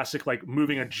on classic, like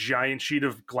moving a giant sheet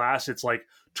of glass. It's like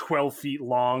 12 feet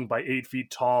long by 8 feet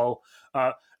tall.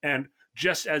 And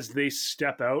just as they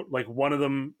step out, like one of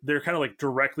them, they're kind of like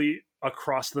directly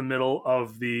across the middle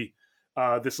of the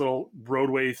this little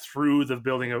roadway through the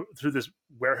building, through this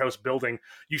warehouse building.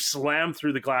 You slam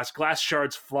through the glass. Glass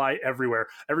shards fly everywhere.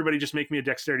 Everybody just make me a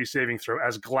dexterity saving throw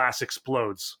as glass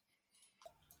explodes.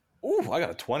 Ooh, I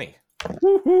got a 20.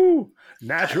 Woohoo!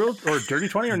 Natural or dirty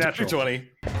 20 or natural? 20.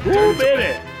 Woo,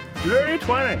 baby! Dirty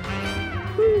 20.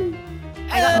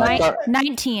 I got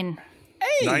 19.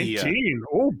 Hey! 19.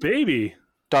 Oh, baby.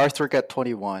 Darthur got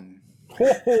 21.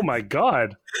 Oh my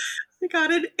god. I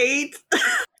got an 8.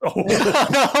 Oh,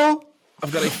 No!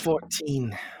 I've got a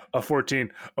 14. a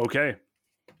 14. Okay.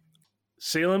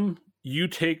 Salem, you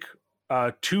take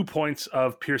 2 points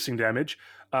of piercing damage.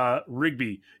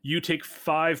 Rigby, you take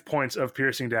 5 points of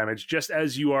piercing damage just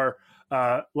as you are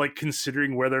like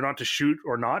considering whether or not to shoot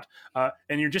or not.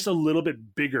 And you're just a little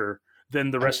bit bigger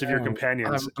than the rest of your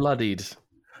companions. I'm bloodied.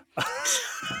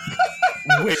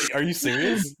 Wait, are you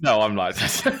serious? No, I'm not.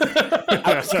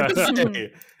 I was gonna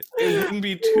say, it wouldn't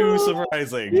be too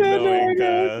surprising knowing.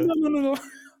 No.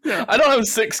 I don't have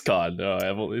 6 con. No, I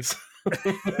have all these.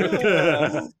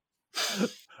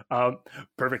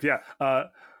 Perfect. Yeah.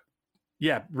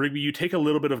 Yeah, Rigby, you take a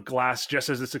little bit of glass just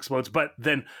as this explodes, but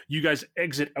then you guys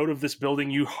exit out of this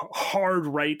building. You hard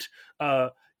right.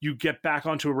 You get back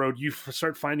onto a road. You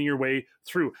start finding your way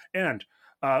through. And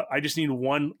I just need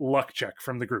one luck check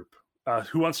from the group.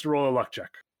 Who wants to roll a luck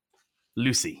check?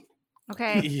 Lucy.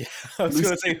 Okay. Yeah, I was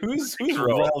gonna say who's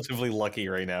relatively lucky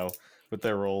right now with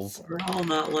their rolls. We're all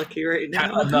not lucky right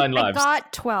Cat now. of 9 I lives.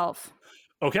 got 12.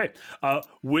 Okay.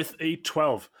 With a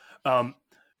 12,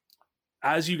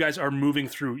 as you guys are moving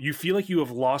through, you feel like you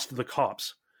have lost the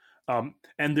cops.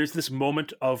 And there's this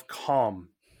moment of calm.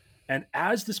 And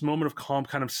as this moment of calm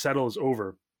kind of settles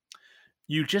over,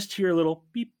 you just hear a little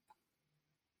beep,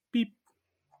 beep,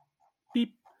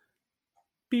 beep,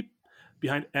 beep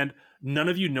behind. And none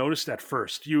of you noticed at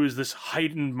first. You was this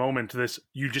heightened moment,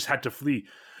 you just had to flee.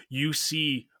 You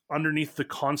see underneath the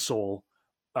console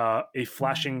a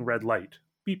flashing red light.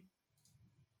 Beep,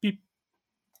 beep,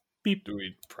 beep. Do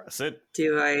we press it?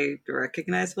 Do I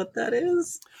recognize what that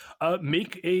is?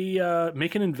 Make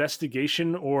an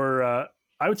investigation or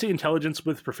I would say intelligence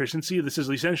with proficiency. This is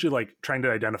essentially like trying to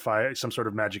identify some sort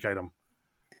of magic item.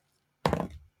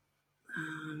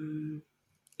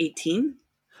 18.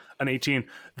 An 18.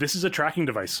 This is a tracking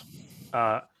device.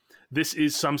 This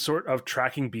is some sort of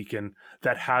tracking beacon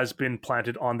that has been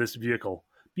planted on this vehicle.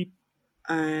 Beep.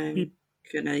 I'm Beep.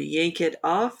 gonna yank it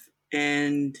off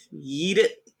and yeet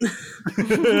it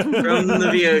from the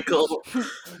vehicle.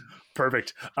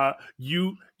 Perfect.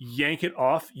 You yank it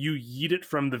off. You yeet it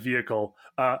from the vehicle.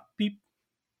 Beep,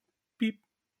 beep,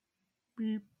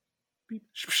 beep, beep.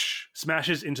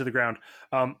 Smashes into the ground.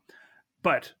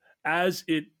 But as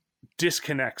it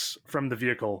disconnects from the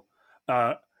vehicle,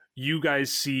 you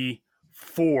guys see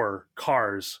 4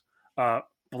 cars,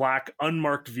 black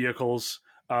unmarked vehicles,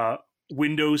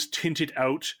 windows tinted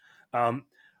out.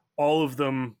 All of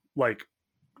them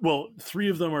 3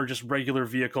 of them are just regular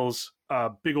vehicles,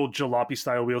 big old jalopy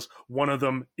style wheels. One of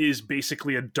them is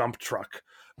basically a dump truck.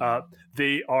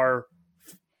 They are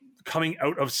coming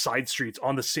out of side streets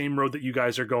on the same road that you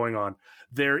guys are going on.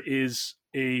 There is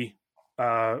a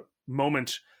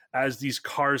moment as these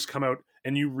cars come out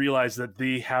and you realize that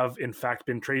they have in fact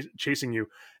been chasing you.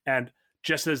 And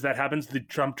just as that happens, the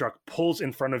dump truck pulls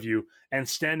in front of you, and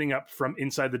standing up from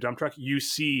inside the dump truck, you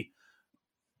see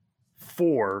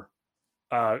 4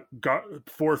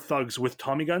 thugs with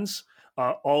Tommy guns,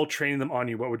 all training them on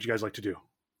you. What would you guys like to do?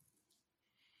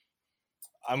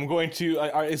 I'm going to.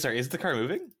 Is the car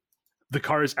moving? The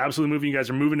car is absolutely moving. You guys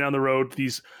are moving down the road.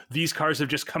 These cars have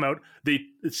just come out.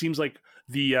 It seems like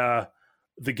the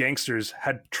gangsters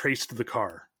had traced the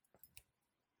car.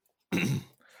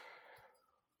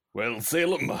 Well,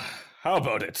 Salem, how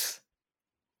about it?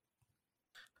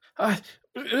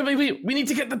 We need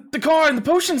to get the car and the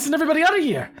potions and everybody out of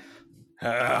here.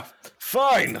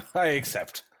 Fine, I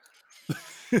accept.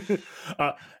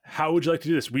 How would you like to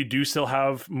do this? We do still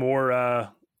have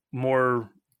more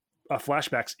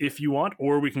flashbacks if you want,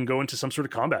 or we can go into some sort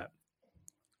of combat.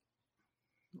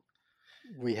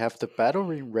 We have the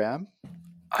battery ram.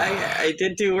 I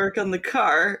did do work on the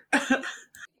car.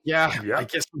 Yeah, Yeah. I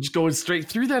guess we're just going straight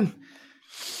through then.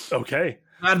 Okay.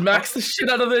 Mad Max the shit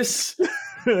out of this.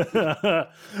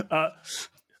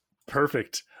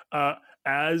 Perfect.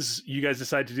 As you guys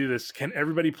decide to do this, can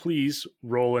everybody please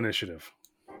roll initiative?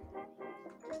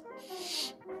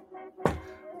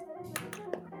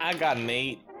 I got an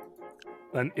 8.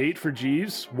 An 8 for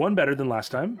Jeeves, one better than last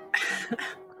time.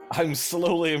 I'm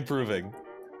slowly improving.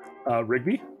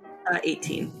 Rigby,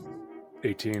 18.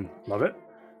 18. Love it.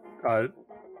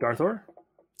 Darthor,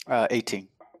 18.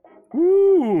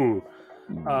 woo.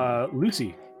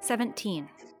 Lucy, 17.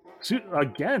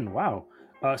 Again, wow.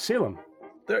 Salem,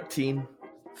 13.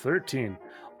 13.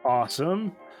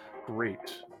 Awesome.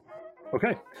 Great.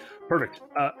 Okay, perfect.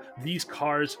 These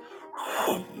cars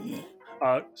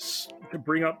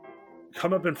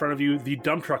come up in front of you. The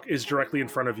dump truck is directly in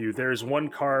front of you. There is one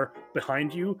car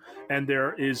behind you, and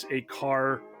there is a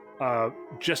car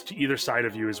just to either side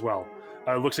of you as well.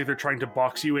 Looks like they're trying to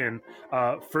box you in.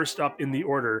 First up in the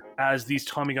order, as these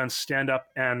Tommy guns stand up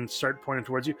and start pointing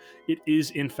towards you, it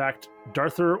is in fact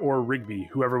Darthor or Rigby,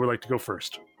 whoever would like to go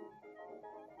first.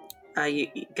 You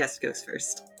guess goes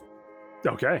first.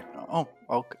 Okay. Oh,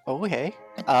 okay.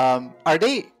 Are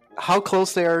they? How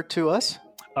close they are to us?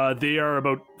 They are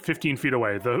about 15 feet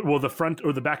away. The front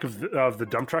or the back of the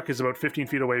dump truck is about 15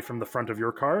 feet away from the front of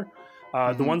your car.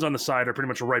 The ones on the side are pretty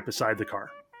much right beside the car.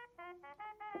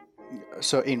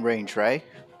 So in range, right?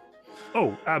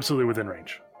 Oh, absolutely within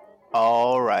range.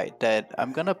 All right, then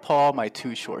I'm gonna pull my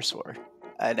 2 short sword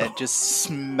and then just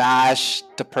smash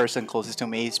the person closest to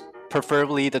me,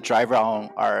 preferably the driver on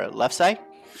our left side.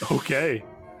 Okay.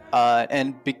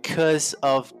 And because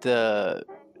of the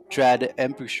Dread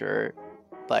Embusher,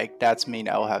 like that's mean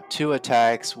I'll have 2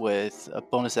 attacks with a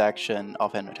bonus action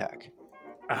of an attack.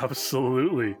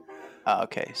 Absolutely.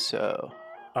 Okay, so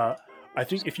I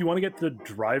think if you want to get the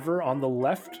driver on the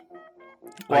left,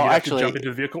 well, you have actually, to jump into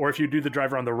the vehicle, or if you do the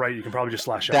driver on the right, you can probably just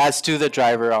slash out. that's to the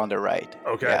driver on the right.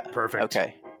 Okay, Yeah, perfect.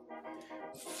 Okay.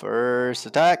 First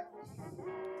attack.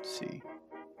 Let's see.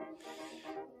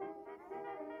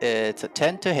 It's a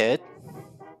 10 to hit.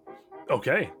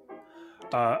 Okay.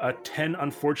 A 10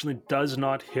 unfortunately does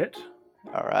not hit.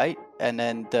 All right, and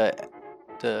then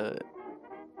the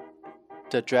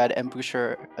Dread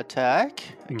Embusher attack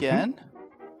again.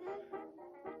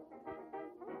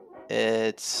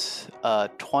 It's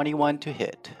 21 to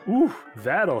hit. Ooh,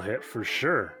 that'll hit for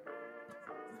sure.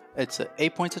 It's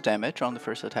 8 points of damage on the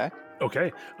first attack.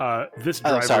 Okay. This Oh,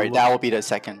 driver. sorry, that will be the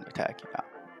second attack.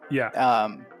 Yeah.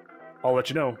 Um, I'll let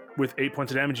you know. With 8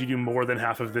 points of damage, you do more than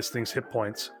half of this thing's hit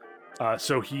points.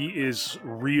 So he is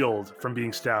reeled from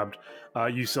being stabbed.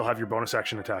 You still have your bonus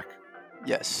action attack.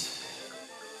 yes,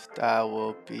 that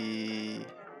will be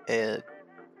a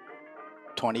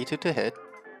 22 to hit,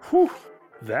 Whew,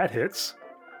 that hits.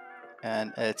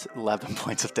 and it's 11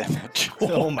 points of damage.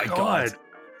 Oh my god.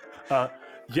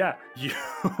 Yeah, you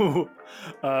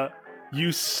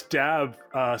you stab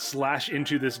slash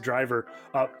into this driver,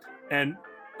 and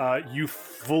you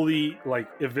fully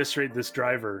eviscerate this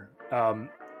driver.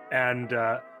 And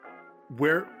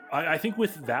where I think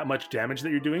with that much damage that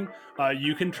you're doing,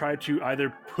 you can try to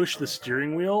either push the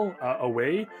steering wheel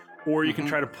away, or you can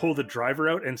try to pull the driver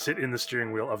out and sit in the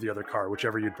steering wheel of the other car,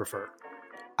 whichever you'd prefer.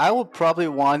 I would probably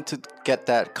want to get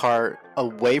that car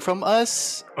away from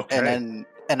us, Okay.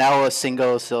 and I will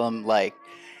single them like,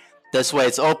 this way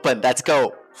it's open, let's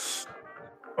go.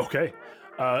 Okay.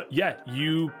 Yeah,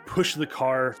 you push the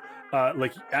car,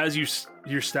 as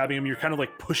you're stabbing him, you're kind of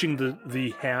like pushing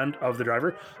the hand of the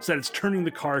driver so that it's turning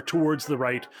the car towards the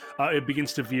right. It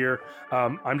begins to veer.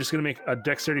 I'm just going to make a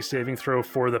dexterity saving throw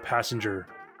for the passenger.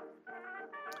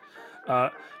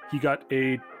 He got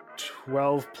a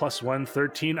 12 plus 1,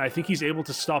 13. I think he's able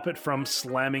to stop it from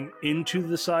slamming into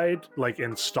the side,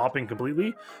 and stopping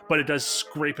completely, but it does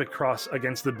scrape across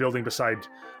against the building beside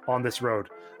on this road.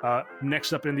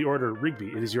 Next up in the order, Rigby,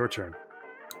 it is your turn.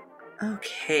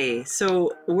 Okay,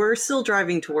 so we're still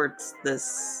driving towards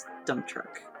this dump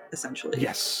truck, essentially.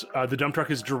 Yes, the dump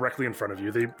truck is directly in front of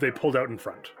you. They pulled out in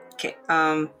front. Okay,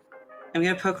 I'm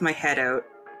gonna poke my head out,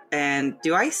 and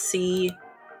do I see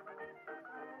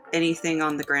anything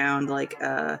on the ground, like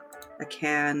a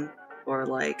can or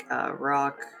like a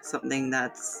rock, something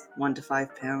that's 1 to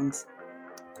 5 pounds?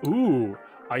 Ooh,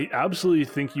 I absolutely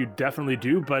think you definitely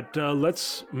do, but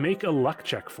let's make a luck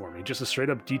check for me. Just a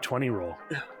straight up D20 roll.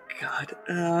 God.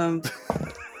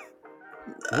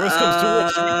 Worst comes to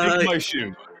worst, you take my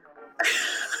shoe.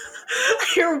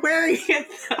 You're wearing it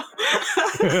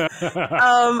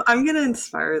though. I'm gonna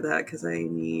inspire that because I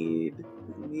need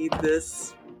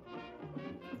this.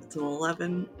 It's an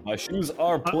 11. My shoes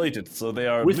are plated, so they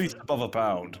are at With- least above a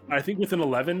pound. I think with an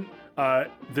 11,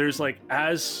 there's like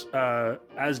as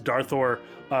Darthor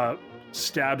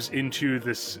stabs into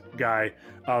this guy,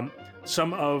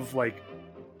 some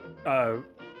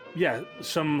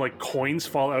coins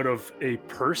fall out of a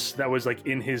purse that was like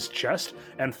in his chest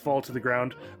and fall to the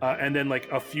ground, and then like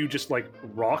a few just like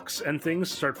rocks and things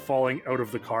start falling out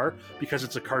of the car because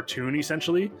it's a cartoon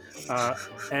essentially,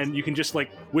 and you can just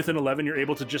like with an 11 you're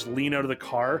able to just lean out of the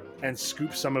car and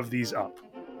scoop some of these up.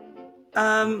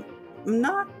 I'm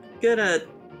not gonna.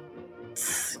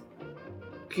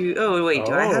 Oh wait,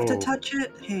 do I have to touch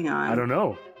it? Hang on. I don't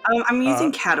know. I'm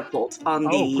using catapult on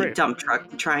the great. dump truck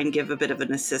to try and give a bit of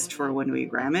an assist for when we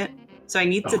ram it. So I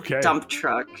need the dump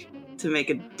truck to make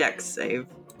a dex save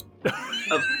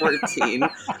of 14.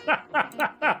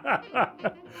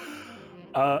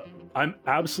 I'm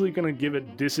absolutely going to give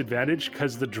it disadvantage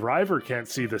because the driver can't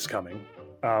see this coming.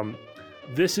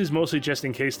 This is mostly just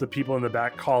in case the people in the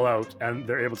back call out and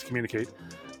they're able to communicate.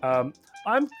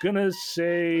 I'm going to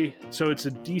say, so it's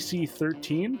a DC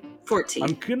 13?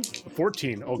 14.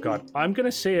 14. Oh god. I'm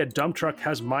gonna say a dump truck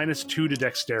has -2 to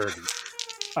dexterity.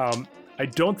 I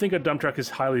don't think a dump truck is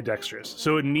highly dexterous,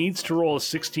 so it needs to roll a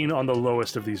 16 on the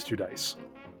lowest of these two dice.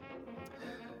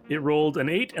 It rolled an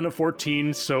 8 and a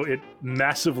 14, so it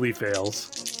massively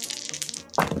fails.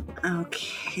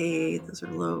 Okay, those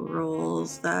are low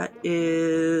rolls. That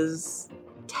is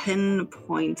 10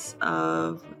 points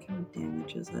of... What kind of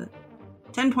damage is it?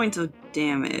 10 points of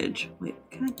damage. Wait,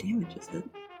 what kind of damage is it?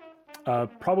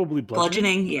 Probably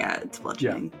bludgeoning. Yeah, it's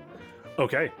bludgeoning. Yeah.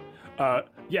 Okay.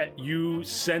 You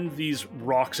send these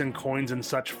rocks and coins and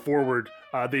such forward.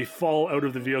 They fall out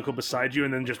of the vehicle beside you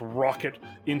and then just rocket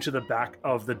into the back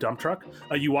of the dump truck.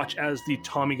 You watch as the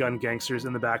Tommy gun gangsters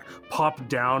in the back pop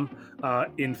down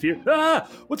in fear. Ah!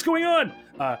 What's going on?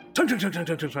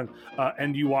 Tung.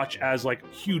 And you watch as like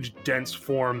huge dents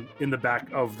form in the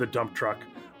back of the dump truck.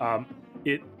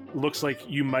 It looks like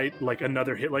you might like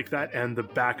another hit like that and the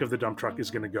back of the dump truck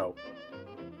is going to go.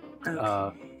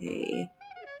 Okay.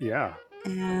 Yeah.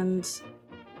 And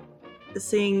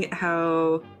seeing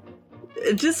how,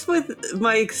 just with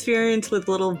my experience with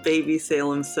little baby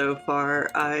Salem so far,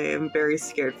 I am very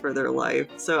scared for their life.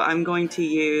 So I'm going to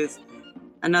use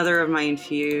another of my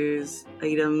infuse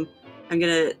item. I'm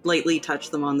going to lightly touch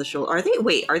them on the shoulder. Are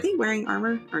they wearing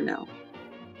armor or no?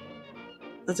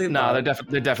 No,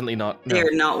 they're definitely not. No.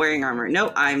 They're not wearing armor.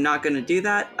 No, I'm not going to do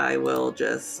that. I will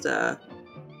just, I'll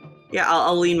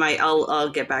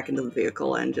get back into the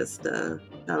vehicle and just,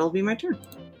 that'll be my turn.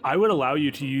 I would allow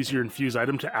you to use your infuse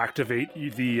item to activate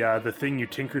the thing you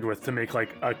tinkered with to make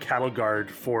like a cattle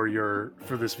guard for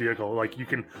this vehicle. Like you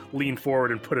can lean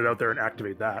forward and put it out there and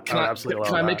activate that. Can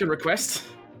I make a request?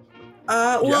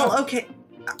 Okay.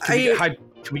 Can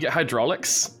we get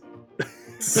hydraulics?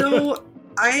 So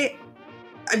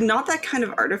I'm not that kind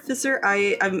of artificer.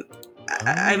 I'm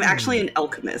actually an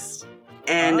alchemist,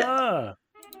 and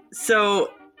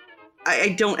so I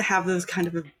don't have those kind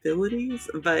of abilities.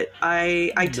 But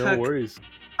I took. No worries.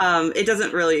 It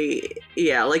doesn't really,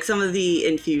 like some of the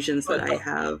infusions that I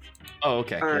have. Oh,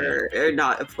 okay. Are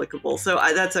not applicable, so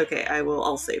that's okay.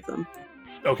 I'll save them.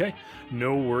 Okay,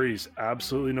 no worries.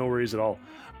 Absolutely no worries at all.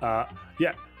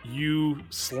 You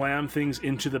slam things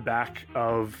into the back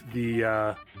of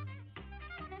the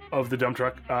dump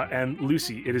truck, and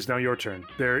Lucy, it is now your turn.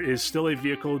 There is still a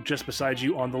vehicle just beside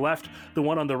you on the left. The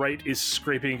one on the right is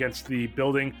scraping against the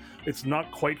building. It's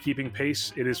not quite keeping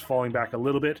pace. It is falling back a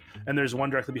little bit, and there's one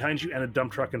directly behind you and a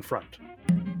dump truck in front.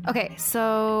 Okay,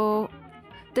 so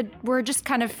we're just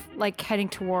kind of like heading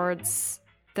towards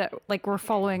we're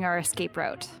following our escape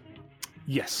route.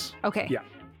 Yes. Okay. Yeah.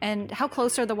 And how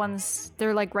close are the ones?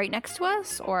 They're like right next to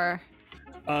us, or?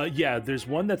 There's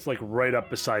one that's like right up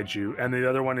beside you, and the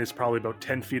other one is probably about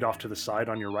 10 feet off to the side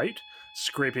on your right,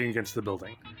 scraping against the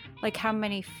building. Like how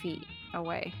many feet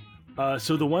away? There's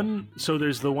the one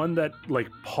that like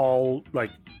Paul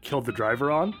like killed the driver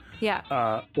on. Yeah.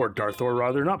 Or Darthor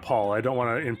rather, not Paul. I don't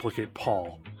want to implicate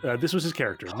Paul. This was his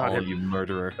character, Paul, not him. You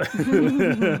murderer.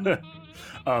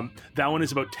 That one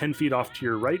is about 10 feet off to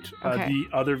your right. Okay. The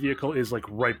other vehicle is like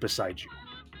right beside you.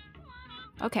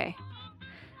 Okay.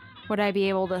 Would I be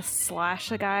able to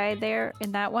slash a guy there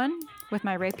in that one with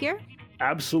my rapier?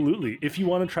 Absolutely. If you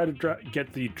want to try to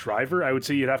get the driver, I would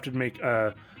say you'd have to make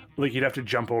you'd have to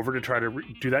jump over to try to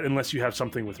do that, unless you have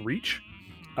something with reach.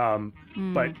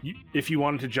 But if you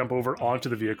wanted to jump over onto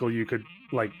the vehicle, you could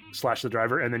like slash the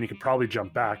driver, and then you could probably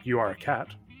jump back. You are a cat.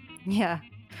 Yeah.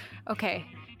 Okay.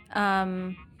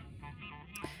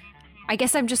 I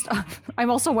guess I'm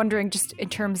also wondering just in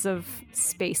terms of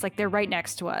space, like they're right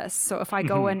next to us. So if I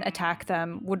go and attack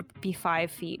them, would it be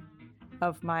 5 feet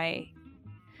of my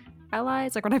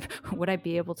allies? Like, would I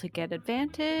be able to get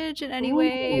advantage in any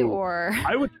way, Ooh. or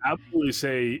I would absolutely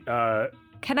say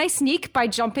can I sneak by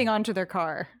jumping onto their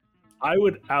car? I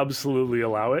would absolutely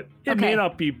allow it. It may Okay.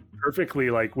 not be perfectly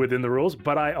like within the rules,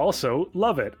 but I also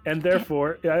love it, and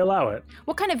therefore I allow it.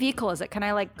 What kind of vehicle is it? Can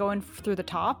I like go in through the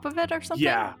top of it or something?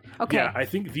 Yeah. Okay. Yeah, I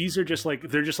think these are just like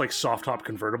they're just like soft top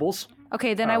convertibles.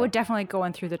 Okay, then I would definitely go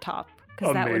in through the top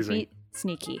because that would Amazing. be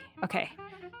sneaky. Okay,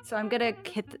 so I'm gonna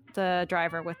hit the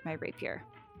driver with my rapier.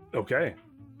 Okay.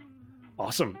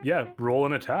 Awesome. Yeah, roll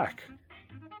an attack.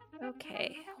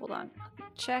 Okay, hold on.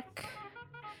 Check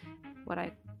what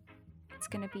I. It's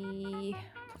gonna be.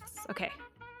 Okay.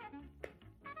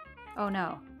 Oh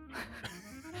no.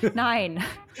 9.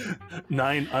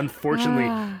 9. Unfortunately,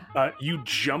 Ah. you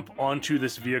jump onto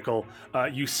this vehicle,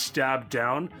 you stab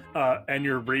down, and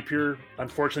your rapier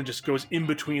unfortunately just goes in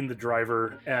between the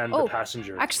driver and Oh, the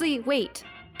passenger. Actually, wait.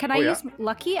 Can I Oh, yeah? use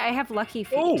lucky? I have lucky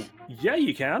feet. Oh, yeah,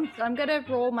 you can. So I'm gonna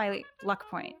roll my luck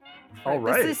point. All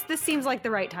right. This seems like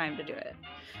the right time to do it.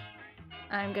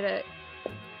 I'm gonna.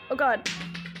 Oh God.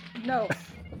 No.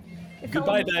 It fell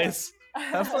Goodbye, on the floor. dice.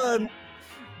 Have fun.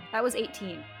 That was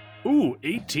 18. Ooh,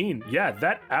 18. Yeah,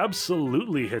 that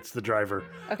absolutely hits the driver.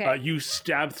 Okay. You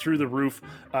stab through the roof,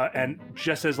 and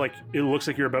just as like it looks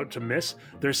like you're about to miss,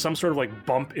 there's some sort of like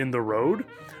bump in the road.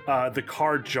 The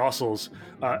car jostles,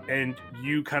 and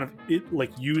you kind of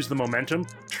use the momentum,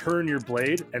 turn your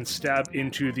blade, and stab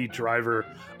into the driver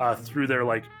through their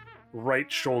like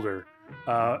right shoulder.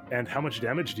 And how much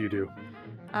damage do you do?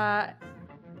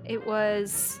 It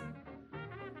was.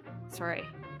 Sorry.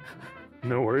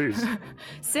 No worries.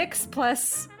 6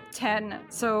 plus 10,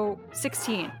 so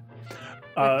 16 with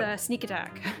the sneak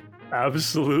attack.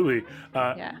 Absolutely.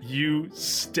 Yeah. You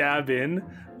stab in,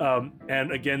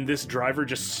 and again, this driver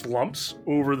just slumps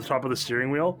over the top of the steering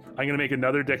wheel. I'm going to make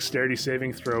another dexterity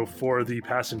saving throw for the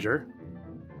passenger.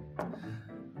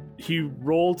 He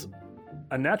rolled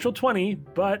a natural 20,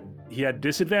 but he had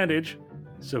disadvantage,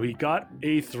 so he got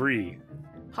a 3.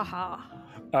 Haha.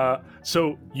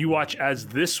 So you watch as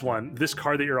this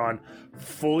car that you're on,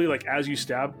 fully like as you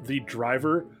stab, the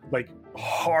driver like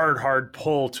hard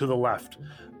pull to the left,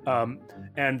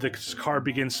 and the car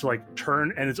begins to like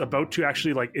turn, and it's about to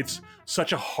actually like it's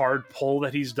such a hard pull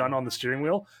that he's done on the steering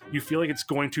wheel. You feel like it's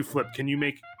going to flip. Can you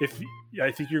make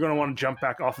I think you're going to want to jump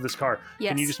back off of this car. Yes.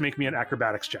 Can you just make me an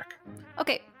acrobatics check?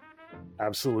 Okay.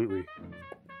 Absolutely.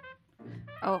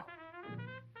 Oh.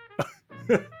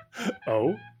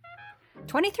 Oh.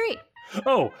 23.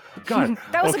 Oh, God.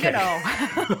 That was Okay. a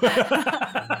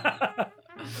good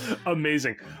O.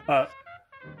 Amazing.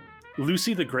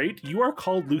 Lucy the Great, you are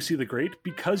called Lucy the Great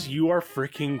because you are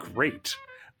freaking great.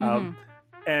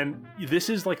 And this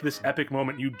is like this epic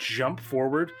moment. You jump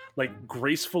forward, like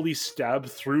gracefully stab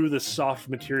through the soft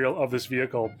material of this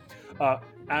vehicle.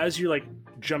 As you're like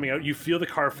jumping out, you feel the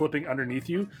car flipping underneath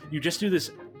you. You just do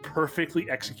this perfectly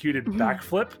executed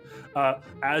backflip.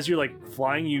 As you're like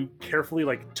flying, you carefully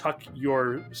like tuck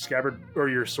your scabbard or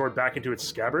your sword back into its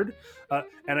scabbard,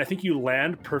 and I think you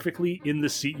land perfectly in the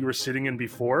seat you were sitting in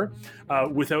before,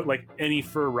 without like any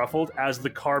fur ruffled, as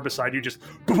the car beside you just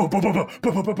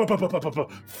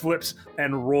flips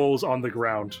and rolls on the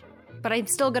ground. But I'm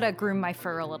still gonna groom my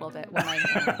fur a little bit when I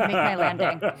make my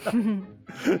landing.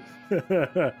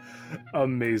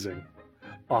 Amazing.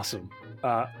 Awesome.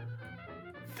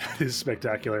 That is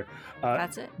spectacular.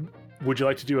 That's it. Would you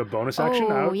like to do a bonus action?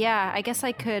 Oh, yeah. I guess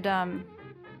I could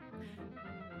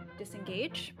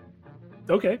disengage.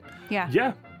 Okay. Yeah.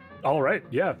 Yeah. All right.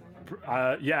 Yeah.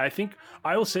 Yeah. I think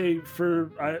I will say for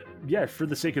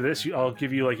the sake of this, I'll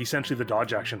give you like essentially the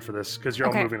dodge action for this because you're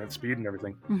all Okay. moving at speed and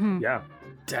everything. Mhm. Yeah.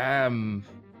 Damn.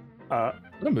 What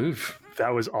a move. That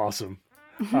was awesome.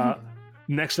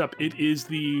 Next up, it is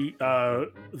the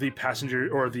passenger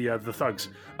or the thugs.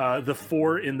 The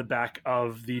 4 in the back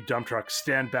of the dump truck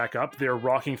stand back up. They're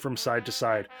rocking from side to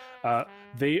side.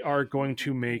 They are going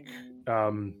to make.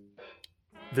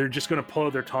 They're just going to pull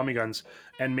out their Tommy guns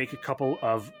and make a couple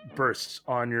of bursts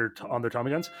on their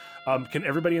Tommy guns. Can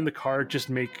everybody in the car just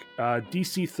make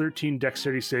DC 13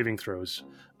 dexterity saving throws?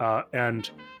 And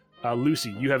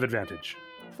Lucy, you have advantage.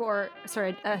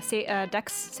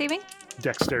 Dex saving?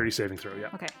 Dexterity saving throw. Yeah.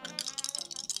 Okay.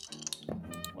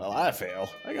 Well, I fail.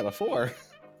 I got a 4.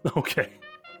 Okay.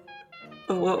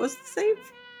 What was the save?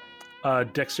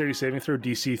 Dexterity saving throw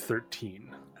DC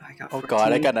 13. I got Oh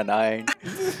god, I 14. got a 9.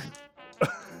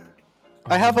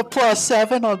 I have a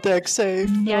 +7 on dex save.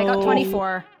 Yeah, I got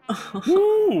 24.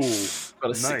 Ooh, Got a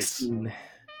nice. 16.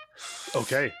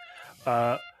 Okay.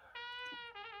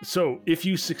 So if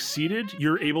you succeeded,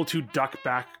 you're able to duck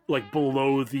back like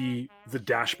below the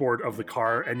dashboard of the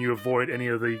car, and you avoid any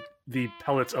of the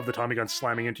pellets of the Tommy gun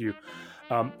slamming into you.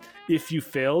 If you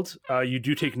failed, you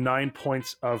do take 9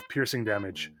 points of piercing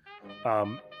damage,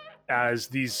 as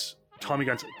these Tommy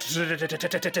guns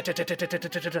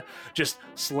just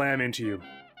slam into you.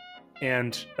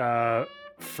 And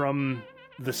from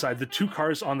the side, the 2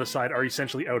 cars on the side are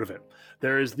essentially out of it.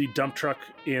 There is the dump truck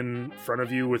in front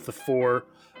of you with the 4,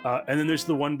 and then there's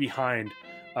the one behind.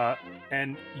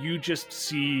 And you just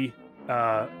see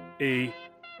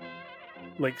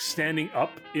standing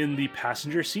up in the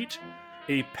passenger seat,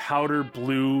 a powder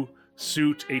blue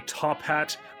suit, a top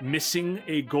hat, missing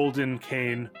a golden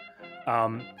cane.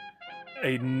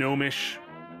 A gnomish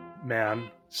man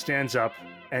stands up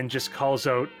and just calls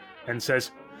out and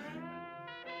says,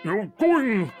 "You're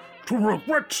going to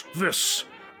regret this."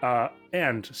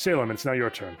 And Salem, it's now your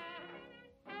turn.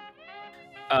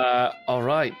 All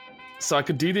right. So I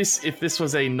could do this if this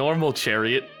was a normal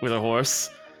chariot with a horse.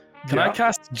 Can I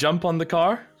cast jump on the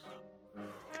car?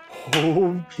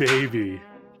 Oh, baby.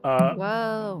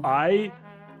 Whoa. I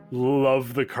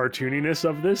love the cartooniness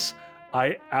of this.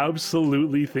 I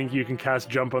absolutely think you can cast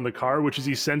jump on the car, which is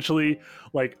essentially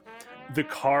like the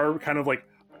car kind of like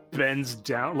bends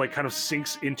down, like kind of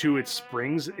sinks into its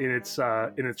springs in its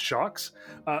shocks.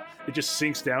 It just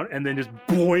sinks down and then just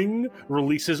boing,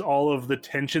 releases all of the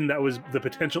tension that was the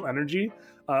potential energy,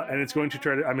 and it's going to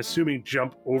try to, I'm assuming,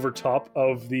 jump over top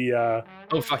of the.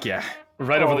 Oh fuck yeah!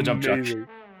 Right over the dump truck.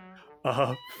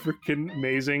 Freaking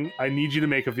amazing! I need you to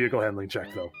make a vehicle handling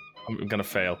check though. I'm gonna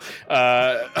fail.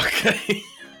 Okay.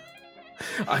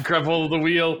 I grab hold of the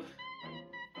wheel.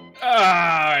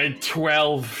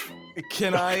 12.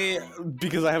 Can I,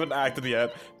 because I haven't acted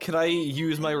yet, can I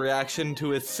use my reaction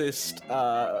to assist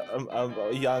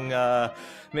young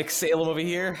Mick Salem over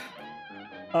here?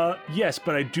 Yes,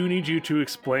 but I do need you to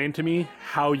explain to me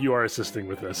how you are assisting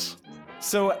with this.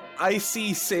 So I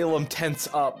see Salem tense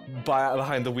up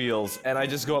behind the wheels, and I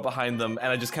just go up behind them, and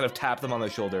I just kind of tap them on the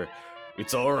shoulder.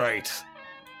 It's all right.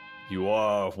 You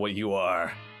are what you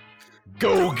are.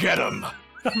 Go get him.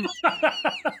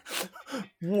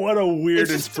 What a weird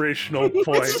inspirational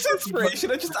point. It's just inspiration.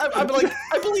 I'm like,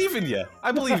 I believe in you.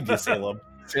 I believe in you, Salem.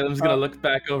 Salem's gonna look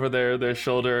back over their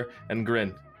shoulder and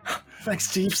grin.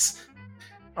 Thanks, Jeeves.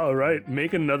 All right,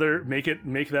 make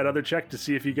that other check to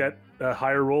see if you get a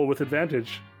higher roll with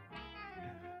advantage.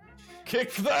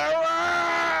 Kick their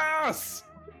ass!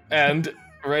 And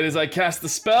right as I cast the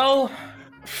spell,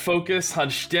 focus,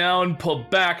 hunch down, pull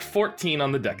back, 14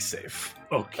 on the dex save.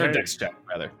 Okay. Or dex check,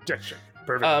 rather. Dex check.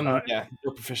 Perfect. Yeah,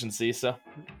 your proficiency, so.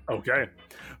 Okay.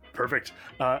 Perfect.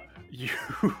 All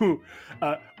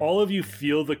of you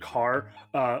feel the car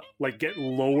like get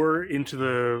lower into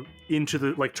the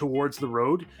like towards the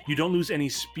road. You don't lose any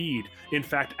speed. In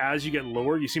fact, as you get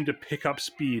lower, you seem to pick up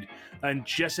speed. And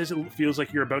just as it feels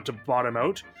like you're about to bottom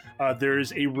out, there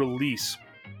is a release.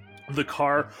 The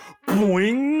car,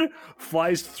 boing,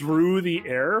 flies through the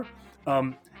air,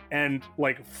 and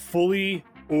like fully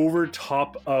over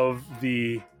top of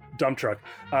the dump truck.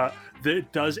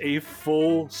 That does a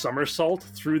full somersault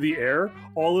through the air.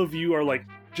 All of you are like,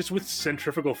 just with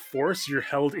centrifugal force, you're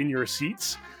held in your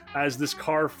seats as this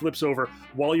car flips over.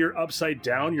 While you're upside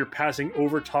down, you're passing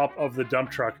over top of the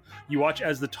dump truck. You watch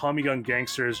as the Tommy gun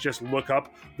gangsters just look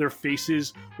up, their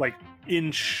faces like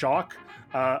in shock,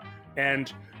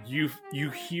 and you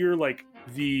hear like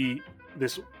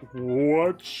this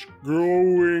what's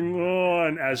going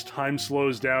on as time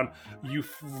slows down. You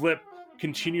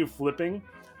continue flipping,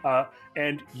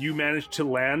 and you manage to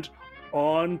land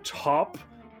on top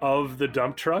of the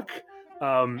dump truck,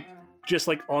 just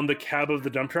like on the cab of the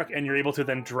dump truck, and you're able to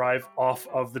then drive off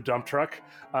of the dump truck,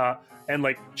 and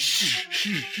like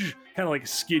kind of like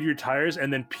skid your tires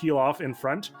and then peel off in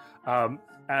front,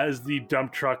 as the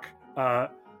dump truck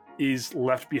is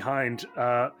left behind.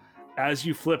 As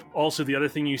you flip, also the other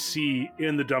thing you see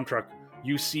in the dump truck,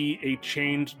 you see a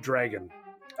chained dragon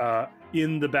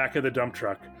in the back of the dump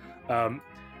truck,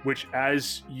 which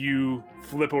as you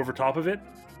flip over top of it,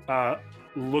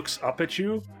 looks up at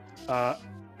you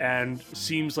and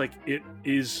seems like it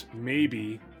is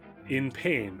maybe in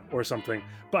pain or something.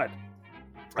 But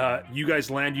you guys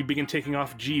land, you begin taking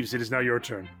off. Jeeves, it is now your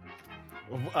turn.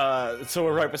 So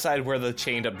we're right beside where the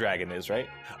chained up dragon is, right?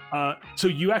 So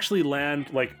you actually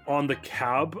land like on the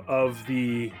cab of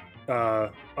the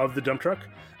dump truck,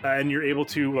 and you're able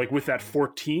to, like, with that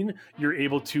 14, you're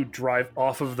able to drive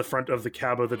off of the front of the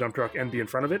cab of the dump truck and be in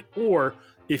front of it. Or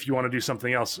if you want to do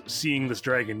something else, seeing this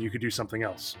dragon, you could do something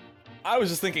else. I was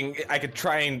just thinking I could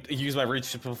try and use my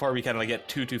reach before we kind of get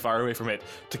too far away from it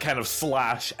to kind of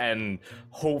slash and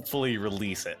hopefully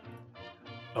release it.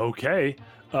 Okay.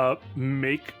 I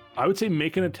would say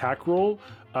make an attack roll.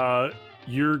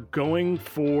 You're going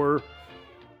for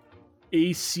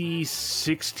AC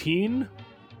 16.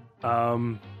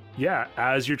 Yeah,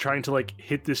 as you're trying to like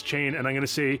hit this chain, and I'm gonna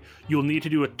say you'll need to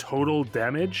do a total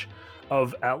damage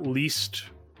of at least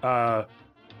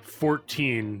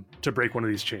 14 to break one of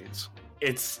these chains.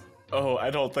 I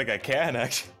don't think I can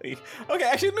actually. Okay,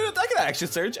 actually, no, I can action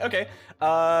surge. Okay.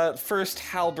 First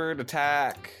halberd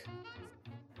attack.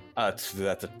 That's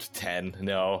a 10.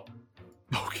 No.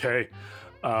 Okay.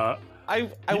 I'll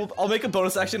make a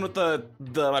bonus action with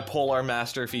my Polar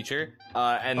Master feature,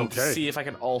 and see if I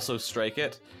can also strike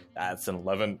it. That's an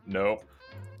 11. Nope.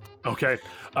 Okay.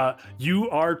 You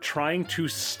are trying to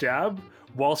stab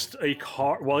whilst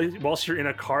you're in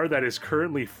a car that is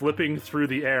currently flipping through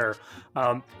the air.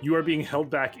 You are being held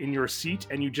back in your seat,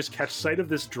 and you just catch sight of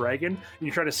this dragon, and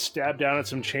you try to stab down at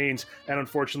some chains, and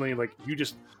unfortunately, like, you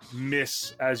just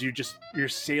miss as you're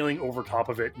sailing over top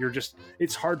of it.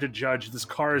 It's hard to judge. This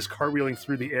car is cartwheeling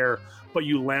through the air, but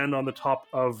you land on the top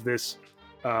of this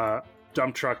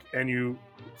dump truck, and you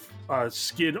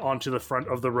skid onto the front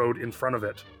of the road in front of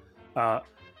it.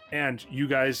 And you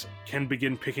guys can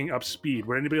begin picking up speed.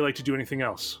 Would anybody like to do anything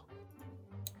else?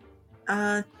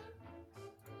 Are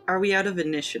we out of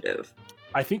initiative?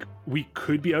 I think we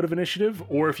could be out of initiative,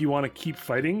 or if you want to keep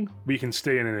fighting, we can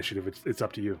stay in initiative. It's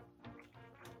up to you.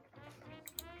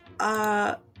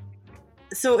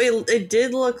 So it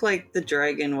did look like the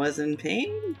dragon was in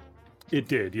pain? It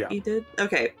did, yeah. He did?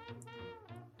 Okay.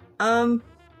 Can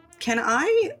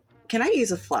I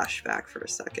use a flashback for a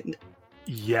second?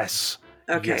 Yes.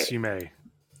 Okay. Yes, you may.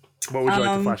 What would you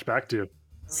like to flashback to?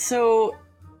 So,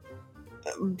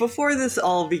 before this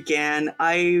all began,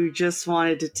 I just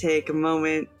wanted to take a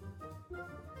moment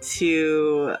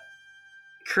to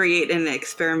create an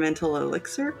experimental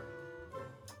elixir.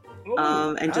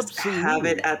 And just have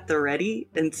it at the ready.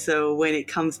 And so when it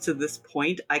comes to this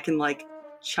point, I can like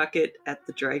chuck it at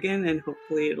the dragon and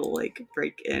hopefully it'll like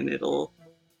break and it'll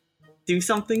do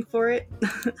something for it.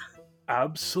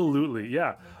 Absolutely,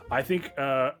 yeah. I think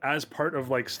as part of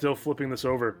like still flipping this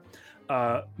over,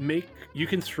 you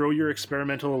can throw your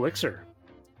experimental elixir.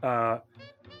 I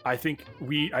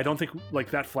don't think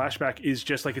like that flashback is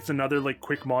just like it's another like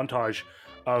quick montage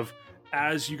of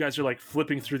as you guys are like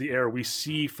flipping through the air. We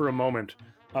see for a moment,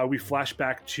 we flash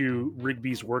back to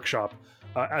Rigby's workshop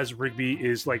as Rigby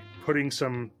is like putting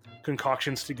some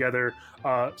concoctions together.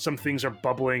 Some things are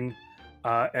bubbling,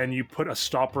 and you put a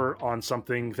stopper on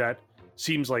something that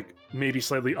seems like maybe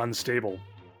slightly unstable.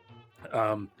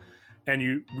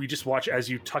 And we just watch as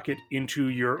you tuck it into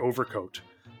your overcoat.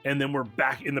 And then we're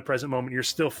back in the present moment. You're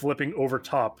still flipping over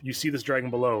top. You see this dragon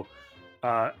below.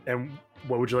 And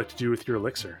what would you like to do with your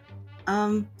elixir?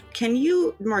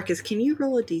 Marcus, can you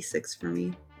roll a d6 for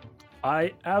me?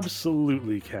 I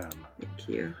absolutely can. Thank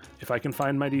you. If I can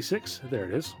find my d6, there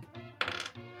it is.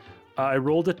 I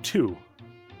rolled a 2.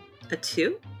 A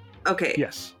 2? Okay.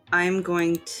 Yes. I'm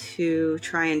going to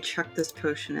try and chuck this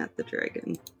potion at the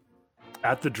dragon.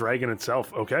 At the dragon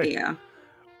itself, okay. Yeah.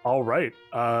 All right.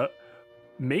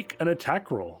 Make an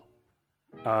attack roll.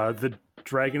 The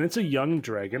dragon, it's a young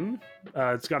dragon.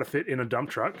 It's got to fit in a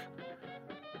dump truck.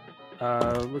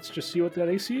 Let's just see what that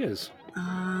AC is.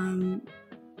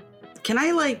 Can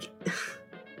I like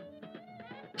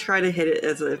try to hit it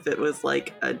as if it was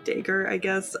like a dagger, I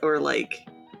guess, or like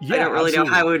I don't really know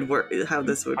how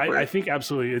this would work. I think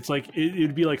absolutely. It's like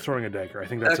it'd be like throwing a dagger. I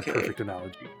think that's a perfect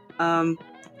analogy.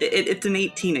 It's an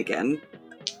 18 again.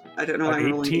 I don't know why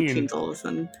I'm rolling 18s all of a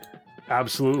sudden.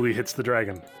 Absolutely hits the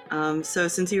dragon. So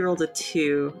since you rolled a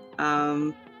 2,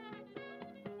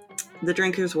 the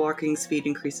drinker's walking speed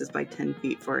increases by 10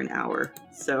 feet for an hour.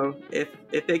 So if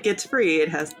it gets free, it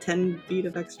has 10 feet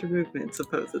of extra movement,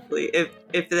 supposedly. If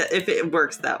it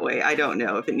works that way. I don't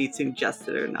know if it needs to ingest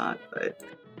it or not, but...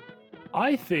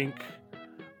 I think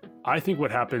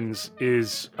what happens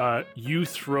is you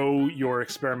throw your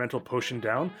experimental potion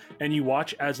down, and you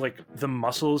watch as like the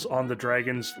muscles on the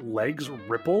dragon's legs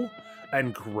ripple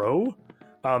and grow.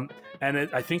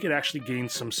 I think it actually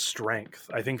gains some strength.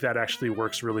 I think that actually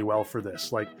works really well for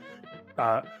this. Like,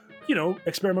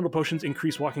 experimental potions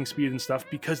increase walking speed and stuff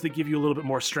because they give you a little bit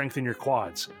more strength in your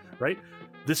quads, right?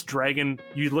 This dragon,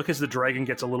 you look as the dragon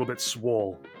gets a little bit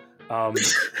swole,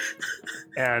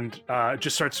 and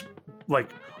just starts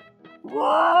like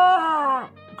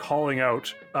calling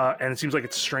out, and it seems like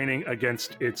it's straining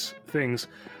against its things.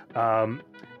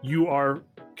 You are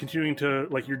continuing to,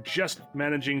 like, you're just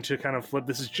managing to kind of flip.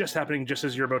 This is just happening just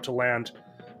as you're about to land.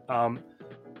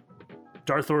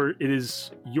 Darthor, it is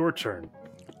your turn.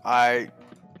 I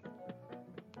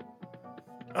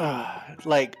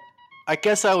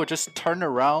guess I would just turn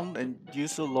around and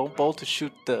use the lone bolt to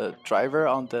shoot the driver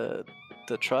on the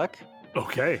truck.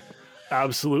 Okay,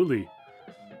 absolutely.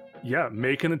 Yeah,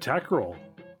 make an attack roll.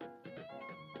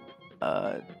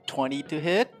 20 to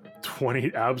hit.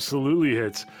 20 absolutely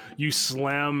hits. You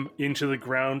slam into the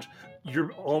ground.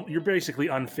 You're basically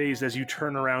unfazed as you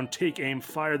turn around, take aim,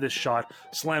 fire this shot,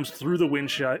 slams through the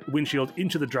windshield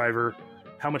into the driver.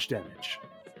 How much damage?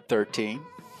 13.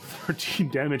 13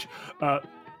 damage.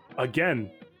 Again,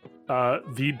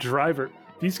 the driver.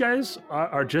 These guys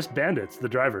are just bandits, the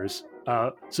drivers.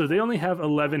 So they only have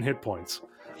 11 hit points.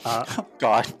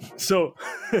 God. So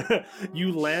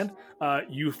you land,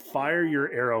 you fire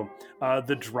your arrow.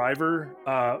 The driver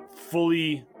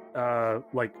fully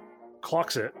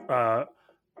clocks it,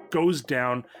 goes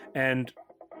down, and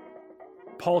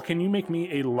Paul, can you make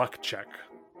me a luck check?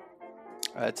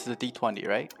 It's the D20,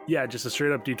 right? Yeah, just a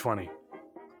straight up D20.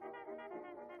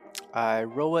 I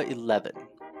roll a 11.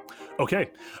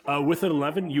 Okay, with an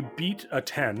 11, you beat a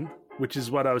 10, which is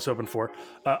what I was hoping for.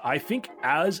 I think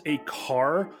as a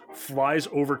car flies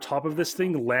over top of this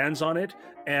thing, lands on it,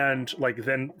 and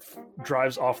then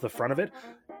drives off the front of it,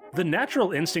 the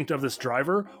natural instinct of this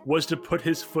driver was to put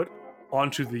his foot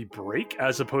onto the brake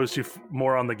as opposed to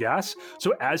more on the gas.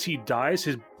 So as he dies,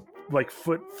 his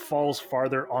foot falls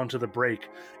farther onto the brake,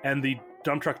 and the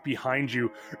dump truck behind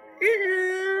you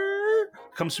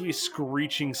comes to a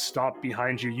screeching stop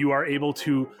behind you. You are able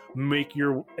to make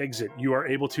your exit. You are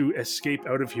able to escape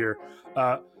out of here.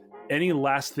 Any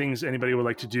last things anybody would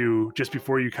like to do just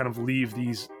before you kind of leave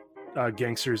these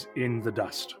gangsters in the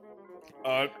dust?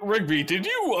 Rigby, did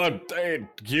you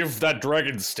give that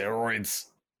dragon steroids?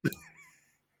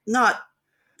 Not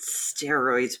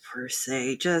steroids per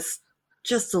se,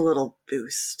 just a little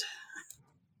boost.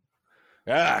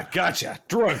 Ah, gotcha.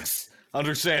 Drugs.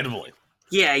 Understandably.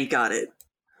 Yeah, you got it.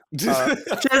 Just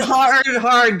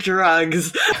hard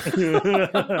drugs.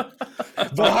 They'll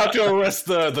have to arrest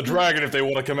the dragon if they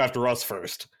want to come after us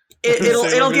first.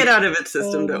 It'll get out of its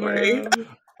system, don't worry.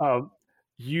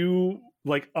 You,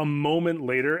 a moment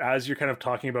later, as you're kind of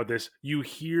talking about this, you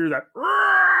hear that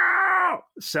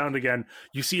sound again.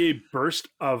 You see a burst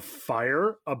of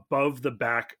fire above the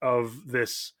back of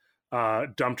this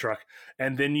dump truck,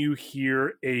 and then you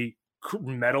hear a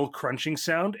metal crunching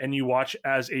sound, and you watch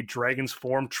as a dragon's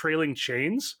form, trailing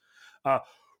chains,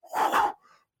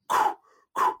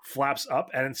 flaps up,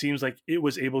 and it seems like it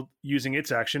was able, using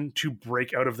its action, to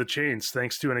break out of the chains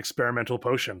thanks to an experimental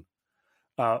potion.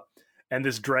 And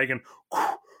this dragon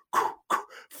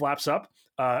flaps up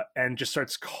and just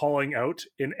starts calling out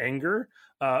in anger,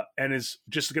 and is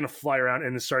just going to fly around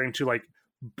and is starting to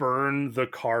burn the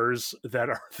cars that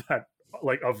are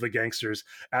of the gangsters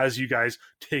as you guys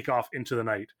take off into the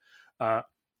night.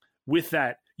 With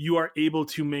that, you are able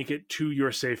to make it to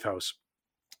your safe house.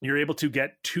 You're able to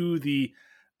get to the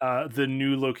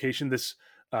new location, this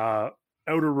Outer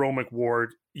Romic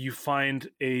ward. You find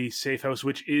a safe house,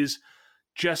 which is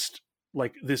just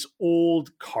this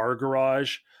old car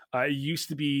garage. It used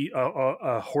to be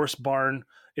a horse barn.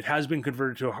 It has been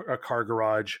converted to a car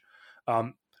garage,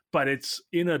 but it's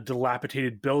in a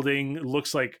dilapidated building. It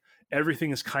looks like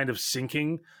everything is kind of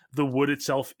sinking. The wood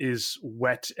itself is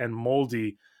wet and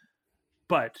moldy,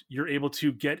 but you're able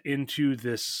to get into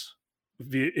this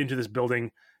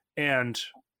building, and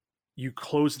you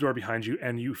close the door behind you,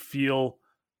 and you feel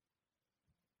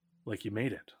like you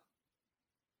made it.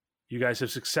 You guys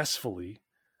have successfully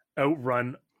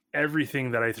outrun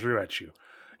everything that I threw at you.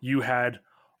 You had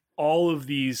all of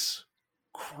these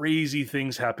crazy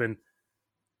things happen,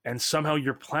 and somehow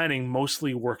your planning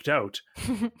mostly worked out.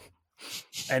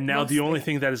 And now the only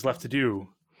thing that is left to do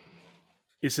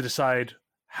is to decide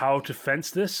how to fence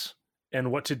this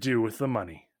and what to do with the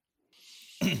money.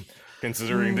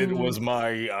 Considering that it was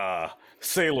my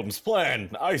Salem's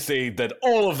plan, I say that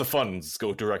all of the funds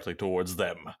go directly towards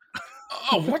them.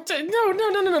 Oh, what?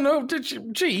 No,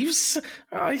 Jeeves.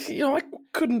 I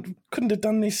couldn't have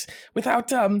done this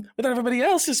without everybody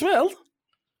else as well.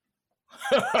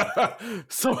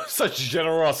 Such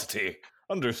generosity,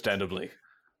 understandably.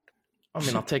 I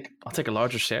mean, I'll take a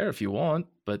larger share if you want,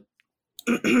 but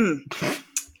I'd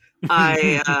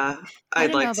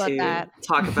don't like know about to that.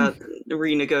 talk about the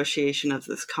renegotiation of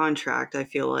this contract. I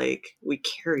feel like we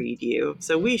carried you,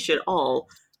 so we should all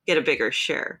get a bigger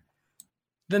share.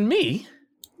 then me.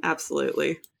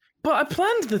 Absolutely. But I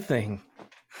planned the thing.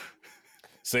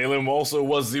 Salem also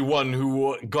was the one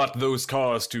who got those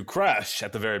cars to crash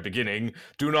at the very beginning.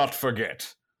 Do not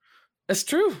forget. That's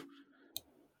true.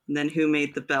 And then who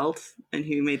made the belt and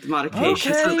who made the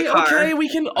modifications of the car? Okay, we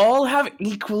can all have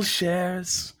equal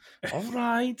shares. All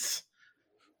right.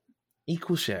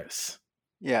 Equal shares.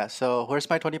 Yeah, so where's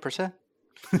my 20%?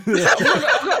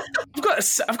 I've got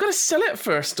to sell it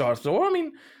first, Darthor. I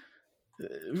mean,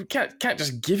 we can't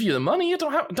just give you the money. You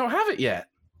don't have it yet.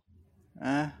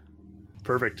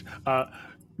 Perfect.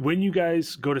 When you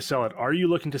guys go to sell it, are you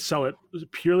looking to sell it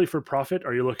purely for profit?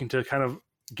 Are you looking to kind of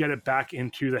get it back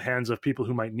into the hands of people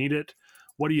who might need it?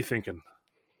 What are you thinking?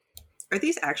 Are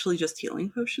these actually just healing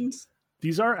potions?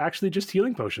 These are actually just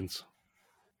healing potions.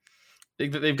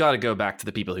 They've got to go back to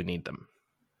the people who need them.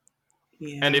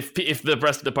 Yeah. And if the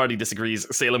rest of the party disagrees,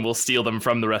 Salem will steal them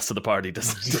from the rest of the party.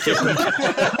 Jeeves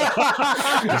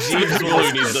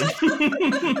will need them.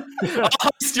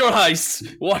 I'll heist your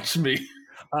heist. Watch me.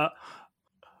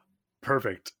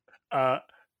 Perfect.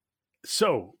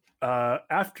 So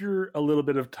after a little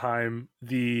bit of time,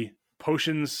 the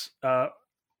potions,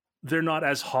 they're not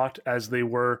as hot as they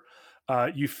were.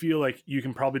 You feel like you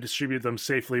can probably distribute them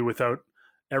safely without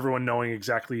everyone knowing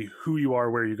exactly who you are,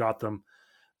 where you got them.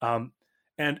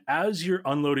 And as you're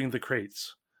unloading the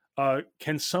crates,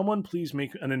 can someone please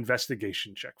make an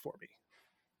investigation check for me?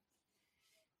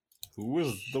 Who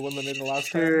was the one that made the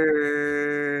last time?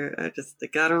 Sure. I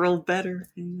gotta roll better.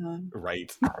 Hang on.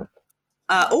 Right.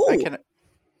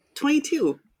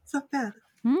 22. It's not bad.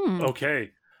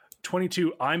 Okay.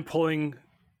 22. I'm pulling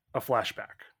a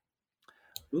flashback.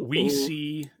 Ooh. We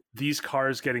see these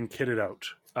cars getting kitted out.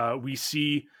 We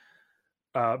see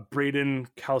Braden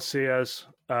Calceas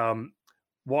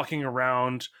walking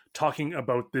around talking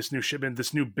about this new shipment,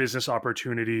 this new business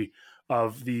opportunity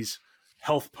of these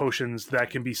health potions that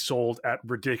can be sold at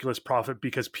ridiculous profit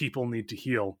because people need to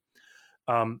heal.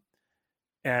 And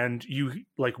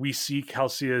we see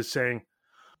Calceas saying,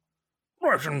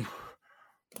 right, and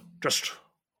just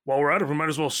while we're at it, we might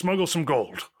as well smuggle some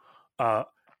gold.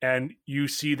 And you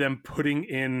see them putting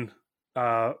in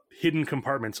hidden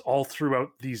compartments all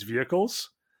throughout these vehicles.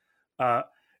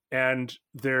 And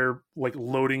they're like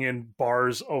loading in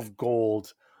bars of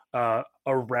gold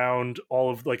around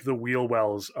all of like the wheel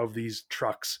wells of these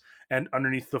trucks and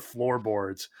underneath the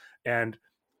floorboards. And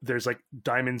there's like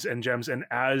diamonds and gems. And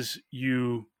as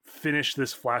you finish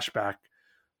this flashback,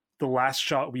 the last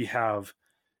shot we have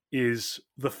is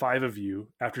the five of you,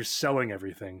 after selling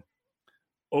everything,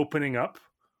 opening up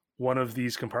one of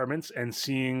these compartments and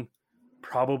seeing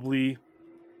probably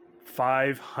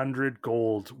 500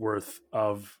 gold worth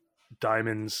of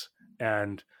diamonds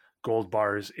and gold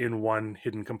bars in one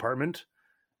hidden compartment.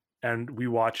 And we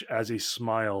watch as a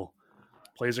smile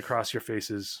plays across your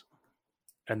faces,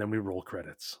 and then we roll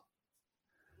credits.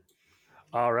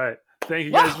 All right. Thank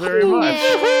you guys very much.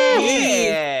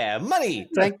 Yeah, money.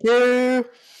 Thank you.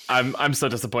 I'm so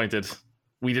disappointed.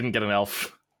 We didn't get an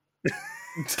elf.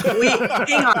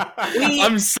 Hang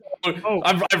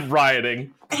on. I'm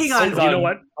rioting. Hang on. You know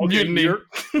what? Okay, Mutiny. you're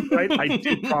right. I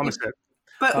did promise it.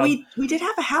 But we did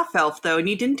have a half elf though, and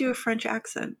you didn't do a French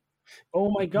accent.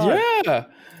 Oh my god. Yeah.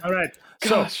 All right.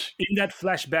 Gosh. So in that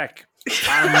flashback,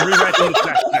 I'm rewriting the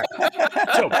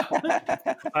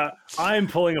flashback. So I'm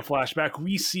pulling a flashback.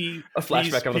 We see A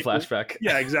flashback of the people- flashback.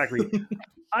 Yeah, exactly.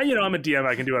 I'm a DM.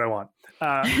 I can do what I want.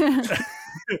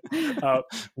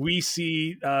 We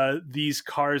see these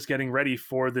cars getting ready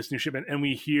for this new shipment, and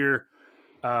we hear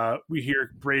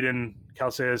Braden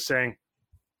Calceas saying,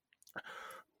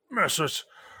 "Yes,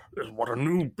 what a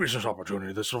new business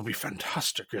opportunity! This will be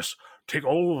fantastic. Yes, take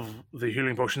all of the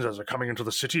healing potions as they're coming into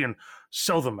the city and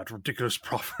sell them at ridiculous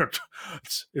profit.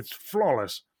 It's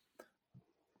flawless."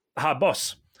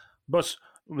 Boss,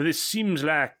 this seems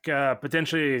like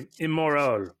potentially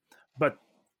immoral, but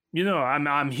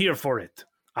I'm here for it.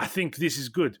 I think this is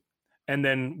good. And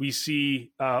then we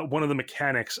see one of the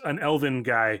mechanics, an elven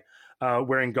guy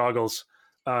wearing goggles,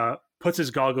 puts his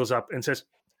goggles up and says,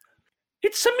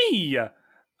 "It's me,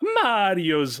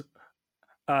 Mario's."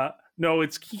 No,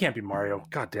 he can't be Mario.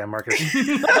 God damn, Marcus.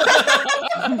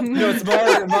 No, it's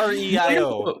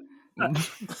Mario.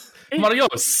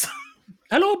 Marios.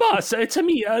 Hello, boss. It's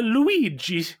me,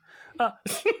 Luigi.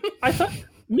 I thought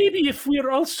maybe if we're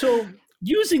also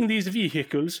using these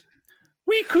vehicles,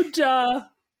 we could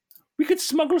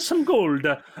smuggle some gold.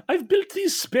 I've built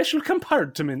these special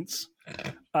compartments.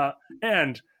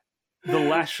 And the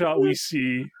last shot we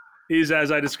see is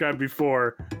as I described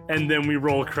before, and then we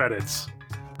roll credits.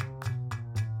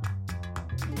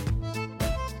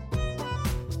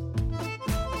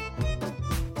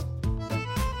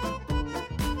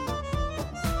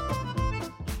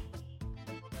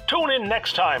 Tune in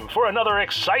next time for another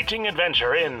exciting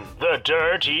adventure in the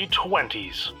Dirty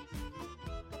 20s.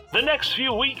 The next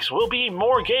few weeks will be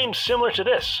more games similar to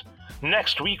this.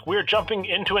 Next week, we're jumping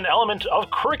into an element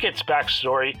of Cricket's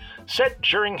backstory set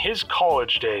during his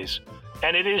college days,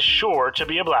 and it is sure to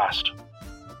be a blast.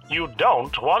 You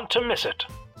don't want to miss it.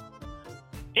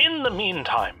 In the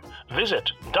meantime, visit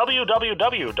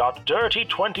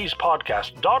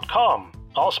www.dirty20spodcast.com,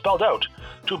 all spelled out,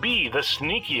 to be the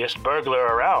sneakiest burglar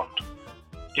around.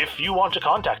 If you want to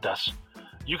contact us,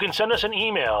 you can send us an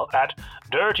email at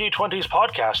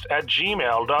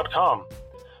dirty20spodcast@gmail.com.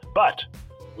 But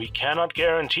we cannot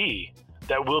guarantee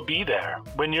that we'll be there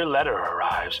when your letter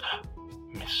arrives.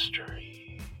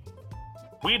 Mystery.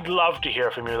 We'd love to hear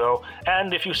from you, though,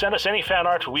 and if you send us any fan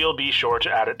art, we'll be sure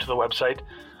to add it to the website.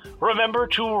 Remember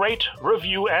to rate,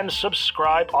 review, and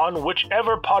subscribe on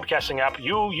whichever podcasting app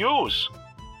you use.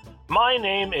 My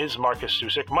name is Marcus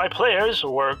Susick. My players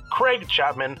were Craig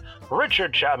Chapman,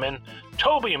 Richard Chapman,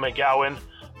 Toby McGowan,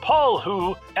 Paul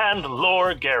Hu, and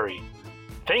Lore Gary.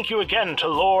 Thank you again to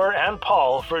Lore and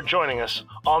Paul for joining us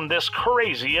on this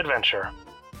crazy adventure.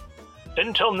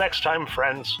 Until next time,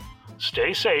 friends,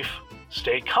 stay safe,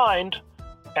 stay kind,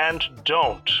 and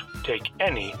don't take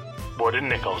any wooden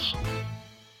nickels.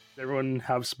 Everyone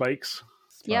have spikes?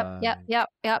 Yep.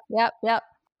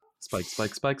 Spike,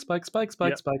 spike, spike, spike, spike, spike,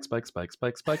 Yep. spike, spike, spike,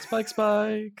 spike, spike, spike,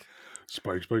 spike.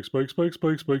 Spike, spike, spike, spike,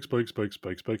 spike, spike, spike, spike,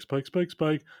 spike, spike, spike, spike,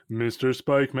 spike. Mr.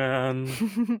 Spike Man,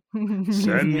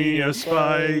 send me a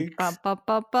spike. Ba, ba,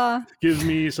 ba, ba. Give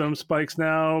me some spikes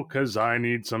now, cause I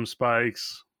need some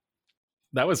spikes.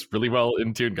 That was really well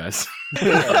in tune, guys.